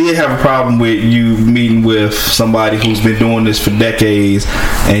 I did have a problem with you meeting with somebody who's been doing this for decades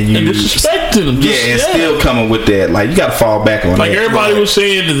and you disrespecting him. And still coming with that. Like, you got to fall back on like that. Everybody was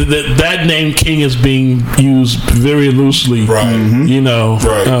saying that name King is being used very loosely. Right. You know.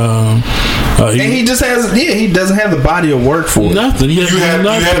 Right. And he just has, he doesn't have the body of work for it. Nothing. You have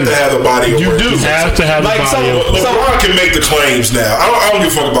to have a body of work. You have to have Like, a body of work. LeBron can make the claims now. I don't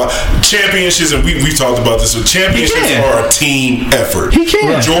give a fuck about championships, and we've talked about this. So championships are a team effort. He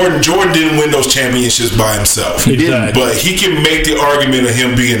can. Jordan didn't win those championships by himself. He didn't. But he can make the argument of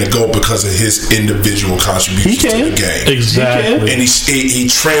him being a GOAT because of his individual contributions to the game. Exactly. And he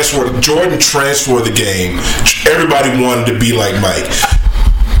transferred. Jordan transferred the game. Everybody wanted to be like Mike.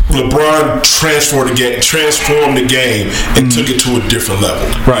 LeBron transformed the game and took it to a different level.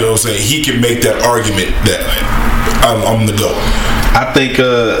 Right. You know what I'm saying? He can make that argument that I'm the GOAT. I think,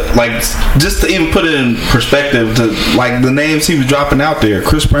 like, just to even put it in perspective, to like the names he was dropping out there,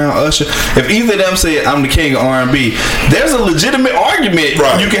 Chris Brown, Usher. If either of them say I'm the king of R&B, there's a legitimate argument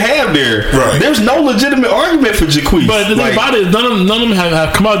you can have there. Right. There's no legitimate argument for Jacquees. But the thing about it is none of them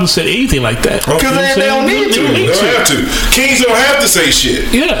have come out and said anything like that. Because they don't need to. They don't have to. Kings don't have to say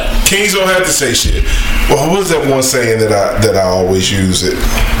shit. Yeah. Kings don't have to say shit. Well, what is that one saying that I always use it?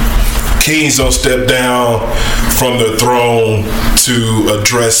 Kings don't step down from the throne to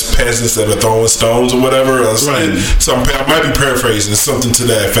address peasants that are throwing stones or whatever. Right. So I might be paraphrasing something to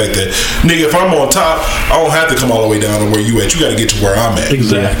that effect that, nigga, if I'm on top, I don't have to come all the way down to where you at. You got to get to where I'm at.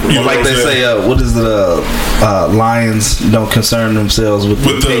 Exactly. You know like what they I'm saying? say, what is the lions don't concern themselves with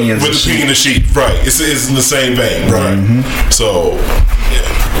the opinions of sheep. opinion of sheep. Right. It's in the same vein. Right. Mm-hmm. So,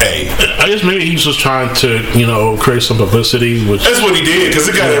 hey. I guess maybe he's just trying to, create some publicity. Which That's what he did because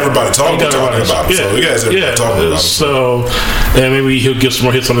it got everybody talking about it. So it got everybody talking about it. So, and maybe he'll get some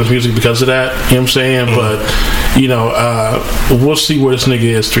more hits on his music because of that. You know what I'm saying? But, we'll see where this nigga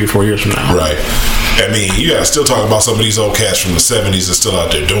is 3-4 years from now. Right. I mean, you gotta still talk about some of these old cats from the 70s that's still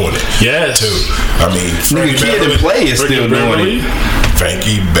out there doing it. Yes. Too. I mean, Nigga, Kid and Play is still doing it.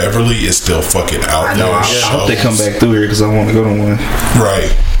 Frankie Beverly is still fucking out there. I hope they come back through here because I want to go to one.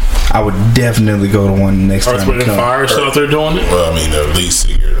 Right. I would definitely go to one next time. Earth, Wind, and Fire still out there doing it? Well, I mean, the lead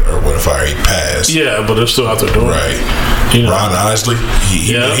singer, Earth, Wind, and Fire, he passed. Yeah, but they're still out there doing it. Right. Ron Isley,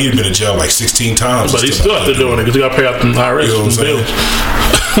 he'd been in jail like 16 times. But he's still out there doing it because he got to pay out the IRS. You know what I'm saying?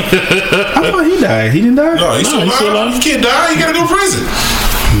 I thought he died. He didn't die? No, he's still alive. He can't die. He gotta go to prison.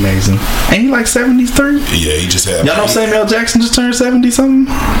 Amazing. Ain't he like 73? Yeah, he just had. Y'all know Samuel Jackson just turned 70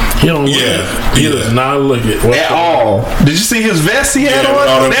 something? He don't look it. He does not look it. At all. Did you see his vest he had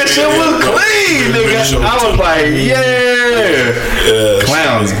on? That shit was clean, nigga. I was like, yeah.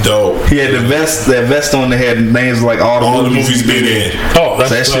 Clown. That dope. He had that vest on that had names like all the movies been in. Oh,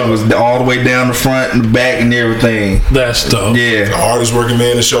 that's that shit was all the way down the front and the back and everything. That's dope. Yeah. The hardest working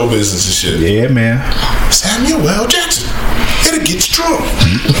man in show business and shit. Yeah, man. Samuel L. Jackson. It'll get you drunk.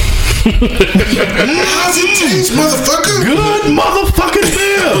 How's it taste, motherfucker? Good motherfucking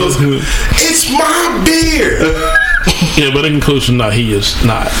beer. It's my beer. Yeah, but in conclusion, no, he is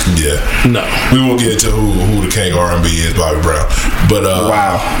not. Yeah. No. We won't get into who the king R&B is, Bobby Brown. But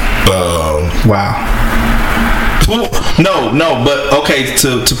No, but okay,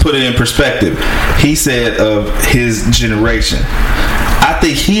 to put it in perspective, he said of his generation, I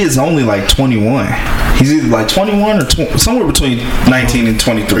think he is only like 21. He's either like 21 or somewhere between 19 and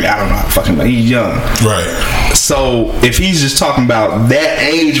 23. I don't know how fucking he's young. Right. So if he's just talking about that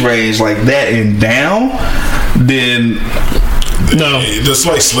age range like that and down, then no, that's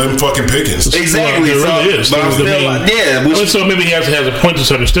like slim fucking pickings. Exactly. It really is. But I feel like, so maybe he has a point to a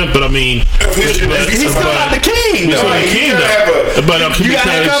certain extent, but I mean, he's still not the king. He's not the king, but you got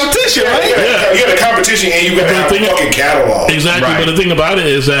a competition, right? Yeah, you got a competition, and you got to have a fucking catalog. Exactly. Right. But the thing about it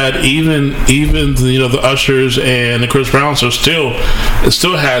is that even the Ushers and the Chris Browns are still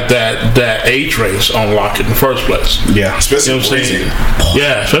had that age range on lock in the first place. Yeah, especially Breezy.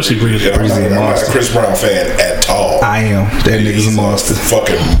 Yeah, especially Breezy. I'm not a Chris Brown fan at all. I am. That nigga's a monster.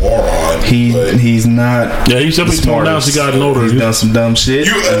 Fucking moron. He's not. Yeah, he's definitely toned down as he got older. He's done some dumb shit.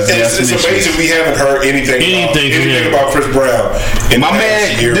 It's amazing we haven't heard anything about Chris Brown. My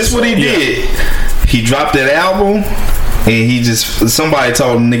man, this is what he did. He dropped that album. And somebody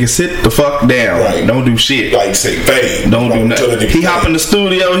told him, nigga, sit the fuck down. Right. Don't do shit. Like, say, fade. Don't do nothing. He hop in the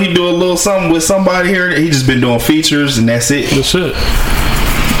studio, he do a little something with somebody here. He just been doing features, and that's it. That's it.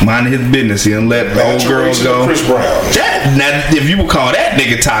 Minding his business. He done let the old girls go. Chris Brown. Now, if you would call that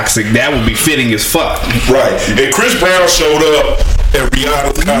nigga toxic, that would be fitting as fuck. Right. And Chris Brown showed up and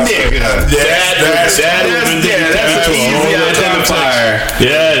Rihanna. That's an easy identifier.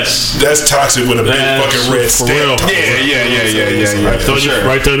 Yes, that's toxic with a big fucking red stamp. Yeah.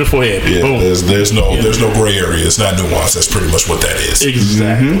 Right there in the forehead. Yeah, Boom. there's no gray area. It's not nuance. That's pretty much what that is.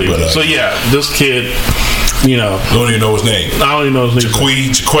 Exactly. But, so yeah, this kid, I don't even know his name. I don't even know his name.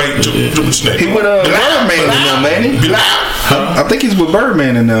 What's his name? He with Birdman in them, man. I think he's with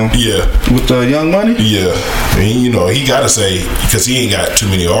Birdman in them. Yeah, with Young Money. Yeah, and, he gotta say, because he ain't got too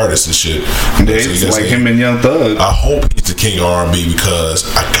many artists and shit. It's like him and Young Thug. I hope he's the king of R&B because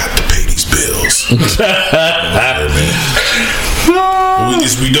I got to pay these bills.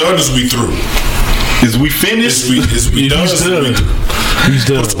 Is we done? Is we through? Is we finished? Is we done? Is we through? He's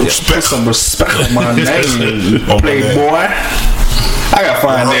done. Put some respect on my name, Playboy. I gotta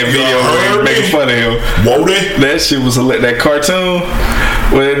find that video where he's making fun of him. Won't it? That shit was that cartoon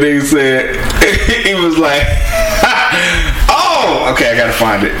where that nigga said he was like, "Oh, okay, I gotta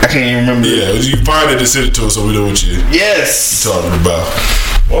find it. I can't even remember." Yeah, you find it and send it to us so we know what you're talking about.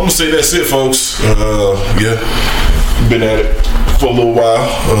 Well, I'm gonna say that's it, folks. Been at it for a little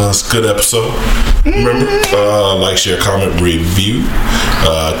while. It's a good episode. Remember, like, share, comment, review.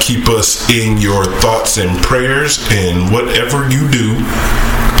 Keep us in your thoughts and prayers, and whatever you do,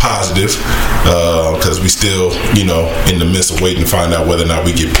 positive, because we still, in the midst of waiting to find out whether or not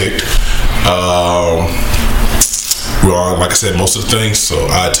we get picked. We're on, like I said, most of the things. So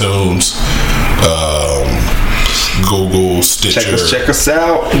iTunes, Google, Stitcher, check us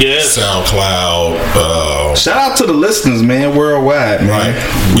out. Yes. SoundCloud. Shout out to the listeners, man, worldwide, man. Right.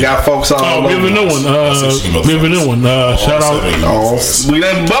 We got folks all over. We have a new one. Shout out. We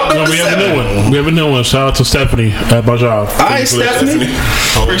done bumped up. We have a new one. We have a new one. Shout out to Stephanie at my job. All right, Stephanie.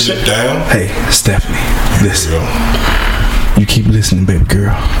 Appreciate it down. Hey, Stephanie, listen. You keep listening, baby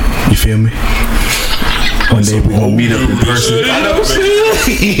girl. You feel me? One day we're gonna meet up in person. I know.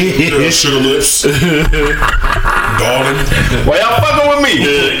 Sugar lips. Darling. Why y'all fucking with me?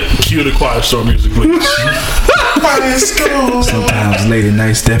 Cue the Quiet Storm music, please. Sometimes late at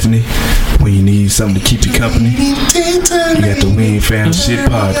night, Stephanie, when you need something to keep you company, you got the We Ain't Found Shit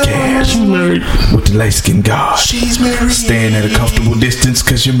podcast. She's married. With the light skinned God. She's married. Staying at a comfortable distance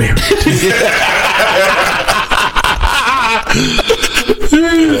because you're married.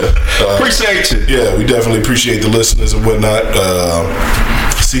 Appreciate you. Yeah, we definitely appreciate the listeners and whatnot.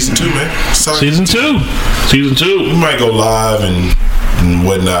 Season 2, man. Season 2. We might go live and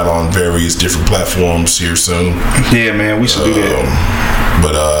whatnot on various different platforms here soon. Yeah, man, we should do that.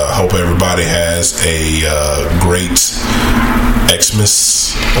 But I hope everybody has a great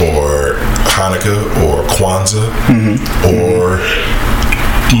Xmas or Hanukkah or Kwanzaa or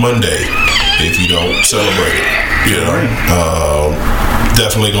Monday if you don't celebrate it.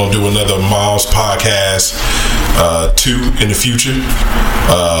 Definitely gonna do another Miles podcast 2 in the future.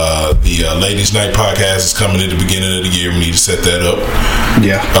 The Ladies Night podcast is coming at the beginning of the year. We need to set that up.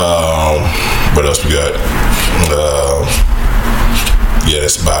 Yeah. What else we got?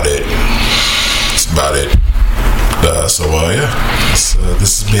 That's about it.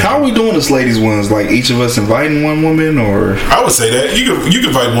 This has been. How are we doing this, ladies ones? Like each of us inviting one woman, or I would say that you can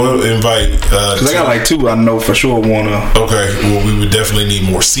invite. Because I got like 2. I know for sure wanna. Okay, well we would definitely need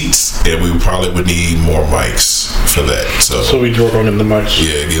more seats, and we probably would need more mics for that. So we work on the mics.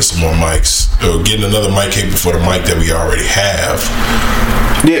 Yeah, get some more mics, or getting another mic cable for the mic that we already have.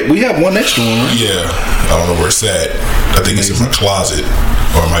 Yeah, we have one extra one. Right? Yeah, I don't know where it's at. I think it's in my closet,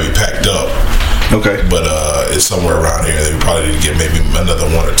 or it might be packed up. Okay. But it's somewhere around here. They probably need to get maybe another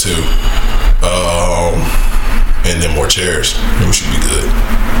 1 or 2. And then more chairs. We should be good.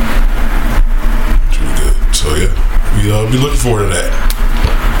 So yeah, we'll be looking forward to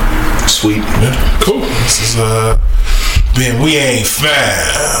that. Sweet. Yeah. Cool. This is man, we ain't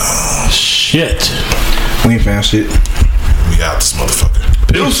found shit. We ain't found shit. We out this motherfucker.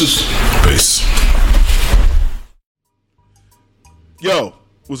 Deuces. Peace. Yo.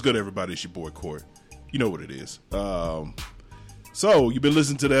 What's good, everybody? It's your boy Court. You know what it is. So you've been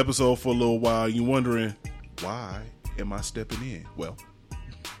listening to the episode for a little while. You're wondering, why am I stepping in? Well,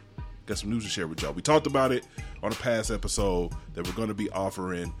 got some news to share with y'all. We talked about it on a past episode that we're going to be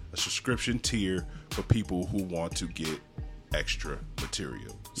offering a subscription tier for people who want to get extra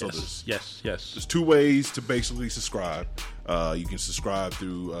material. So yes. There's 2 ways to basically subscribe. You can subscribe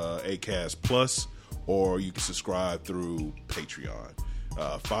through Acast Plus, or you can subscribe through Patreon.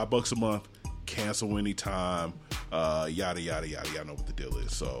 $5 a month, cancel anytime, yada yada yada. I know what the deal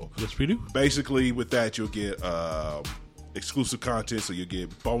is. So yes, we do. Basically, with that, you'll get exclusive content. So you'll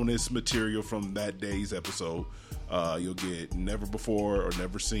get bonus material from that day's episode. You'll get never before or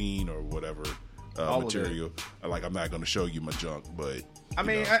never seen or whatever material. Like, I'm not going to show you my junk, but I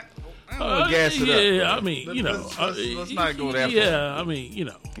mean, know. I don't want to gas it up. Yeah, I mean, let's not go that far. Yeah, I mean,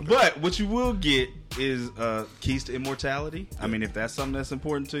 But what you will get is keys to immortality. I mean, if that's something that's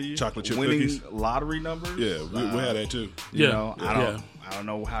important to you, chocolate chip winning cookies, lottery numbers. Yeah, we had that too. You know, I don't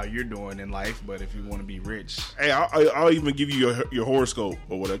know how you're doing in life, but if you want to be rich, hey, I'll even give you your horoscope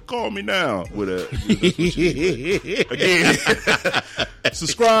or whatever. Call me now with a again.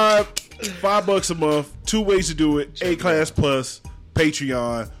 Subscribe, $5 a month. 2 ways to do it: A-Class Plus,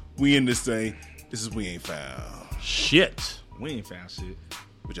 Patreon. We in this thing. This is We Ain't Found Shit. We ain't found shit,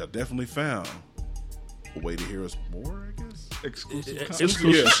 which I definitely found a way to hear us more. I guess exclusive.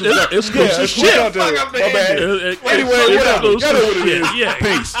 Exclusive shit. My bad. Anyway, whatever. Y'all know what it is. Yeah.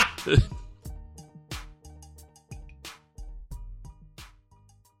 Peace.